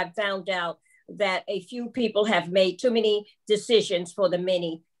years, I've found out that a few people have made too many decisions for the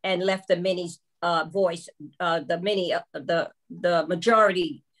many and left the many's voice, the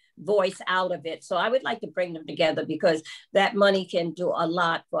majority voice out of it. So I would like to bring them together because that money can do a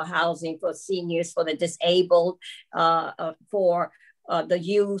lot for housing, for seniors, for the disabled, for the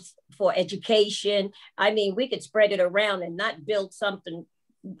youth, for education. I mean, we could spread it around and not build something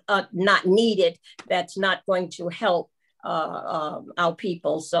not needed that's not going to help our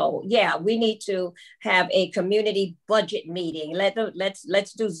people. So yeah, we need to have a community budget meeting.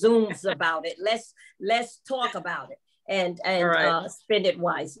 Let's do Zooms about it. Let's talk about it and right. Spend it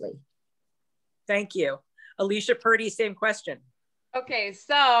wisely. Thank you. Alicia Purdy, same question. Okay,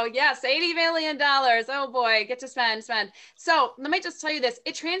 so yes, $80 million. Oh boy, get to spend. So let me just tell you this.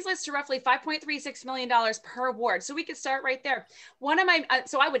 It translates to roughly $5.36 million per ward. So we could start right there.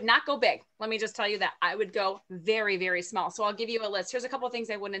 So I would not go big. Let me just tell you that. I would go very, very small. So I'll give you a list. Here's a couple of things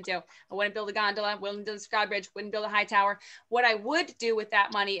I wouldn't do. I wouldn't build a gondola, wouldn't build a sky bridge, wouldn't build a high tower. What I would do with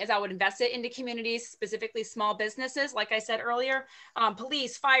that money is I would invest it into communities, specifically small businesses. Like I said earlier,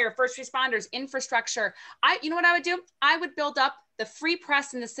 police, fire, first responders, infrastructure. You know what I would do? I would build up the free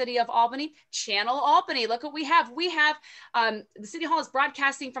press in the city of Albany, Channel Albany. Look what we have. We have the City Hall is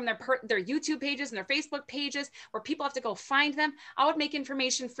broadcasting from their YouTube pages and their Facebook pages where people have to go find them. I would make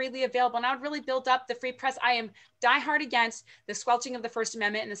information freely available and I would really build up the free press. I am diehard against the squelching of the First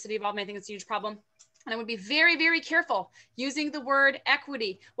Amendment in the city of Albany. I think it's a huge problem. And I would be very, very careful using the word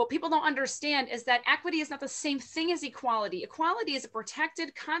equity. What people don't understand is that equity is not the same thing as equality. Equality is a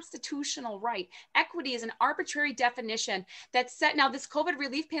protected constitutional right. Equity is an arbitrary definition that's set. Now, this COVID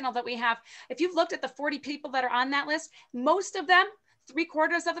relief panel that we have, if you've looked at the 40 people that are on that list, most of them,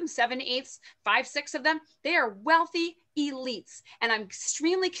 3/4 of them, 7/8, 5/6 of them, they are wealthy elites. And I'm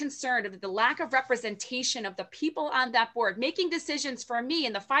extremely concerned of the lack of representation of the people on that board making decisions for me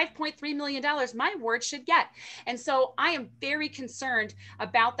and the $5.3 million my ward should get. And so I am very concerned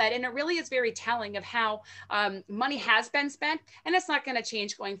about that. And it really is very telling of how money has been spent, and it's not going to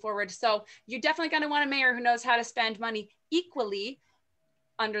change going forward. So you're definitely going to want a mayor who knows how to spend money equally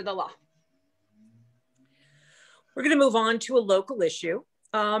under the law. We're going to move on to a local issue.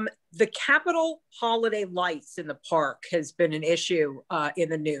 The Capitol holiday lights in the park has been an issue in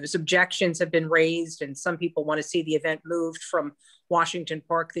the news. Objections have been raised, and some people want to see the event moved from Washington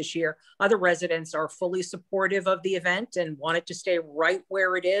Park this year. Other residents are fully supportive of the event and want it to stay right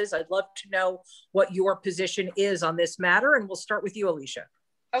where it is. I'd love to know what your position is on this matter, and we'll start with you, Alicia.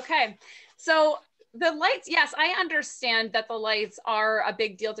 Okay, so the lights, yes, I understand that the lights are a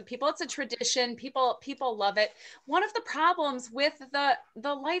big deal to people. It's a tradition. People love it. One of the problems with the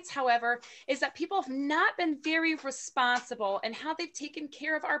lights, however, is that people have not been very responsible in how they've taken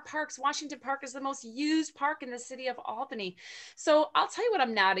care of our parks. Washington Park is the most used park in the city of Albany. So I'll tell you what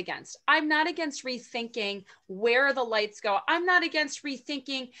I'm not against. I'm not against rethinking where the lights go. I'm not against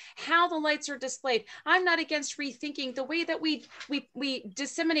rethinking how the lights are displayed. I'm not against rethinking the way that we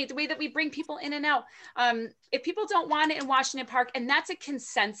disseminate, the way that we bring people in and out. If people don't want it in Washington Park, and that's a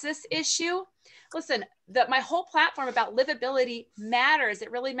consensus issue, listen, my whole platform about livability matters. It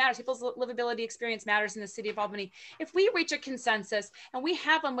really matters. People's livability experience matters in the city of Albany. If we reach a consensus and we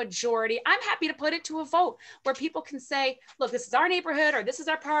have a majority, I'm happy to put it to a vote where people can say, look, this is our neighborhood or this is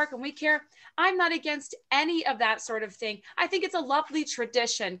our park and we care. I'm not against any of that sort of thing. I think it's a lovely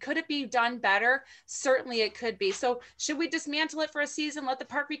tradition. Could it be done better? Certainly it could be. So should we dismantle it for a season, let the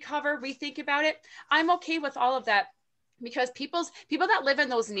park recover, rethink about it? I'm okay with all of that, because people that live in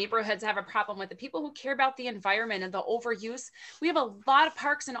those neighborhoods have a problem with it. People who care about the environment and the overuse. We have a lot of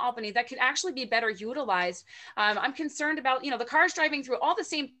parks in Albany that could actually be better utilized. I'm concerned about, the cars driving through, all the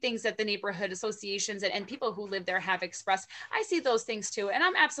same things that the neighborhood associations and people who live there have expressed. I see those things too. And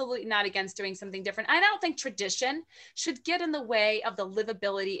I'm absolutely not against doing something different. I don't think tradition should get in the way of the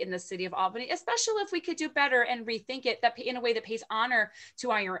livability in the city of Albany, especially if we could do better and rethink it in a way that pays honor to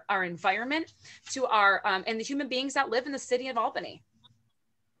our environment, to our, and the human beings that live in the city of Albany.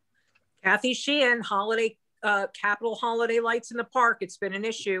 Kathy Sheehan, Capitol holiday lights in the park. It's been an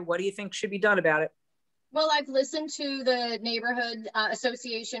issue. What do you think should be done about it? Well, I've listened to the neighborhood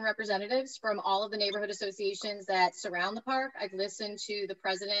association representatives from all of the neighborhood associations that surround the park. I've listened to the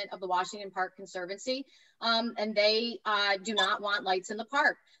president of the Washington Park Conservancy, and they do not want lights in the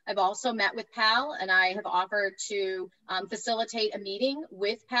park. I've also met with PAL, and I have offered to facilitate a meeting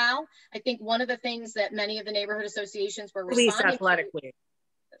with PAL. I think one of the things that many of the neighborhood associations were responding Police Athletic League.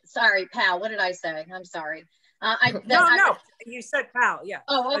 Sorry, PAL, what did I say? I'm sorry. No, you said PAL, yeah.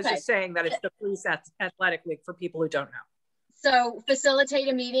 Oh, okay. I was just saying that it's the Police Athletic League for people who don't know. So facilitate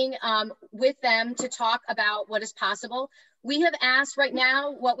a meeting with them to talk about what is possible. We have asked right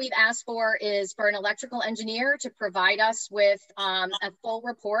now, what we've asked for is for an electrical engineer to provide us with a full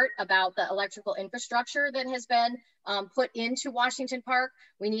report about the electrical infrastructure that has been put into Washington Park.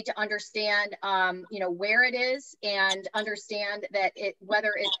 We need to understand, where it is and understand that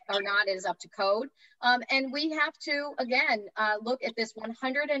whether it or not it is up to code. And we have to, again, look at this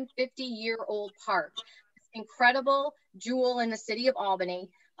 150-year-old park. Incredible jewel in the city of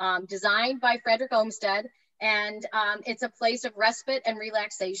Albany, designed by Frederick Olmsted, and it's a place of respite and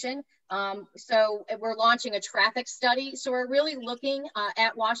relaxation. So we're launching a traffic study. So we're really looking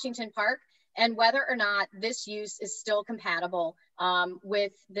at Washington Park and whether or not this use is still compatible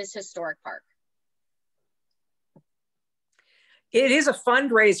with this historic park. It is a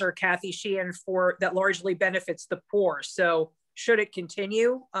fundraiser, Kathy Sheehan, that largely benefits the poor. So should it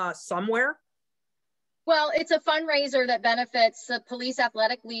continue somewhere? Well, it's a fundraiser that benefits the Police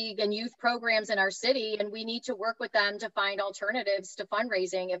Athletic League and youth programs in our city, and we need to work with them to find alternatives to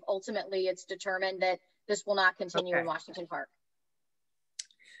fundraising if ultimately it's determined that this will not continue in Washington Park.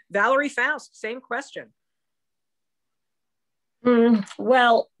 Valerie Faust, same question.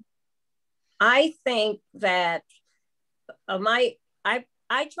 Well, I think that I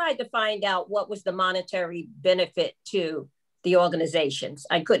tried to find out what was the monetary benefit to the organizations.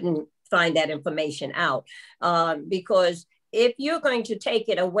 I couldn't find that information out because if you're going to take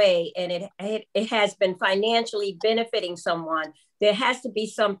it away and it has been financially benefiting someone, there has to be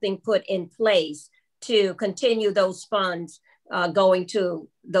something put in place to continue those funds going to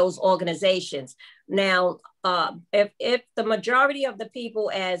those organizations. Now, if the majority of the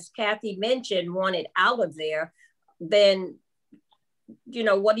people, as Kathy mentioned, want it out of there, then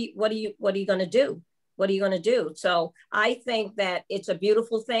what are you going to do? What are you going to do? So I think that it's a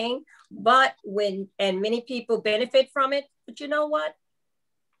beautiful thing, but and many people benefit from it, but you know what?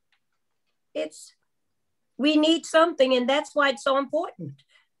 We need something, and that's why it's so important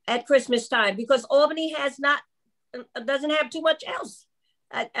at Christmas time, because Albany doesn't have too much else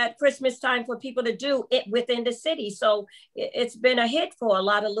at Christmas time for people to do it within the city. So it's been a hit for a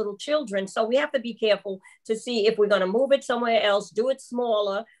lot of little children. So we have to be careful to see if we're going to move it somewhere else, do it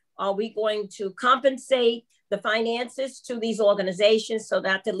smaller. Are we going to compensate the finances to these organizations so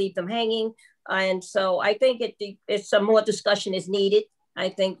not to leave them hanging? And so I think it's some more discussion is needed. I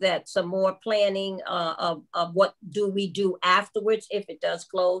think that some more planning of what do we do afterwards if it does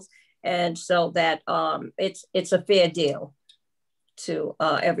close, and so that it's a fair deal to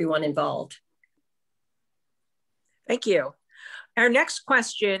everyone involved. Thank you. Our next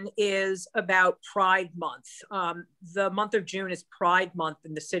question is about Pride Month. The month of June is Pride Month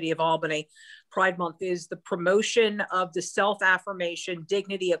in the city of Albany. Pride Month is the promotion of the self-affirmation,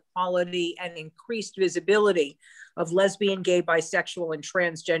 dignity, equality, and increased visibility of lesbian, gay, bisexual, and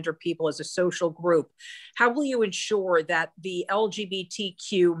transgender people as a social group. How will you ensure that the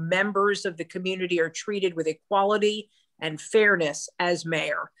LGBTQ members of the community are treated with equality and fairness as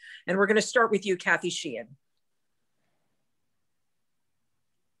mayor? And we're going to start with you, Kathy Sheehan.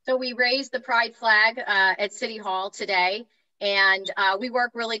 So we raised the pride flag at City Hall today, and we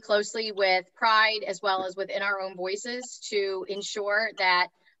work really closely with Pride as well as within our own voices to ensure that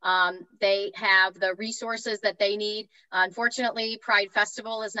they have the resources that they need. Unfortunately, Pride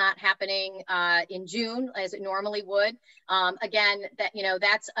Festival is not happening in June as it normally would. Again,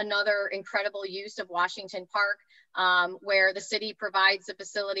 that's another incredible use of Washington Park, where the city provides the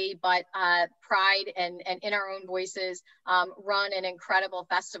facility, but Pride and in our own voices run an incredible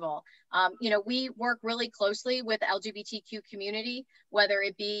festival. We work really closely with the LGBTQ community, whether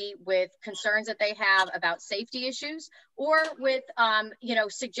it be with concerns that they have about safety issues or with,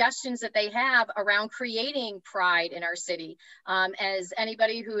 suggestions that they have around creating pride in our city. As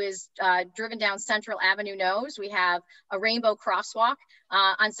anybody who is driven down Central Avenue knows, we have a rainbow crosswalk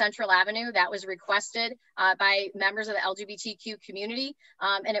on Central Avenue that was requested by members of the LGBTQ community.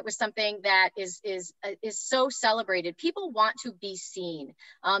 And it was something that is so celebrated. People want to be seen.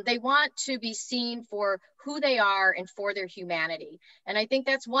 They want to be seen for who they are and for their humanity. And I think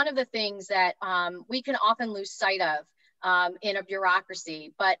that's one of the things that we can often lose sight of in a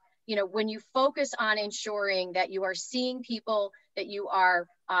bureaucracy. But when you focus on ensuring that you are seeing people, that you are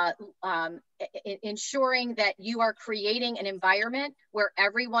ensuring that you are creating an environment where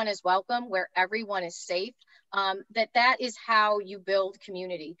everyone is welcome, where everyone is safe, that is how you build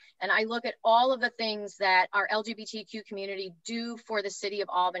community. And I look at all of the things that our LGBTQ community do for the city of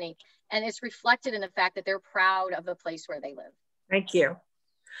Albany, and it's reflected in the fact that they're proud of the place where they live. Thank you.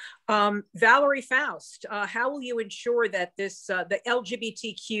 Valerie Faust, how will you ensure that the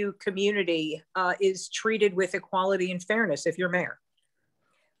LGBTQ community is treated with equality and fairness if you're mayor?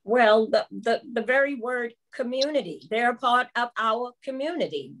 Well, the very word community, they're a part of our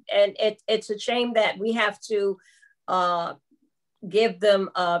community. And it's a shame that we have to give them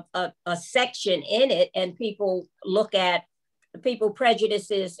a section in it, and people look at people's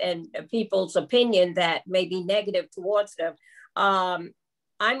prejudices and people's opinion that may be negative towards them.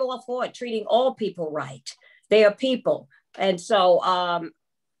 I'm all for it, treating all people right. They are people. And so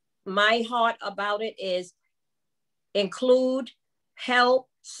my heart about it is include, help,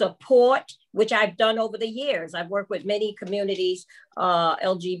 support, which I've done over the years. I've worked with many communities,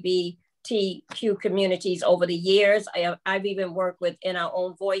 LGBTQ communities over the years. I've even worked with In Our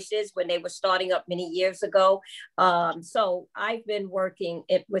Own Voices when they were starting up many years ago. So I've been working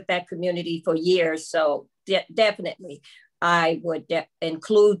with that community for years. So definitely I would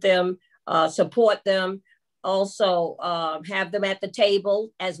include them, support them, also have them at the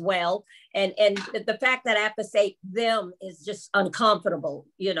table as well. And the fact that I have to say them is just uncomfortable,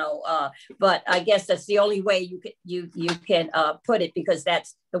 but I guess that's the only way you can put it, because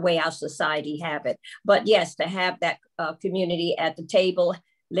that's the way our society have it. But yes, to have that community at the table,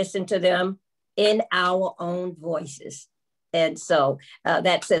 listen to them in our own voices. And so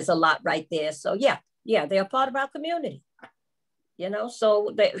that says a lot right there. So yeah, they're a part of our community,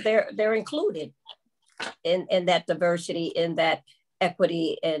 so they're included in that diversity, in that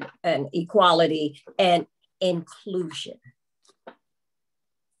equity and equality and inclusion.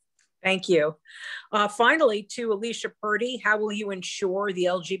 Thank you. Finally, to Alicia Purdy, how will you ensure the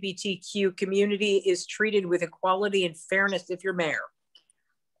LGBTQ community is treated with equality and fairness if you're mayor?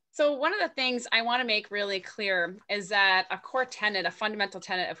 So one of the things I want to make really clear is that a core tenet, a fundamental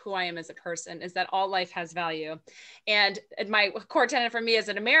tenet of who I am as a person is that all life has value. And my core tenet for me as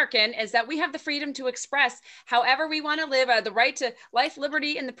an American is that we have the freedom to express however we want to live, the right to life,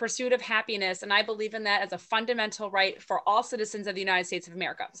 liberty, and the pursuit of happiness. And I believe in that as a fundamental right for all citizens of the United States of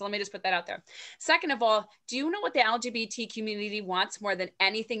America. So let me just put that out there. Second of all, do you know what the LGBT community wants more than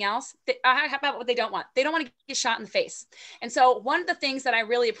anything else? How about what they don't want? They don't want to get shot in the face. And so one of the things that I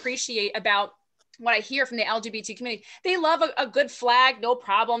really appreciate about what I hear from the LGBT community, they love a good flag, no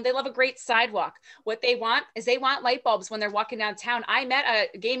problem. They love a great sidewalk. What they want is they want light bulbs when they're walking downtown. I met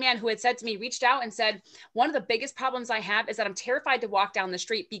a gay man who had said to me, reached out and said, one of the biggest problems I have is that I'm terrified to walk down the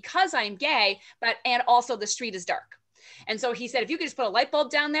street because I'm gay, and also the street is dark. And so he said, if you could just put a light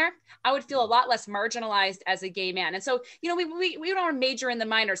bulb down there, I would feel a lot less marginalized as a gay man. And so, you know, we don't major in the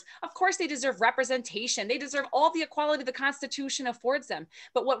minors. Of course, they deserve representation. They deserve all the equality the Constitution affords them.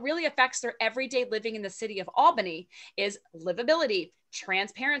 But what really affects their everyday living in the city of Albany is livability,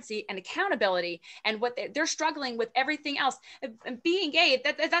 transparency, and accountability. And what they're struggling with everything else. And being gay,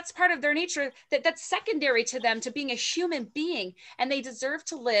 that's part of their nature. That's secondary to them, to being a human being. And they deserve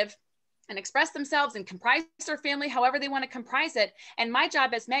to live and express themselves and comprise their family however they want to comprise it. And my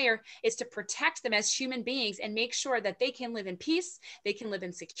job as mayor is to protect them as human beings and make sure that they can live in peace, they can live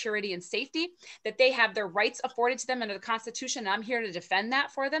in security and safety, that they have their rights afforded to them under the Constitution. And I'm here to defend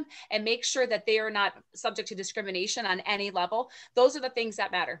that for them and make sure that they are not subject to discrimination on any level. Those are the things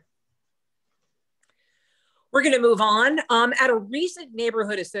that matter. We're going to move on. At a recent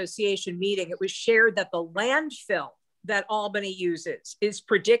neighborhood association meeting, it was shared that the landfill that Albany uses is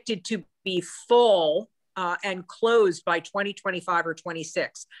predicted to be full and closed by 2025 or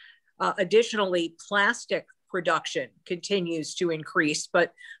 26. Additionally, plastic production continues to increase,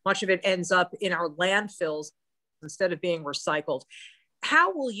 but much of it ends up in our landfills instead of being recycled.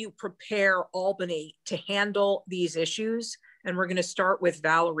 How will you prepare Albany to handle these issues? And we're going to start with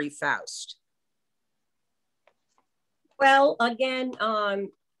Valerie Faust. Well, again,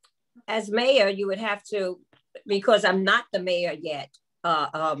 as mayor, you would have to, because I'm not the mayor yet,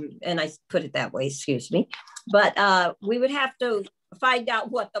 and I put it that way, excuse me, but we would have to find out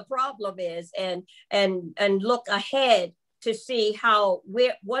what the problem is and look ahead to see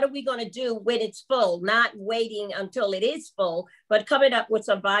what are we going to do when it's full, not waiting until it is full, but coming up with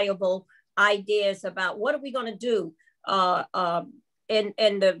some viable ideas about what are we going to do in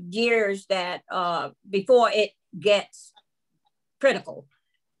the years that before it gets critical.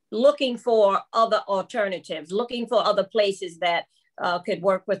 Looking for other alternatives, looking for other places that could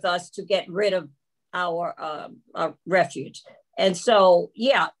work with us to get rid of our refuge. And so,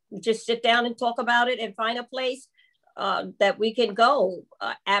 yeah, just sit down and talk about it and find a place that we can go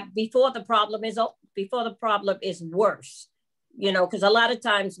before the problem is worse. You know, because a lot of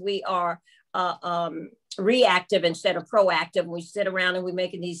times we are reactive instead of proactive. We sit around and we're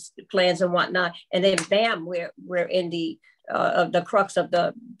making these plans and whatnot, and then bam, we're in the crux of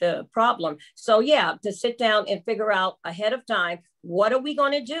the problem. So yeah, to sit down and figure out ahead of time, what are we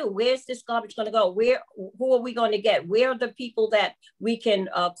going to do? Where's this garbage going to go? Who are we going to get? Where are the people that we can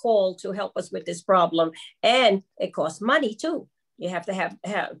call to help us with this problem? And it costs money too. You have to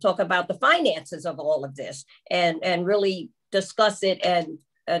talk about the finances of all of this and really discuss it and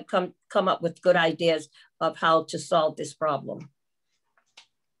come up with good ideas of how to solve this problem.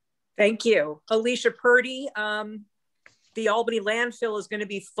 Thank you. Alicia Purdy, the Albany landfill is going to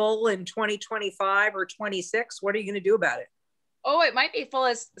be full in 2025 or 26. What are you going to do about it? Oh, it might be full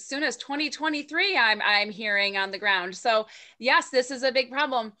as soon as 2023, I'm hearing on the ground. So yes, this is a big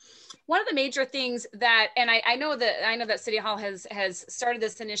problem. One of the major things that, and I know that City Hall has started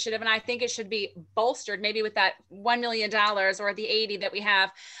this initiative, and I think it should be bolstered, maybe with that $1 million or the 80 that we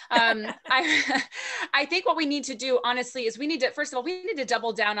have. I think what we need to do, honestly, is we need to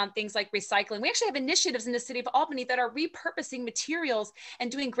double down on things like recycling. We actually have initiatives in the city of Albany that are repurposing materials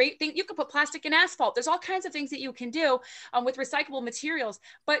and doing great things. You can put plastic in asphalt. There's all kinds of things that you can do with recyclable materials.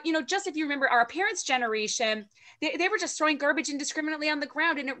 But, you know, just if you remember our parents' generation, they were just throwing garbage indiscriminately on the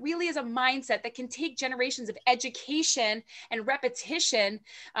ground. And it really is a mindset that can take generations of education and repetition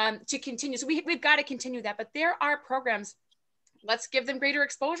to continue. So we've got to continue that. But there are programs. Let's give them greater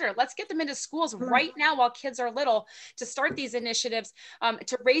exposure. Let's get them into schools right now while kids are little to start these initiatives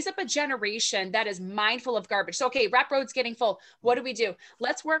to raise up a generation that is mindful of garbage. So, okay, Rap Road's getting full. What do?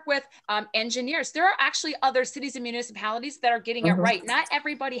 Let's work with engineers. There are actually other cities and municipalities that are getting it right. Not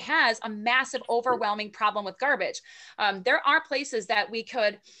everybody has a massive, overwhelming problem with garbage. There are places that we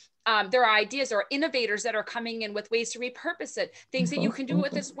could there are ideas, there are innovators that are coming in with ways to repurpose it, things that you can do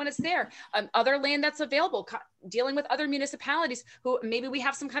with this when it's there, other land that's available, dealing with other municipalities who maybe we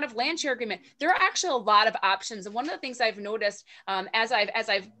have some kind of land share agreement. There are actually a lot of options. And one of the things I've noticed as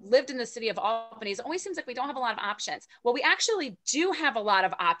I've lived in the city of Albany, it always seems like we don't have a lot of options. Well, we actually do have a lot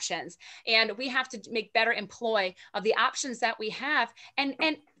of options, and we have to make better employ of the options that we have and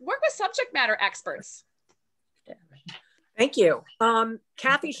work with subject matter experts. Thank you.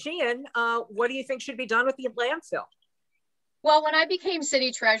 Kathy Sheehan, what do you think should be done with the landfill? Well, when I became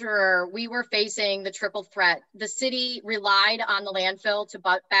city treasurer, we were facing the triple threat. The city relied on the landfill to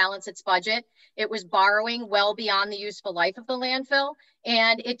balance its budget. It was borrowing well beyond the useful life of the landfill,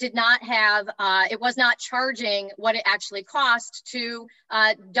 and it did not have, it was not charging what it actually cost to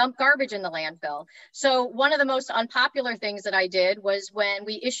dump garbage in the landfill. So one of the most unpopular things that I did was when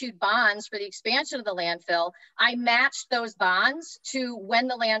we issued bonds for the expansion of the landfill, I matched those bonds to when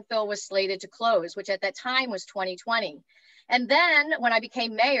the landfill was slated to close, which at that time was 2020. And then when I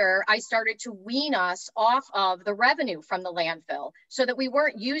became mayor, I started to wean us off of the revenue from the landfill so that we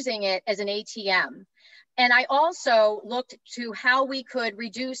weren't using it as an ATM. And I also looked to how we could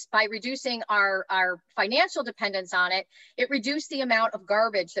reduce, by reducing our financial dependence on it, it reduced the amount of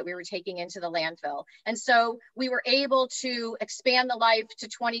garbage that we were taking into the landfill. And so we were able to expand the life to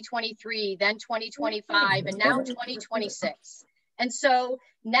 2023, then 2025, and now 2026. And so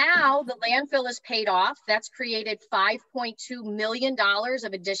now the landfill is paid off. That's created $5.2 million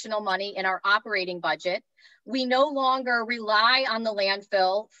of additional money in our operating budget. We no longer rely on the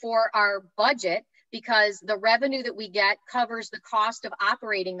landfill for our budget because the revenue that we get covers the cost of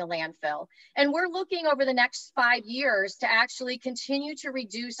operating the landfill. And we're looking over the next 5 years to actually continue to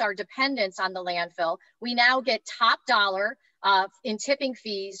reduce our dependence on the landfill. We now get top dollar in tipping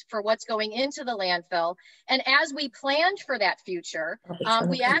fees for what's going into the landfill. And as we planned for that future,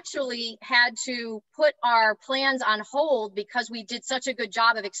 we actually had to put our plans on hold because we did such a good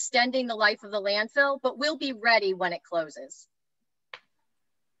job of extending the life of the landfill, but we'll be ready when it closes.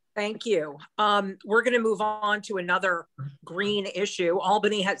 Thank you. We're going to move on to another green issue.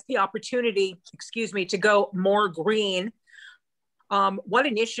 Albany has the opportunity, to go more green. What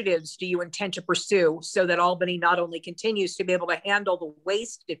initiatives do you intend to pursue so that Albany not only continues to be able to handle the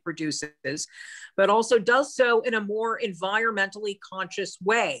waste it produces, but also does so in a more environmentally conscious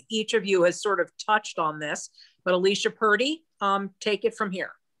way? Each of you has sort of touched on this, but Alicia Purdy, take it from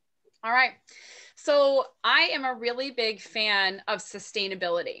here. All right. So I am a really big fan of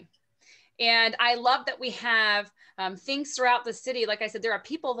sustainability. And I love that we have things throughout the city. Like I said, there are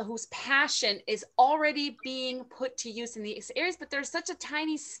people whose passion is already being put to use in these areas, but there's such a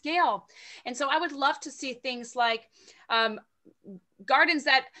tiny scale. And so I would love to see things like gardens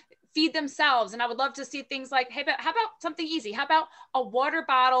that feed themselves. And I would love to see things like, hey, how about something easy? How about a water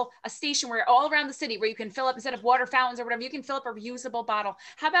bottle, a station where all around the city where you can fill up, instead of water fountains or whatever, you can fill up a reusable bottle.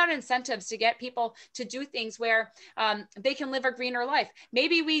 How about incentives to get people to do things where they can live a greener life?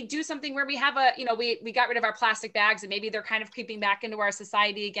 Maybe we do something where we have we got rid of our plastic bags and maybe they're kind of creeping back into our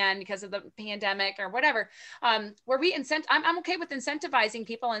society again because of the pandemic or whatever, where we I'm okay with incentivizing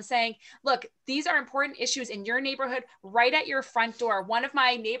people and saying, look, these are important issues in your neighborhood, right at your front door. One of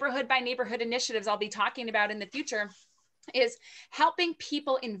my neighborhood by neighborhood initiatives I'll be talking about in the future is helping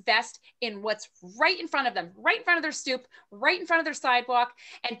people invest in what's right in front of them, right in front of their stoop, right in front of their sidewalk,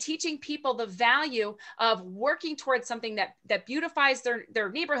 and teaching people the value of working towards something that beautifies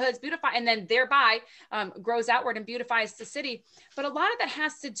their neighborhoods, and then thereby grows outward and beautifies the city. But a lot of that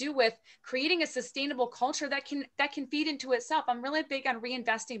has to do with creating a sustainable culture that can feed into itself. I'm really big on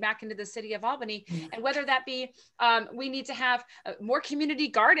reinvesting back into the city of Albany, and whether that be we need to have more community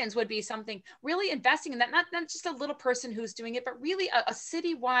gardens would be something, really investing in that, not just a little person who's doing it, but really a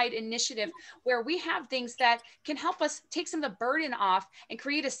citywide initiative where we have things that can help us take some of the burden off and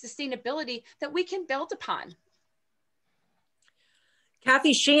create a sustainability that we can build upon.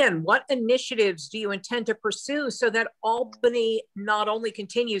 Kathy Sheehan, what initiatives do you intend to pursue so that Albany not only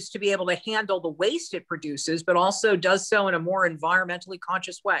continues to be able to handle the waste it produces, but also does so in a more environmentally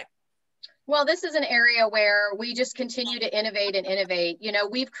conscious way? Well, this is an area where we just continue to innovate and innovate. You know,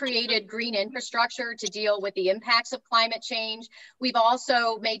 we've created green infrastructure to deal with the impacts of climate change. We've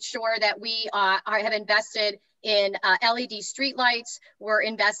also made sure that we have invested in LED streetlights. We're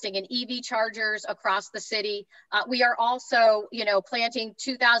investing in EV chargers across the city. We are also, planting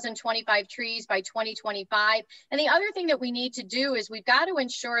 2,025 trees by 2025. And the other thing that we need to do is we've got to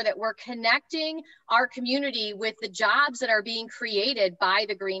ensure that we're connecting our community with the jobs that are being created by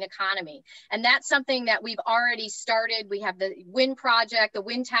the green economy. And that's something that we've already started. We have the wind project, the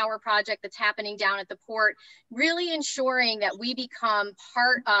wind tower project that's happening down at the port, really ensuring that we become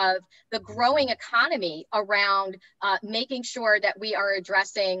part of the growing economy around making sure that we are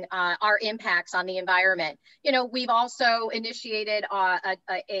addressing our impacts on the environment. We've also initiated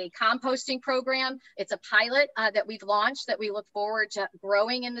a composting program. It's a pilot that we've launched that we look forward to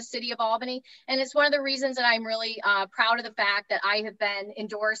growing in the city of Albany. And it's one of the reasons that I'm really proud of the fact that I have been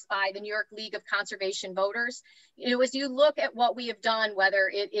endorsed by the New York League of Conservation Voters. As you look at what we have done, whether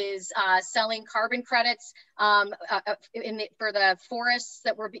it is selling carbon credits for the forests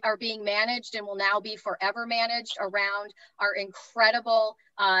that are being managed and will now be forever managed around our incredible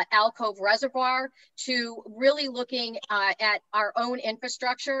Alcove Reservoir, to really looking at our own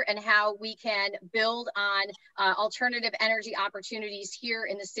infrastructure and how we can build on alternative energy opportunities here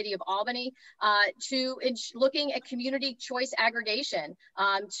in the city of Albany, to looking at community choice aggregation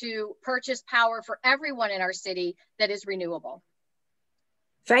to purchase power for everyone in our city that is renewable.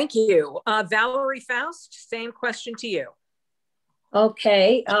 Thank you. Valerie Faust, same question to you.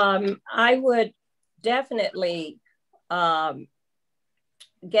 Okay, I would definitely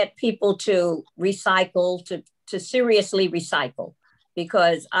get people to recycle, to seriously recycle,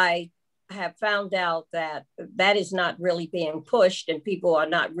 because I have found out that that is not really being pushed and people are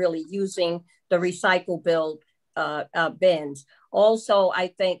not really using the recycle bins. Also, I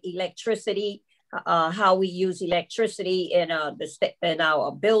think electricity, how we use electricity in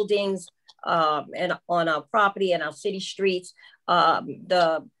our buildings and on our property and our city streets.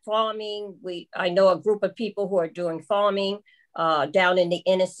 The farming, I know a group of people who are doing farming down in the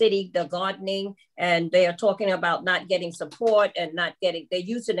inner city, the gardening, and they are talking about not getting support and they're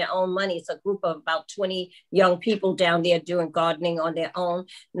using their own money. It's a group of about 20 young people down there doing gardening on their own,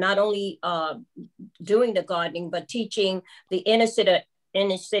 not only doing the gardening, but teaching the inner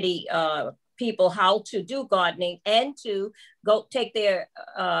city people how to do gardening and to go take their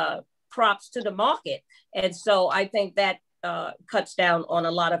crops to the market. And so I think that cuts down on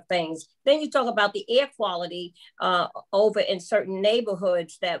a lot of things. Then you talk about the air quality over in certain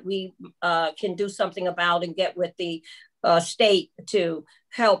neighborhoods that we can do something about and get with the state to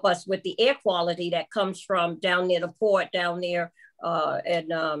help us with the air quality that comes from down near the port, down there.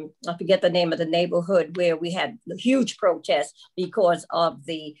 And I forget the name of the neighborhood where we had huge protests because of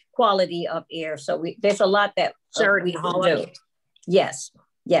the quality of air. So there's a lot that we can do. Yes,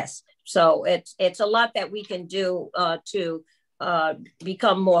 yes. So it's a lot that we can do to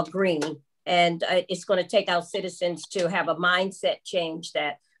become more green. And it's going to take our citizens to have a mindset change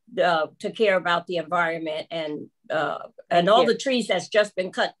that to care about the environment and all the trees that's just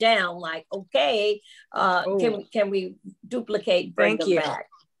been cut down. Like, okay, can we duplicate, bring them back?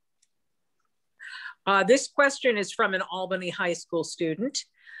 This question is from an Albany High School student.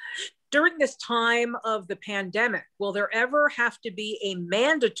 During this time of the pandemic, will there ever have to be a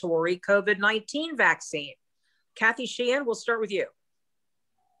mandatory COVID-19 vaccine? Kathy Sheehan, we'll start with you.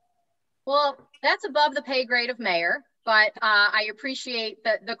 Well, that's above the pay grade of Mayor, but I appreciate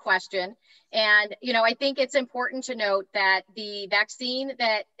the question. And, I think it's important to note that the vaccines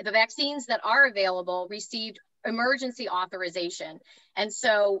that are available received emergency authorization. And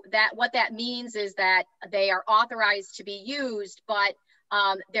so what that means is that they are authorized to be used, but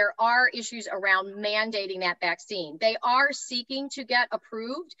there are issues around mandating that vaccine. They are seeking to get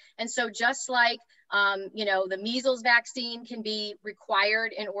approved. And so just like, the measles vaccine can be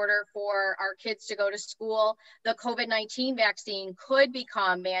required in order for our kids to go to school, the COVID-19 vaccine could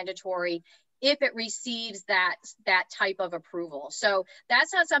become mandatory if it receives that type of approval. So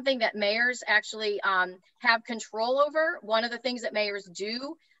that's not something that mayors actually have control over. One of the things that mayors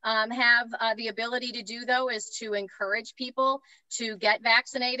do have the ability to do, though, is to encourage people to get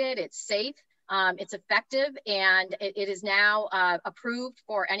vaccinated. It's safe, it's effective, and it is now approved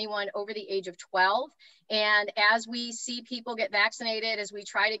for anyone over the age of 12. And as we see people get vaccinated, as we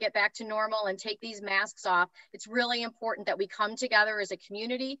try to get back to normal and take these masks off, it's really important that we come together as a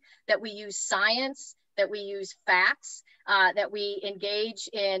community, that we use science, that we use facts, that we engage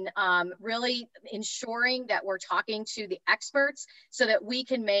in really ensuring that we're talking to the experts so that we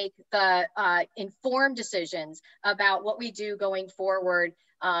can make the informed decisions about what we do going forward.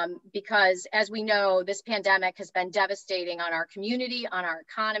 Because as we know, this pandemic has been devastating on our community, on our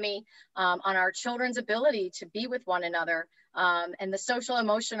economy, on our children's ability to be with one another. and the social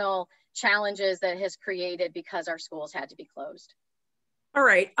emotional challenges that has created because our schools had to be closed. All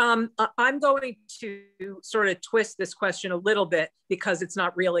right, I'm going to sort of twist this question a little bit because it's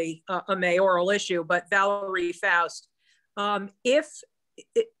not really a mayoral issue, but Valerie Faust,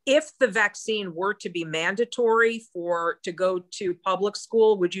 if the vaccine were to be mandatory to go to public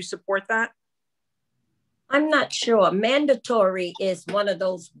school, would you support that? I'm not sure. Mandatory is one of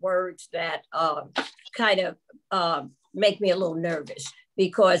those words that kind of make me a little nervous,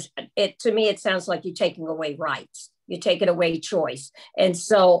 because to me, it sounds like you're taking away rights. You're taking away choice. And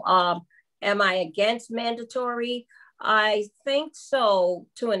so am I against mandatory? I think so,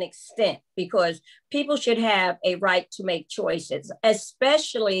 to an extent, because people should have a right to make choices,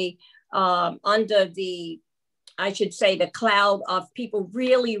 especially under I should say, the cloud of people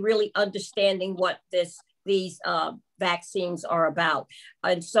really, really understanding what these vaccines are about.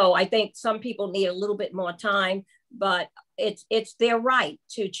 And so I think some people need a little bit more time, but it's their right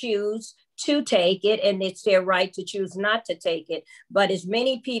to choose to take it, and it's their right to choose not to take it. But as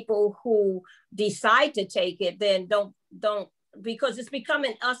many people who decide to take it, then don't, because it's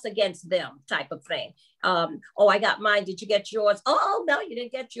becoming us against them type of thing. Oh, I got mine. Did you get yours? Oh, no, you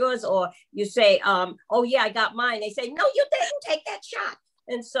didn't get yours. Or you say, oh yeah, I got mine. They say, no, you didn't take that shot.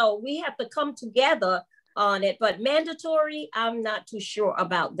 And so we have to come together on it, but mandatory, I'm not too sure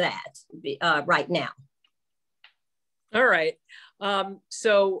about that right now. All right.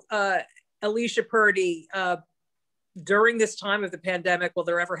 So Alicia Purdy, during this time of the pandemic, will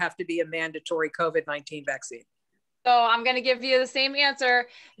there ever have to be a mandatory COVID-19 vaccine? So I'm going to give you the same answer.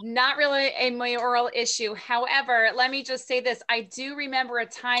 Not really a mayoral issue. However, let me just say this. I do remember a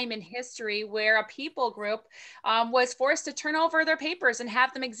time in history where a people group was forced to turn over their papers and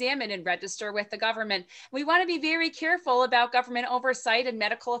have them examined and register with the government. We want to be very careful about government oversight and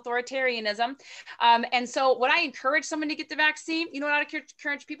medical authoritarianism. And so would I encourage someone to get the vaccine? You know what I would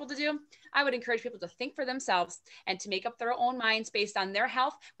encourage people to do? I would encourage people to think for themselves and to make up their own minds based on their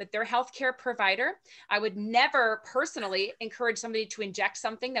health with their healthcare provider. I would never personally encourage somebody to inject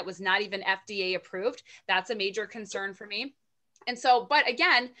something that was not even FDA approved. That's a major concern for me. And so, but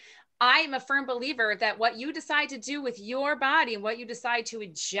again, I am a firm believer that what you decide to do with your body and what you decide to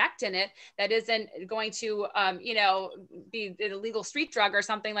inject in it, that isn't going to, be an illegal street drug or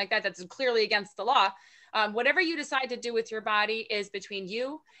something like that, that's clearly against the law. Whatever you decide to do with your body is between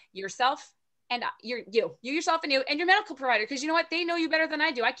you, yourself, and yourself and your medical provider. Because you know what? They know you better than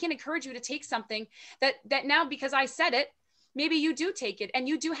I do. I can't encourage you to take something that now, because I said it, maybe you do take it and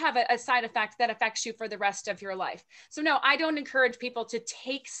you do have a side effect that affects you for the rest of your life. So no, I don't encourage people to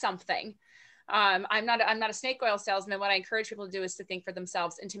take something. I'm not a snake oil salesman. What I encourage people to do is to think for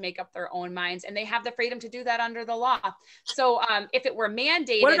themselves and to make up their own minds. And they have the freedom to do that under the law. So if it were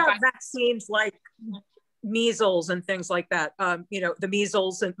mandated. What about vaccines like measles and things like that? The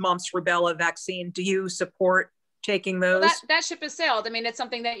measles and mumps rubella vaccine. Do you support taking those? Well, that ship has sailed. I mean, it's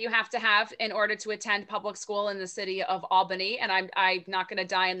something that you have to have in order to attend public school in the city of Albany. And I'm not going to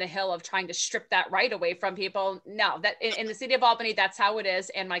die on the hill of trying to strip that right away from people. No, that in the city of Albany, that's how it is.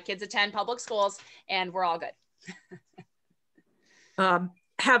 And my kids attend public schools and we're all good.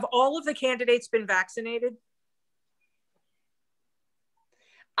 Have all of the candidates been vaccinated?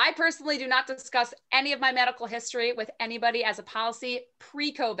 I personally do not discuss any of my medical history with anybody as a policy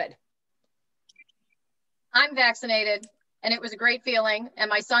pre-COVID. I'm vaccinated and it was a great feeling, and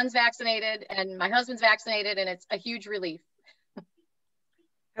my son's vaccinated and my husband's vaccinated, and it's a huge relief. How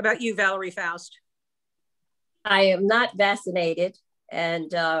about you, Valerie Faust? I am not vaccinated,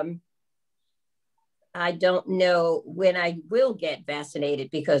 and I don't know when I will get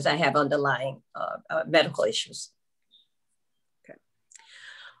vaccinated because I have underlying medical issues.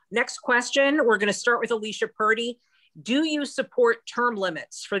 Next question, we're going to start with Alicia Purdy. Do you support term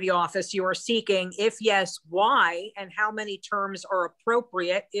limits for the office you are seeking? If yes, why? And how many terms are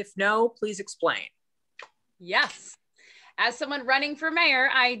appropriate? If no, please explain. Yes. As someone running for mayor,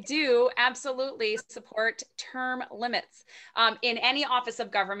 I do absolutely support term limits in any office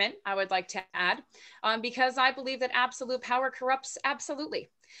of government, I would like to add, because I believe that absolute power corrupts absolutely.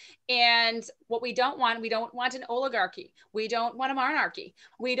 And what we don't want an oligarchy. We don't want a monarchy.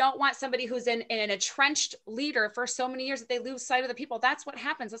 We don't want somebody who's an entrenched leader for so many years that they lose sight of the people. That's what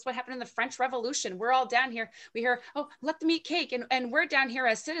happens. That's what happened in the French Revolution. We're all down here. We hear, oh, let them eat cake. And we're down here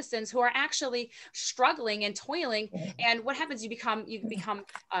as citizens who are actually struggling and toiling. And what happens? You become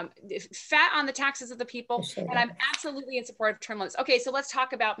fat on the taxes of the people. And I'm absolutely in support of term limits. Okay, so let's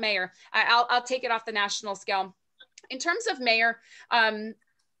talk about mayor. I'll take it off the national scale. In terms of mayor,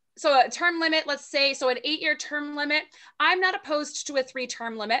 so a term limit, let's say, so an 8-year term limit, I'm not opposed to a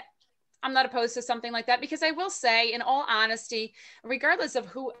 3-term limit. I'm not opposed to something like that, because I will say, in all honesty, regardless of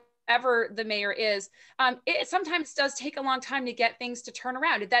whoever the mayor is, it sometimes does take a long time to get things to turn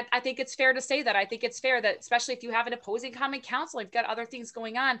around. That, I think it's fair to say that. I think it's fair that, especially if you have an opposing common council, you've got other things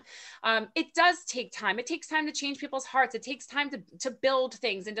going on, it does take time. It takes time to change people's hearts. It takes time to build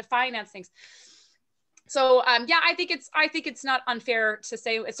things and to finance things. So yeah, I think it's not unfair to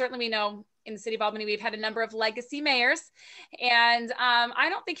say. Certainly, we know in the city of Albany we've had a number of legacy mayors, and I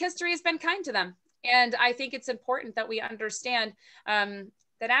don't think history has been kind to them. And I think it's important that we understand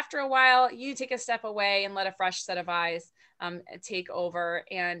that after a while, you take a step away and let a fresh set of eyes take over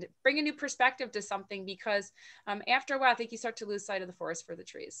and bring a new perspective to something, because after a while, I think you start to lose sight of the forest for the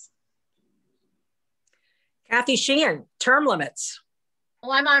trees. Kathy Sheehan, term limits.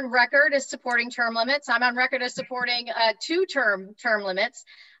 Well, I'm on record as supporting term limits. I'm on record as supporting two-term term limits.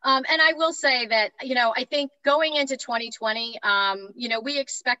 And I will say that, you know, I think going into 2020, you know, we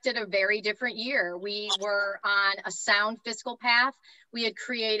expected a very different year. We were on a sound fiscal path. We had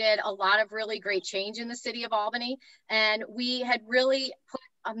created a lot of really great change in the city of Albany, and we had really put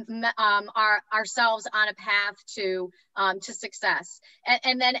ourselves on a path to success.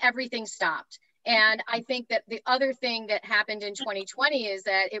 And then everything stopped. And I think that the other thing that happened in 2020 is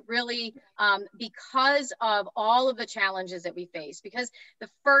that it really, because of all of the challenges that we face, because the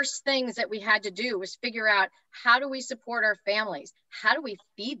first things that we had to do was figure out, how do we support our families? How do we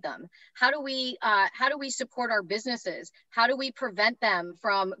feed them? How do we support our businesses? How do we prevent them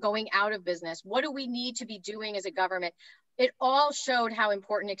from going out of business? What do we need to be doing as a government? It all showed how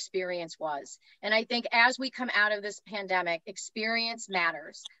important experience was. And I think as we come out of this pandemic, experience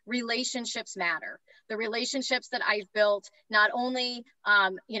matters. Relationships matter. The relationships that I've built, not only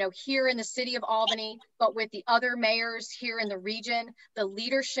you know, here in the city of Albany, but with the other mayors here in the region, the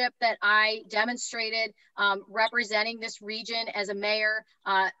leadership that I demonstrated representing this region as a mayor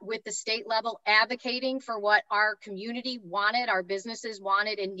with the state level, advocating for what our community wanted, our businesses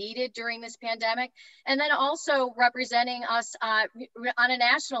wanted and needed during this pandemic. And then also representing us on a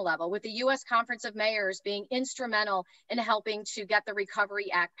national level with the U.S. Conference of Mayors being instrumental in helping to get the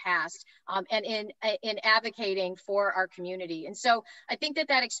Recovery Act passed and in advocating for our community. And so I think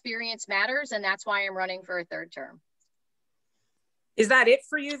that experience matters, and that's why I'm running for a third term. Is that it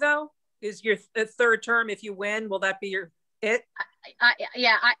for you though? Is your third term, if you win, will that be it?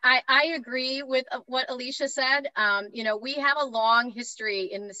 Yeah, I agree with what Alicia said. You know, we have a long history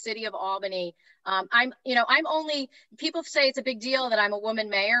in the city of Albany. People say it's a big deal that I'm a woman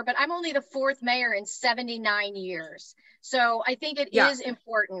mayor, but I'm only the fourth mayor in 79 years. So I think it is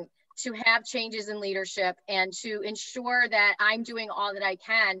important to have changes in leadership and to ensure that I'm doing all that I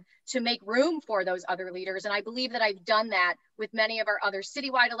can to make room for those other leaders. And I believe that I've done that with many of our other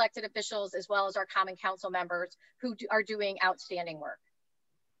citywide elected officials, as well as our common council members who are doing outstanding work.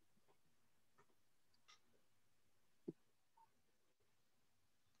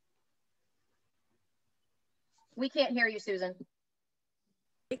 We can't hear you, Susan.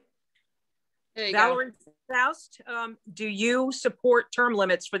 Valerie Faust, do you support term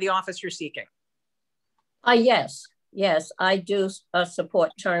limits for the office you're seeking? Yes, I do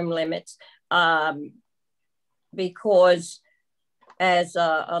support term limits because, as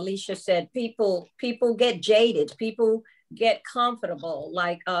Alicia said, people get jaded, people get comfortable.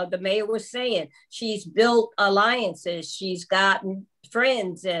 Like the mayor was saying, she's built alliances, she's gotten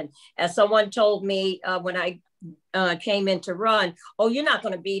friends, and as someone told me when I came in to run, oh, you're not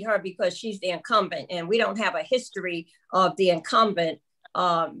going to beat her because she's the incumbent, and we don't have a history of the incumbent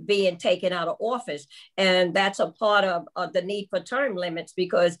being taken out of office. And that's a part of the need for term limits,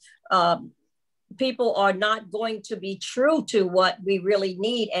 because people are not going to be true to what we really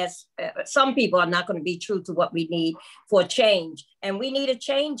need. As some people are not going to be true to what we need for change, and we need a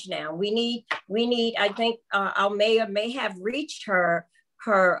change now. We need. I think our mayor may have reached her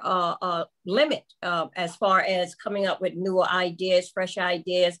limit as far as coming up with newer ideas, fresh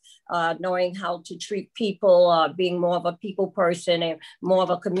ideas, knowing how to treat people, being more of a people person and more of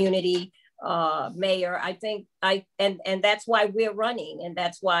a community mayor. I think and that's why we're running, and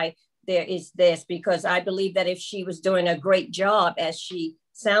that's why there is this, because I believe that if she was doing a great job, as she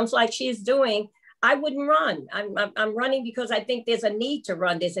sounds like she is doing, I wouldn't run. I'm running because I think there's a need to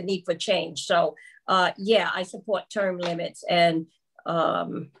run. There's a need for change. So yeah, I support term limits, and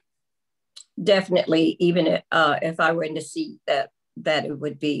definitely, even if I were in the seat, that it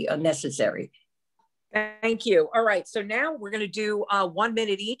would be necessary. Thank you. All right, so now we're going to do 1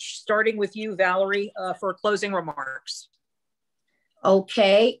 minute each, starting with you, Valerie, for closing remarks.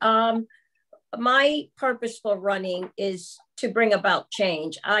 Okay. My purpose for running is to bring about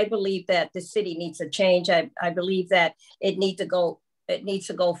change. I believe that the city needs a change. I believe that it needs to go it needs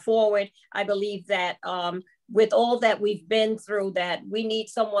to go forward. I believe that with all that we've been through, that we need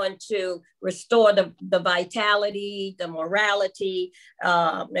someone to restore the vitality, the morality.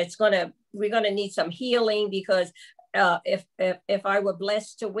 We're gonna need some healing, because if I were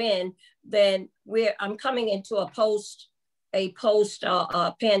blessed to win, then I'm coming into a post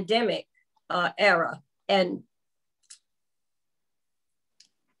pandemic era. And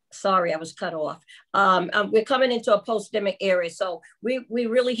sorry, I was cut off. We're coming into a post-pandemic era, so we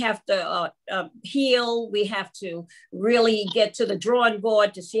really have to heal. We have to really get to the drawing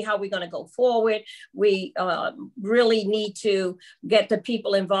board to see how we're going to go forward. We really need to get the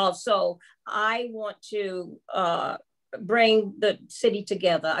people involved. So I want to bring the city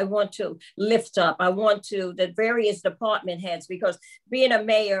together. I want to lift up. I want to the various department heads, because being a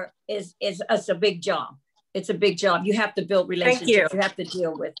mayor is a big job. It's a big job. You have to build relationships. You have to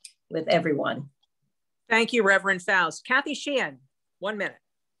deal with everyone. Thank you, Reverend Faust. Kathy Sheehan, 1 minute.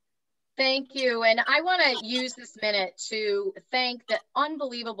 Thank you. And I want to use this minute to thank the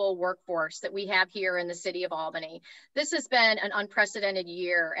unbelievable workforce that we have here in the city of Albany. This has been an unprecedented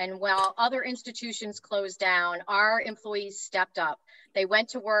year. And while other institutions closed down, our employees stepped up. They went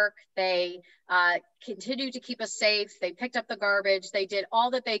to work. They continued to keep us safe. They picked up the garbage. They did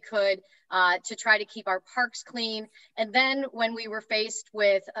all that they could to try to keep our parks clean. And then when we were faced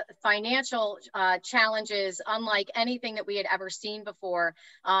with financial challenges, unlike anything that we had ever seen before,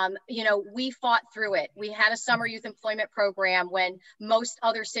 you know, we fought through it. We had a summer youth employment program when most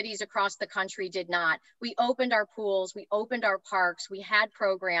other cities across the country did not. We opened our pools, we opened our parks, we had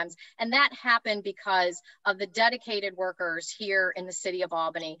programs, and that happened because of the dedicated workers here in the city of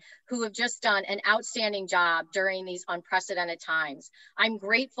Albany who have just done an outstanding job during these unprecedented times. I'm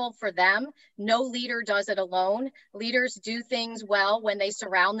grateful for them. No leader does it alone. Leaders do things well when they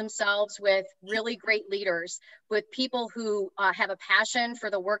surround themselves with really great leaders, with people who have a passion for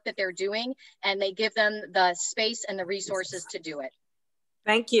the work that they're doing, and they give them the space and the resources to do it.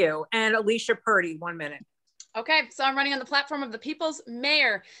 Thank you. And Alicia Purdy, 1 minute. Okay, so I'm running on the platform of the People's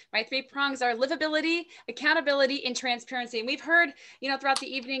Mayor. My 3 prongs are livability, accountability, and transparency. And we've heard, you know, throughout the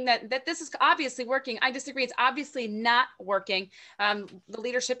evening that this is obviously working. I disagree. It's obviously not working. The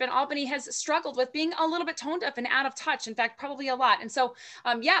leadership in Albany has struggled with being a little bit tone deaf and out of touch. In fact, probably a lot. And so,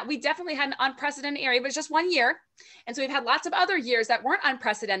 yeah, we definitely had an unprecedented area, but it's just 1 year. And so we've had lots of other years that weren't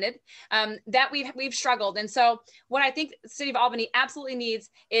unprecedented, that we've struggled. And so what I think the city of Albany absolutely needs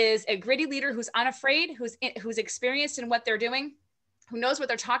is a gritty leader who's unafraid, who's experienced in what they're doing, who knows what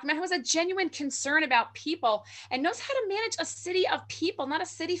they're talking about, who has a genuine concern about people and knows how to manage a city of people, not a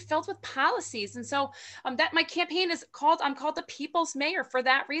city filled with policies. And so that my campaign is called, I'm called the People's Mayor for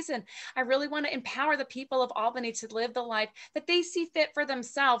that reason. I really want to empower the people of Albany to live the life that they see fit for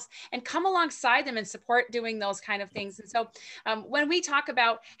themselves and come alongside them and support doing those kind of things. And so when we talk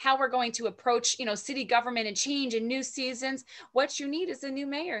about how we're going to approach, you know, city government and change in new seasons, what you need is a new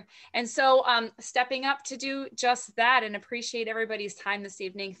mayor. And so stepping up to do just that, and appreciate everybody's time this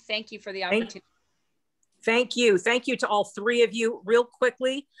evening. Thank you for the opportunity. Thank you. Thank you to all 3 of you. Real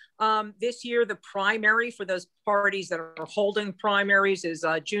quickly, this year, the primary for those parties that are holding primaries is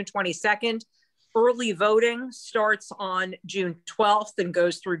June 22nd. Early voting starts on June 12th and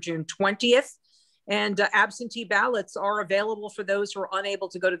goes through June 20th. And absentee ballots are available for those who are unable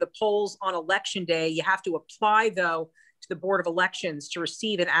to go to the polls on election day. You have to apply, though, to the Board of Elections to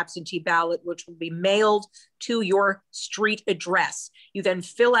receive an absentee ballot, which will be mailed to your street address. You then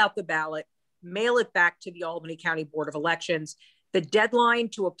fill out the ballot, mail it back to the Albany County Board of Elections. The deadline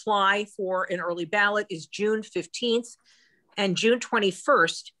to apply for an early ballot is June 15th, and June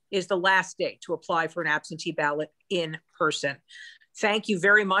 21st is the last day to apply for an absentee ballot in person. Thank you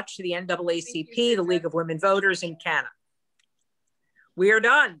very much to the NAACP, the League of Women Voters, and CANA. We are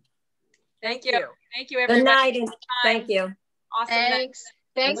done. Thank you. Thank you, everybody. Good night, and thank you. Awesome. Thanks.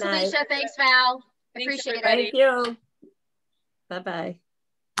 Thanks, Alicia. Thanks, Val. Appreciate it. Thank you. Bye-bye.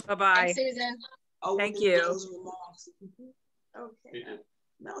 Bye-bye. Thanks, Susan. Oh, thank you. Okay.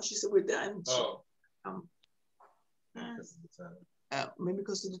 No, she said we're done. Oh. Maybe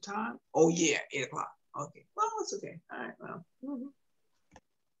because of the time? Oh, yeah, 8 o'clock. Okay. Well, it's okay. All right. Well.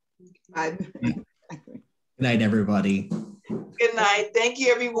 Good night, everybody. Good night. Thank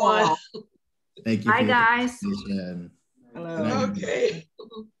you, everyone. Thank you. Bye, guys. Hello. Okay.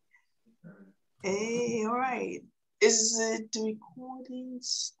 Hey, all right. Is it the recording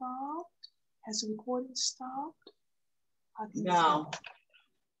stopped? Has the recording stopped? No.